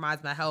compromise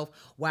my health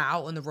while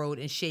out on the road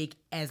and shake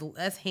as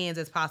less hands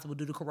as possible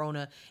due to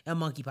corona and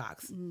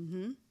monkeypox.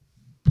 Mm-hmm.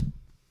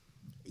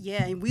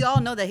 Yeah, and we all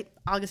know that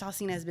August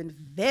Alsina has been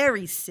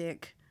very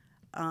sick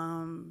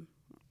over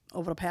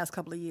the past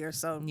couple of years.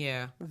 So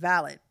yeah,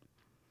 valid.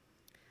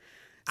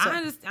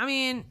 So,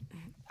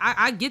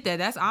 I get that.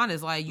 That's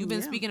honest. Like, you've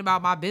been speaking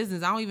about my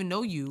business. I don't even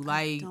know you.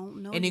 Like,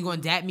 and then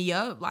going to dap me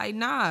up? Like,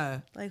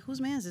 nah. Like,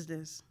 whose man's is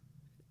this?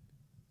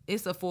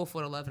 It's a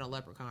 4'11"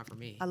 leprechaun for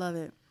me. I love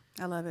it.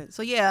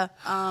 So, yeah,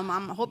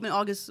 I'm hoping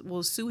August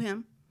will sue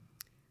him.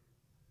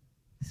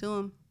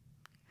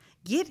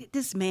 Get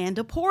this man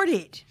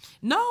deported.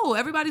 No,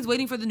 everybody's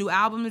waiting for the new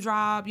album to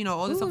drop. You know,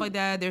 all this stuff like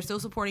that. They're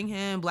still supporting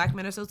him. Black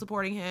men are still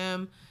supporting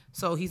him.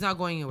 So, he's not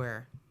going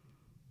anywhere.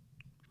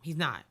 He's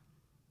not.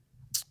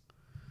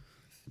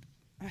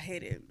 I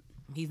hate it.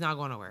 He's not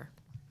going nowhere.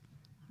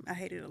 I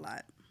hate it a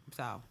lot.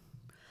 So,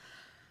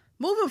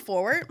 moving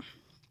forward,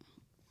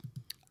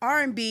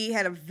 R&B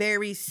had a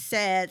very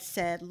sad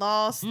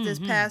loss this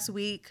past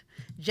week.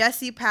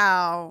 Jesse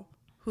Powell,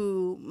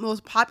 who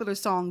most popular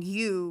song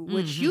 "You,"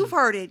 which you've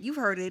heard it.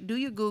 Do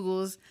your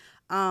Googles.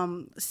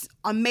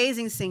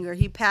 Amazing singer.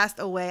 He passed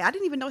away. I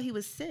didn't even know he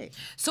was sick.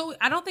 So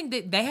I don't think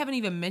that they haven't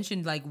even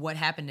mentioned like what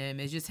happened to him.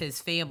 It's just his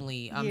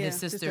family. His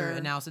sister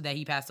announced that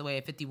he passed away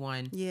at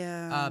 51.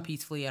 Yeah.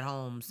 Peacefully at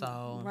home.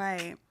 So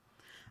right.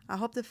 I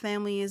hope the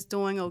family is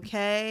doing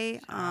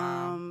okay.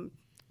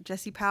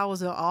 Jesse Powell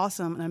was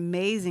an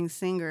amazing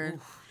singer.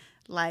 Oof.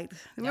 Like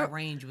that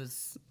range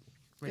was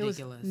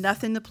ridiculous. It was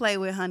nothing to play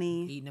with,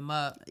 honey. Eating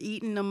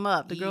them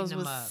up. The girls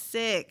was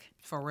sick.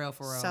 For real.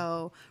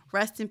 So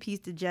rest in peace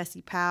to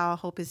Jesse Powell.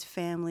 Hope his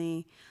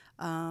family,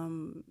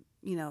 handles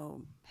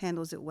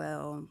it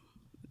well.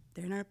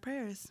 They're in our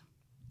prayers.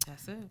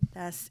 That's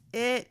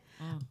it.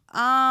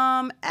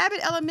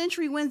 Abbott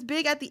Elementary wins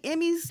big at the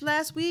Emmys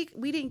last week.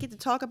 We didn't get to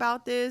talk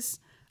about this.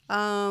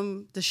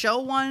 The show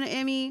won an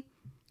Emmy.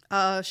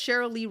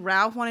 Sheryl Lee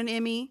Ralph won an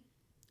Emmy.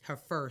 Her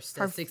first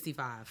at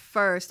 65.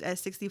 First at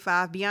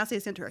 65.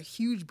 Beyonce sent her a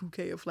huge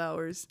bouquet of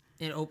flowers.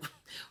 And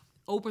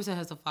Oprah sent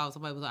her some flowers.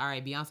 Somebody was like, all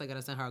right, Beyonce got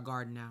to send her a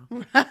garden now.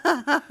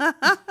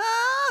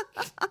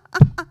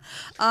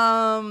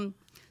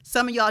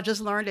 Some of y'all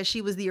just learned that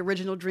she was the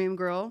original Dream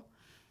Girl.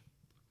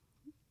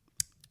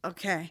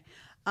 Okay.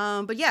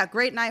 But yeah,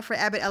 great night for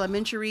Abbott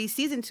Elementary.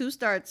 Season 2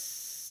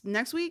 starts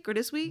next week or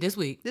this week? This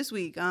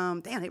week.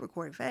 Damn, they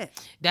recorded fast.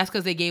 That's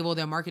because they gave all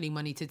their marketing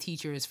money to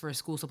teachers for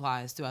school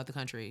supplies throughout the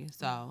country.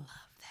 So love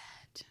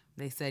that.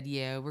 They said,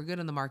 yeah, we're good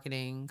on the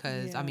marketing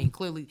because,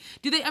 clearly.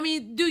 Do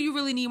you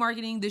really need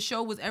marketing? The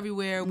show was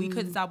everywhere. We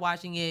couldn't stop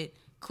watching it.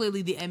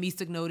 Clearly, the Emmys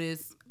took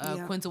notice.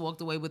 Quinta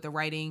walked away with the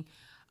writing.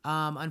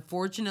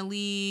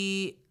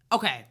 Unfortunately,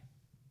 okay.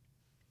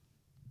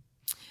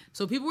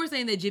 So people were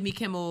saying that Jimmy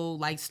Kimmel,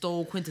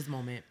 stole Quinta's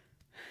moment.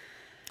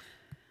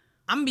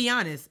 I'm gonna be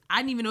honest. I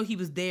didn't even know he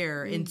was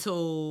there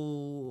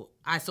until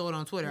I saw it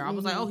on Twitter. I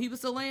was like, oh, he was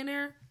still laying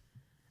there?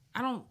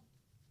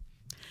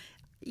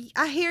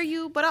 I hear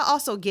you, but I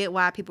also get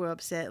why people are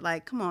upset.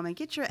 Like, come on, man,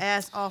 get your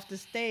ass off the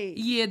stage.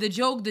 Yeah, the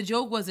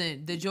joke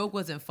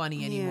wasn't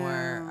funny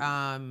anymore.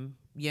 Yeah.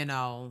 You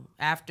know,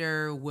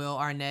 after Will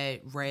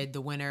Arnett read the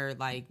winner,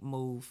 like,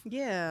 move.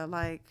 Yeah,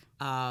 like,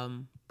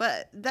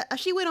 but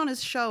she went on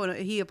his show and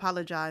he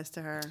apologized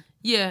to her.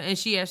 Yeah, and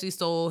she actually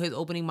stole his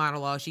opening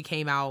monologue. She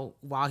came out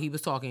while he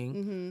was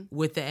talking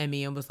with the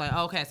Emmy and was like,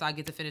 okay, so I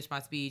get to finish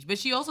my speech. But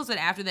she also said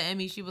after the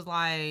Emmy, she was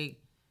like,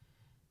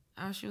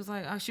 I'm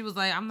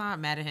not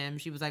mad at him.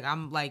 She was like,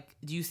 I'm like,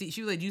 do you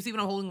see what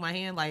I'm holding in my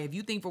hand? Like, if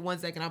you think for 1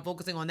 second I'm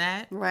focusing on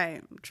that.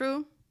 Right.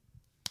 True.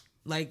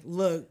 Like,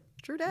 look.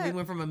 True that. We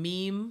went from a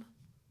meme.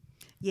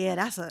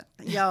 Yeah,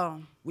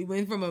 We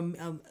went from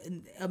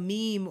a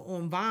meme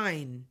on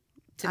Vine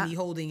to me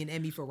holding an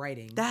Emmy for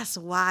writing. That's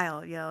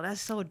wild, yo.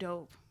 That's so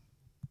dope.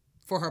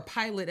 For her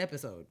pilot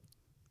episode.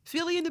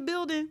 Philly in the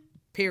building.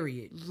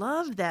 Period.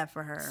 Love that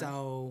for her.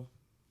 So.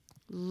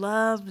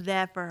 Love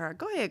that for her.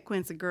 Go ahead,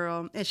 Quincy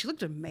girl. And she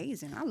looked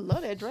amazing. I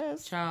love that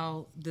dress.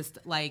 Child, the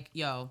Loved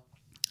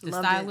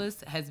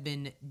stylist has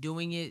been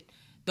doing it.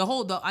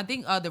 I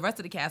think the rest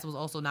of the cast was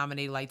also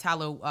nominated. Like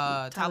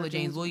Tyler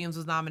James Williams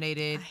was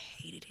nominated. I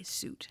hated his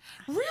suit.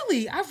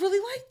 Really? I really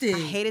liked it. I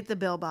hated the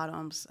bell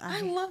bottoms. I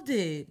loved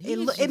it.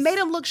 It made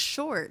him look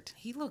short.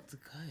 He looked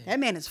good. That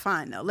man is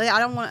fine though. I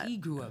don't want. He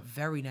grew up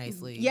very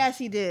nicely. Yes,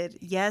 he did.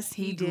 Yes,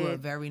 he did. Grew up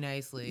very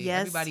nicely.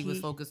 Yes, everybody was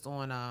focused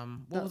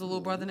on what was the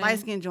little brother name? Light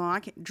skinned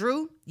John.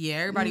 Drew. Yeah,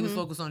 everybody was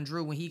focused on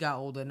Drew when he got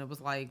older, and it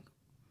was like.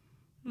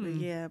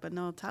 Yeah, but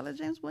no, Tyler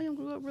James Williams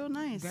grew up real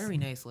nice. Very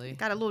nicely.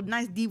 Got a little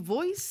nice deep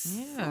voice.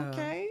 Yeah.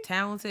 Okay.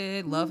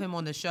 Talented. Love him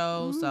on the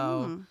show.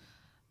 So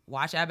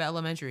watch Abbott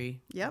Elementary.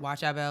 Yep.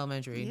 Watch Abbott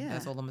Elementary. Yeah.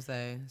 That's all I'm going to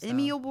say. So.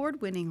 Emmy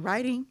Award winning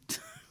writing.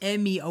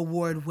 Emmy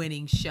Award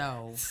winning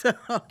show. So,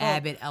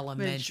 Abbott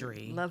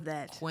Elementary. Love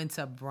that.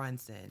 Quinta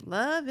Brunson.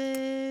 Love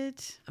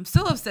it. I'm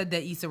still upset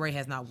that Issa Rae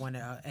has not won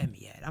an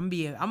Emmy yet. I'm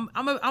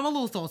a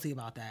little salty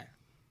about that.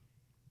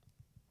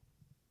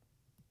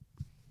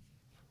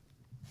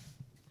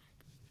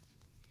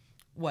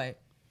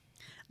 What?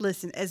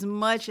 Listen, as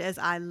much as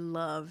I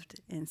loved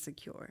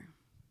Insecure,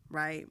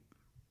 right?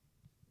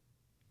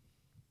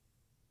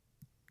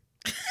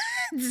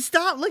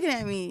 Stop looking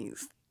at me.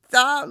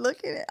 Stop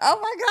looking at. Oh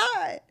my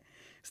God.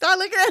 Stop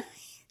looking at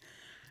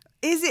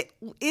me.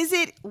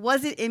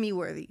 Was it Emmy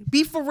worthy?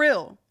 Be for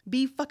real.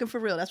 Be fucking for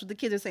real. That's what the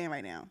kids are saying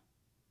right now.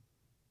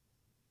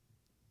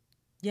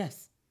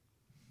 Yes.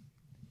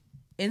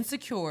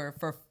 Insecure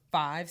for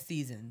 5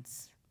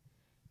 seasons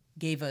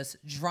gave us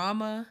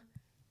drama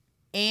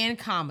and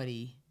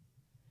comedy.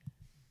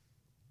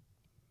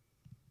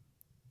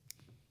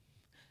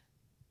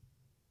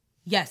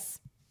 Yes.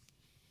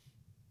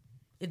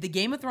 If the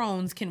Game of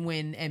Thrones can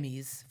win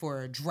Emmys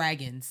for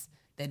dragons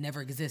that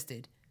never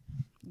existed.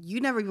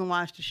 You never even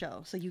watched the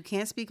show, so you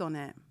can't speak on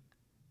that.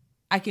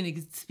 I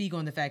can speak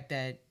on the fact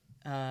that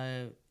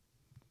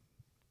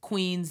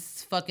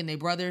queens fucking their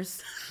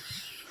brothers.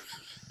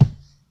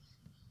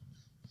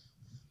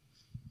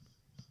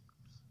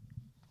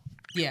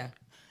 Yeah.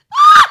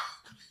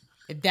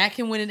 If that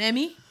can win an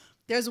Emmy.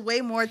 There's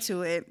way more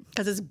to it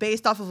because it's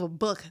based off of a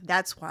book.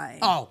 That's why.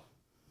 Oh.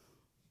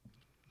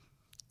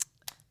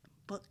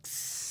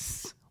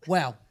 Books.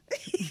 Well.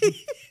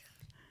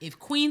 If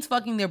queens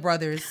fucking their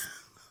brothers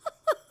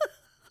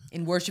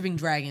and worshiping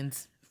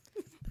dragons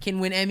can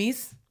win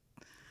Emmys,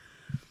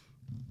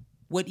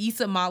 what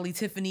Issa, Molly,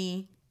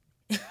 Tiffany,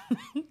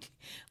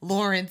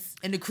 Lawrence,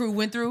 and the crew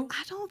went through.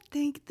 I don't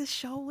think the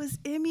show was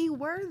Emmy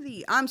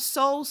worthy. I'm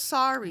so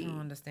sorry. I don't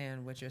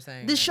understand what you're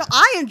saying. The show,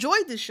 I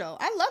enjoyed the show.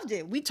 I loved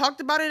it. We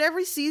talked about it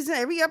every season,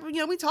 every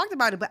episode. We talked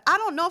about it, but I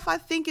don't know if I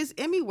think it's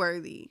Emmy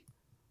worthy.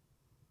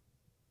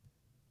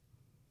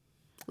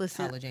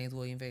 Listen, Tyler James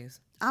Williams face.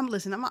 I'm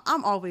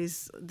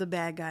always the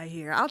bad guy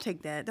here. I'll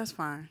take that. That's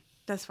fine.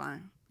 That's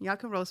fine. Y'all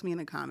can roast me in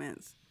the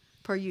comments,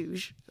 per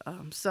usual.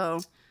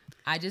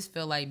 I just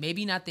feel like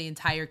maybe not the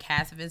entire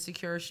cast of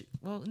Insecure.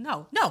 Well,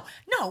 no.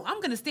 I'm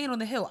gonna stand on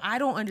the hill. I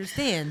don't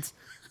understand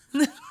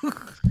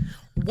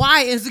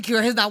why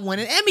Insecure has not won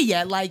an Emmy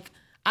yet. Like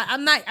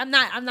I'm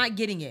not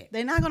getting it.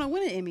 They're not gonna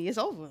win an Emmy. It's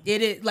over.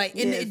 It is like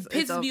it It's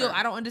pisses me over. off.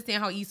 I don't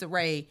understand how Issa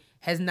Rae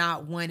has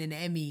not won an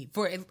Emmy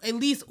for at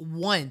least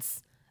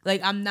once.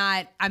 Like I'm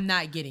not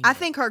getting. I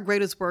think her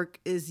greatest work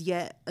is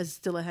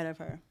still ahead of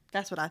her.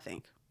 That's what I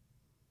think.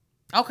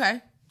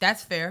 Okay,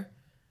 that's fair.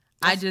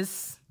 I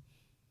just.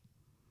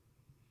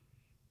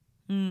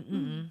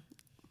 Sorry,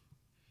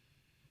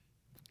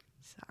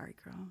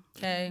 girl.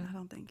 Okay. I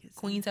don't think it's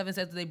Queens having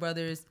sex with their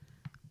brothers.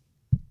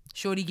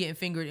 Shorty getting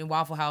fingered in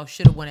Waffle House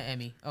should have won an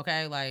Emmy.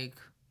 Okay, like.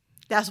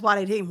 That's why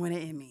they didn't win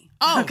an Emmy.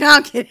 Oh. Okay,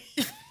 I'm kidding.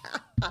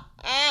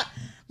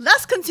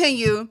 Let's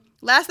continue.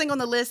 Last thing on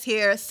the list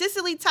here.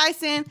 Cicely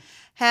Tyson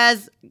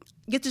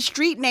gets a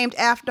street named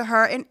after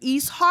her in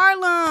East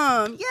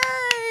Harlem.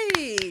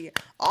 Yay!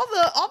 All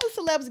the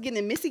celebs getting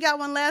it. Missy got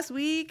one last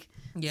week.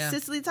 Yeah.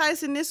 Cicely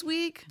Tyson this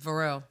week. For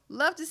real.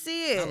 Love to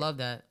see it. I love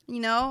that. You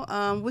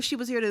know, wish she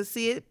was here to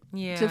see it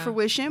Yeah. to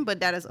fruition, but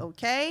that is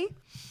okay.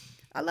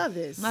 I love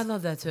this. I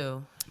love that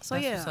too. So,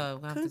 That's yeah, what's up.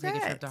 We're gonna have to take a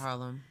trip congrats. to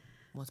Harlem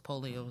once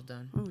polio is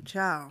done. Oh,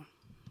 child.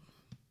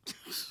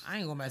 I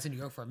ain't going back to New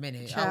York for a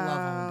minute. I Child.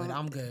 love home, but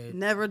I'm good.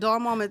 Never a dull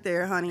moment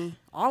there, honey.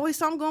 Always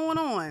something going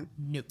on.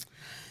 Nope.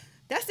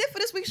 That's it for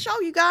this week's show,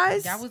 you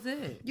guys. That was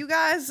it. You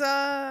guys,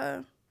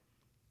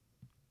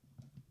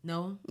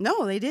 No?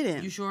 no, they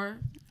didn't. You sure?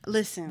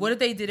 Listen. What if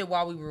they did it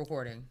while we were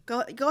recording?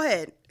 Go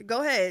ahead.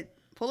 Go ahead.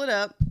 Pull it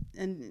up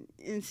and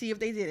see if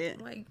they did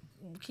it. Like,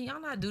 can y'all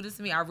not do this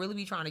to me? I really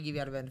be trying to give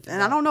y'all the benefit.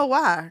 And I don't know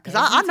why, because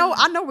I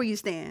know where you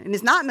stand, and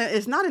it's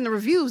not in the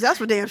reviews. That's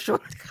for damn sure.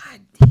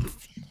 God damn.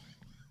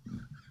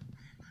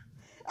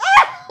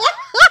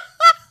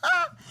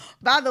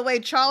 By the way,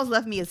 Charles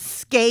left me a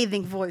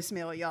scathing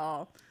voicemail,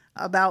 y'all,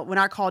 about when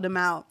I called him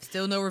out.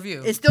 Still no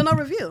review. It's still no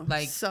review.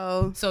 Like,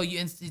 so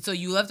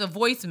you left a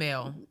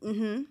voicemail.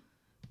 Mm-hmm.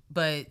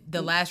 But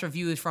the last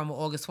review is from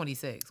August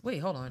 26th. Wait,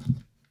 hold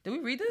on. Did we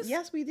read this?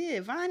 yes, we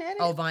did. Vine edit.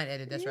 Oh, Vine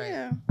edit. That's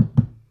right.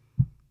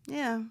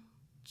 Yeah.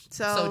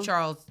 So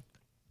Charles,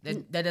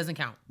 that doesn't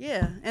count.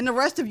 Yeah, and the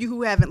rest of you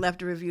who haven't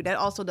left a review, that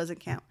also doesn't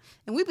count.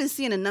 And we've been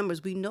seeing the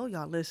numbers. We know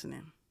y'all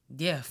listening.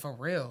 Yeah, for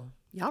real.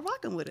 Y'all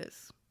rocking with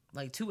us.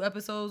 Like 2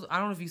 episodes. I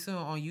don't know if you saw it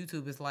on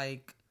YouTube. It's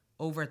like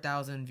over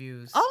 1,000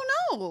 views.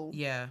 Oh no!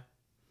 Yeah.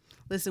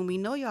 Listen, we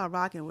know y'all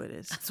rocking with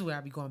us. That's where I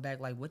be going back.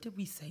 Like, what did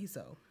we say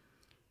so?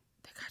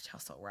 That got y'all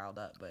so riled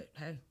up. But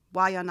hey,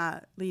 Why y'all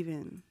not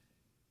leaving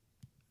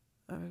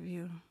a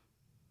review?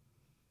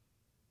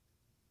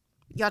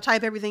 Y'all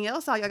type everything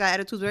else out. Y'all got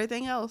attitudes with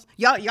everything else.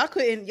 Y'all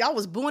couldn't. Y'all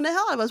was booing the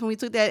hell out of us when we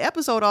took that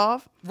episode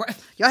off. right.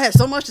 Y'all had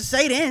so much to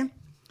say then.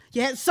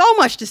 You had so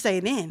much to say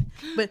then.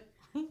 But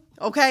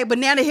okay, but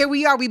now that here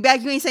we are, we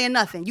back. You ain't saying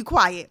nothing. You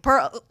quiet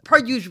per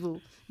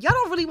usual. Y'all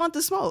don't really want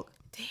the smoke.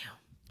 Damn.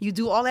 You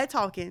do all that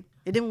talking,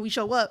 and then when we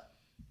show up,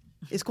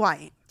 it's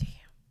quiet. Damn.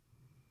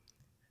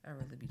 I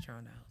really be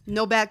trying to.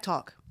 No back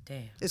talk.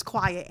 Damn. It's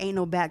quiet. Ain't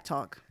no back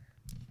talk.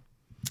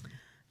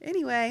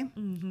 Anyway,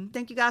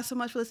 thank you guys so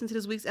much for listening to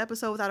this week's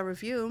episode without a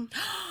review.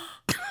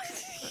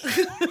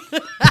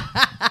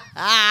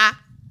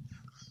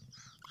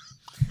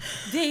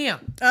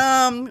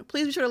 Damn.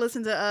 Please be sure to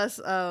listen to us.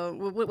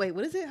 Wait,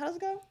 what is it? How does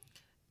it go?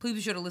 Please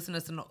be sure to listen to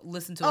us on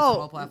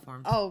all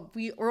platforms. Oh,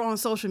 we're on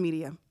social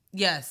media.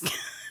 Yes.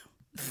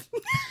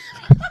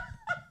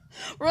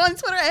 We're on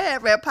Twitter at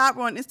Head Wrap Pop.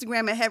 We're on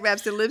Instagram at Head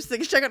Wraps and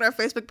Lipsticks. Check out our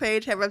Facebook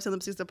page, Head Wraps and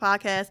Lipsticks, the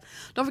podcast.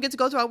 Don't forget to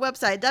go to our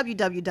website,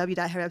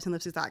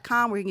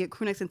 www.headwrapsandlipsticks.com, where you can get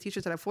crew necks and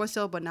t-shirts that are for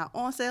sale but not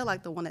on sale,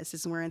 like the one that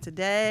Sisson wearing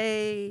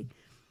today.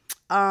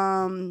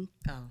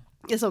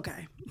 It's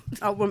okay.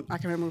 I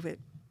can remove it.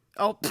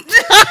 Oh,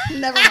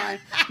 never mind.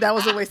 That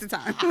was a waste of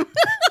time.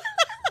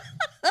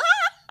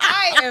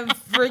 I am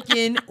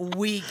freaking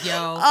weak,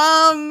 yo.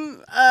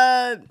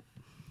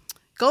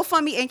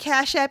 GoFundMe and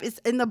Cash App is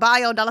in the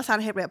bio.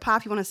 $ Head Wrap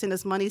Pop. If you want to send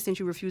us money since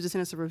you refuse to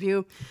send us a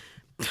review.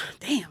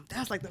 Damn, that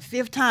was like the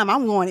 5th time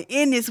I'm going to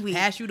end this week.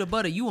 Pass you the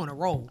butter. You on a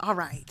roll. All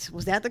right.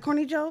 Was that the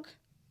corny joke?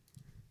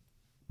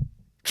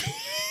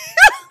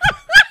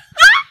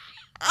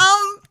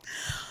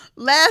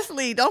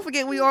 Lastly, don't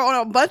forget we are on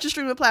a bunch of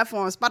streaming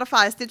platforms: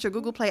 Spotify, Stitcher,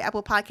 Google Play,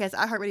 Apple Podcasts,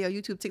 iHeartRadio,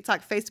 YouTube,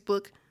 TikTok,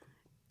 Facebook,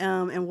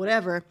 and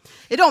whatever.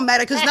 It don't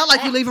matter because it's not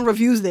like you're leaving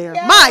reviews there.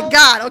 No. My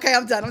God. Okay,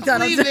 I'm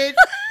done. Leave it.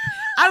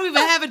 I don't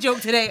even have a joke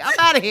today. I'm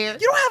out of here. You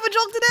don't have a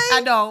joke today?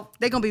 I don't.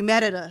 They're going to be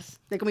mad at us.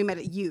 They're going to be mad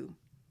at you.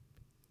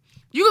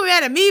 You gonna be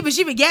mad at me, but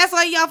she been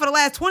gaslighting y'all for the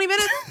last 20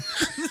 minutes?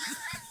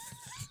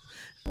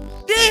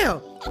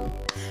 Damn.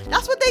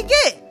 That's what they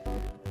get.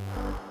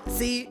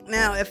 See,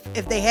 now if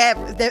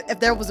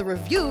there was a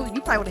review,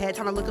 you probably would have had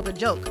time to look up a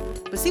joke.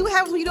 But see what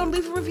happens when you don't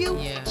leave a review?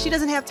 Yeah. She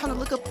doesn't have time to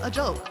look up a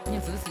joke.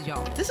 Yeah, so this is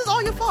y'all. This is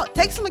all your fault.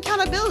 Take some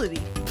accountability.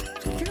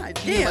 God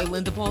damn. Anyway,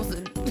 Linda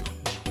Paulson.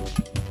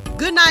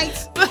 Good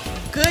night.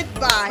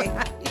 Goodbye.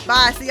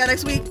 Bye. See y'all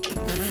next week.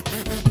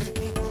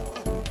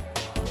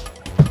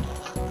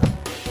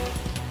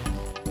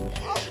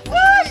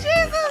 Oh,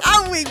 Jesus.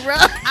 I'm weak, bro.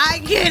 I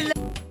get it.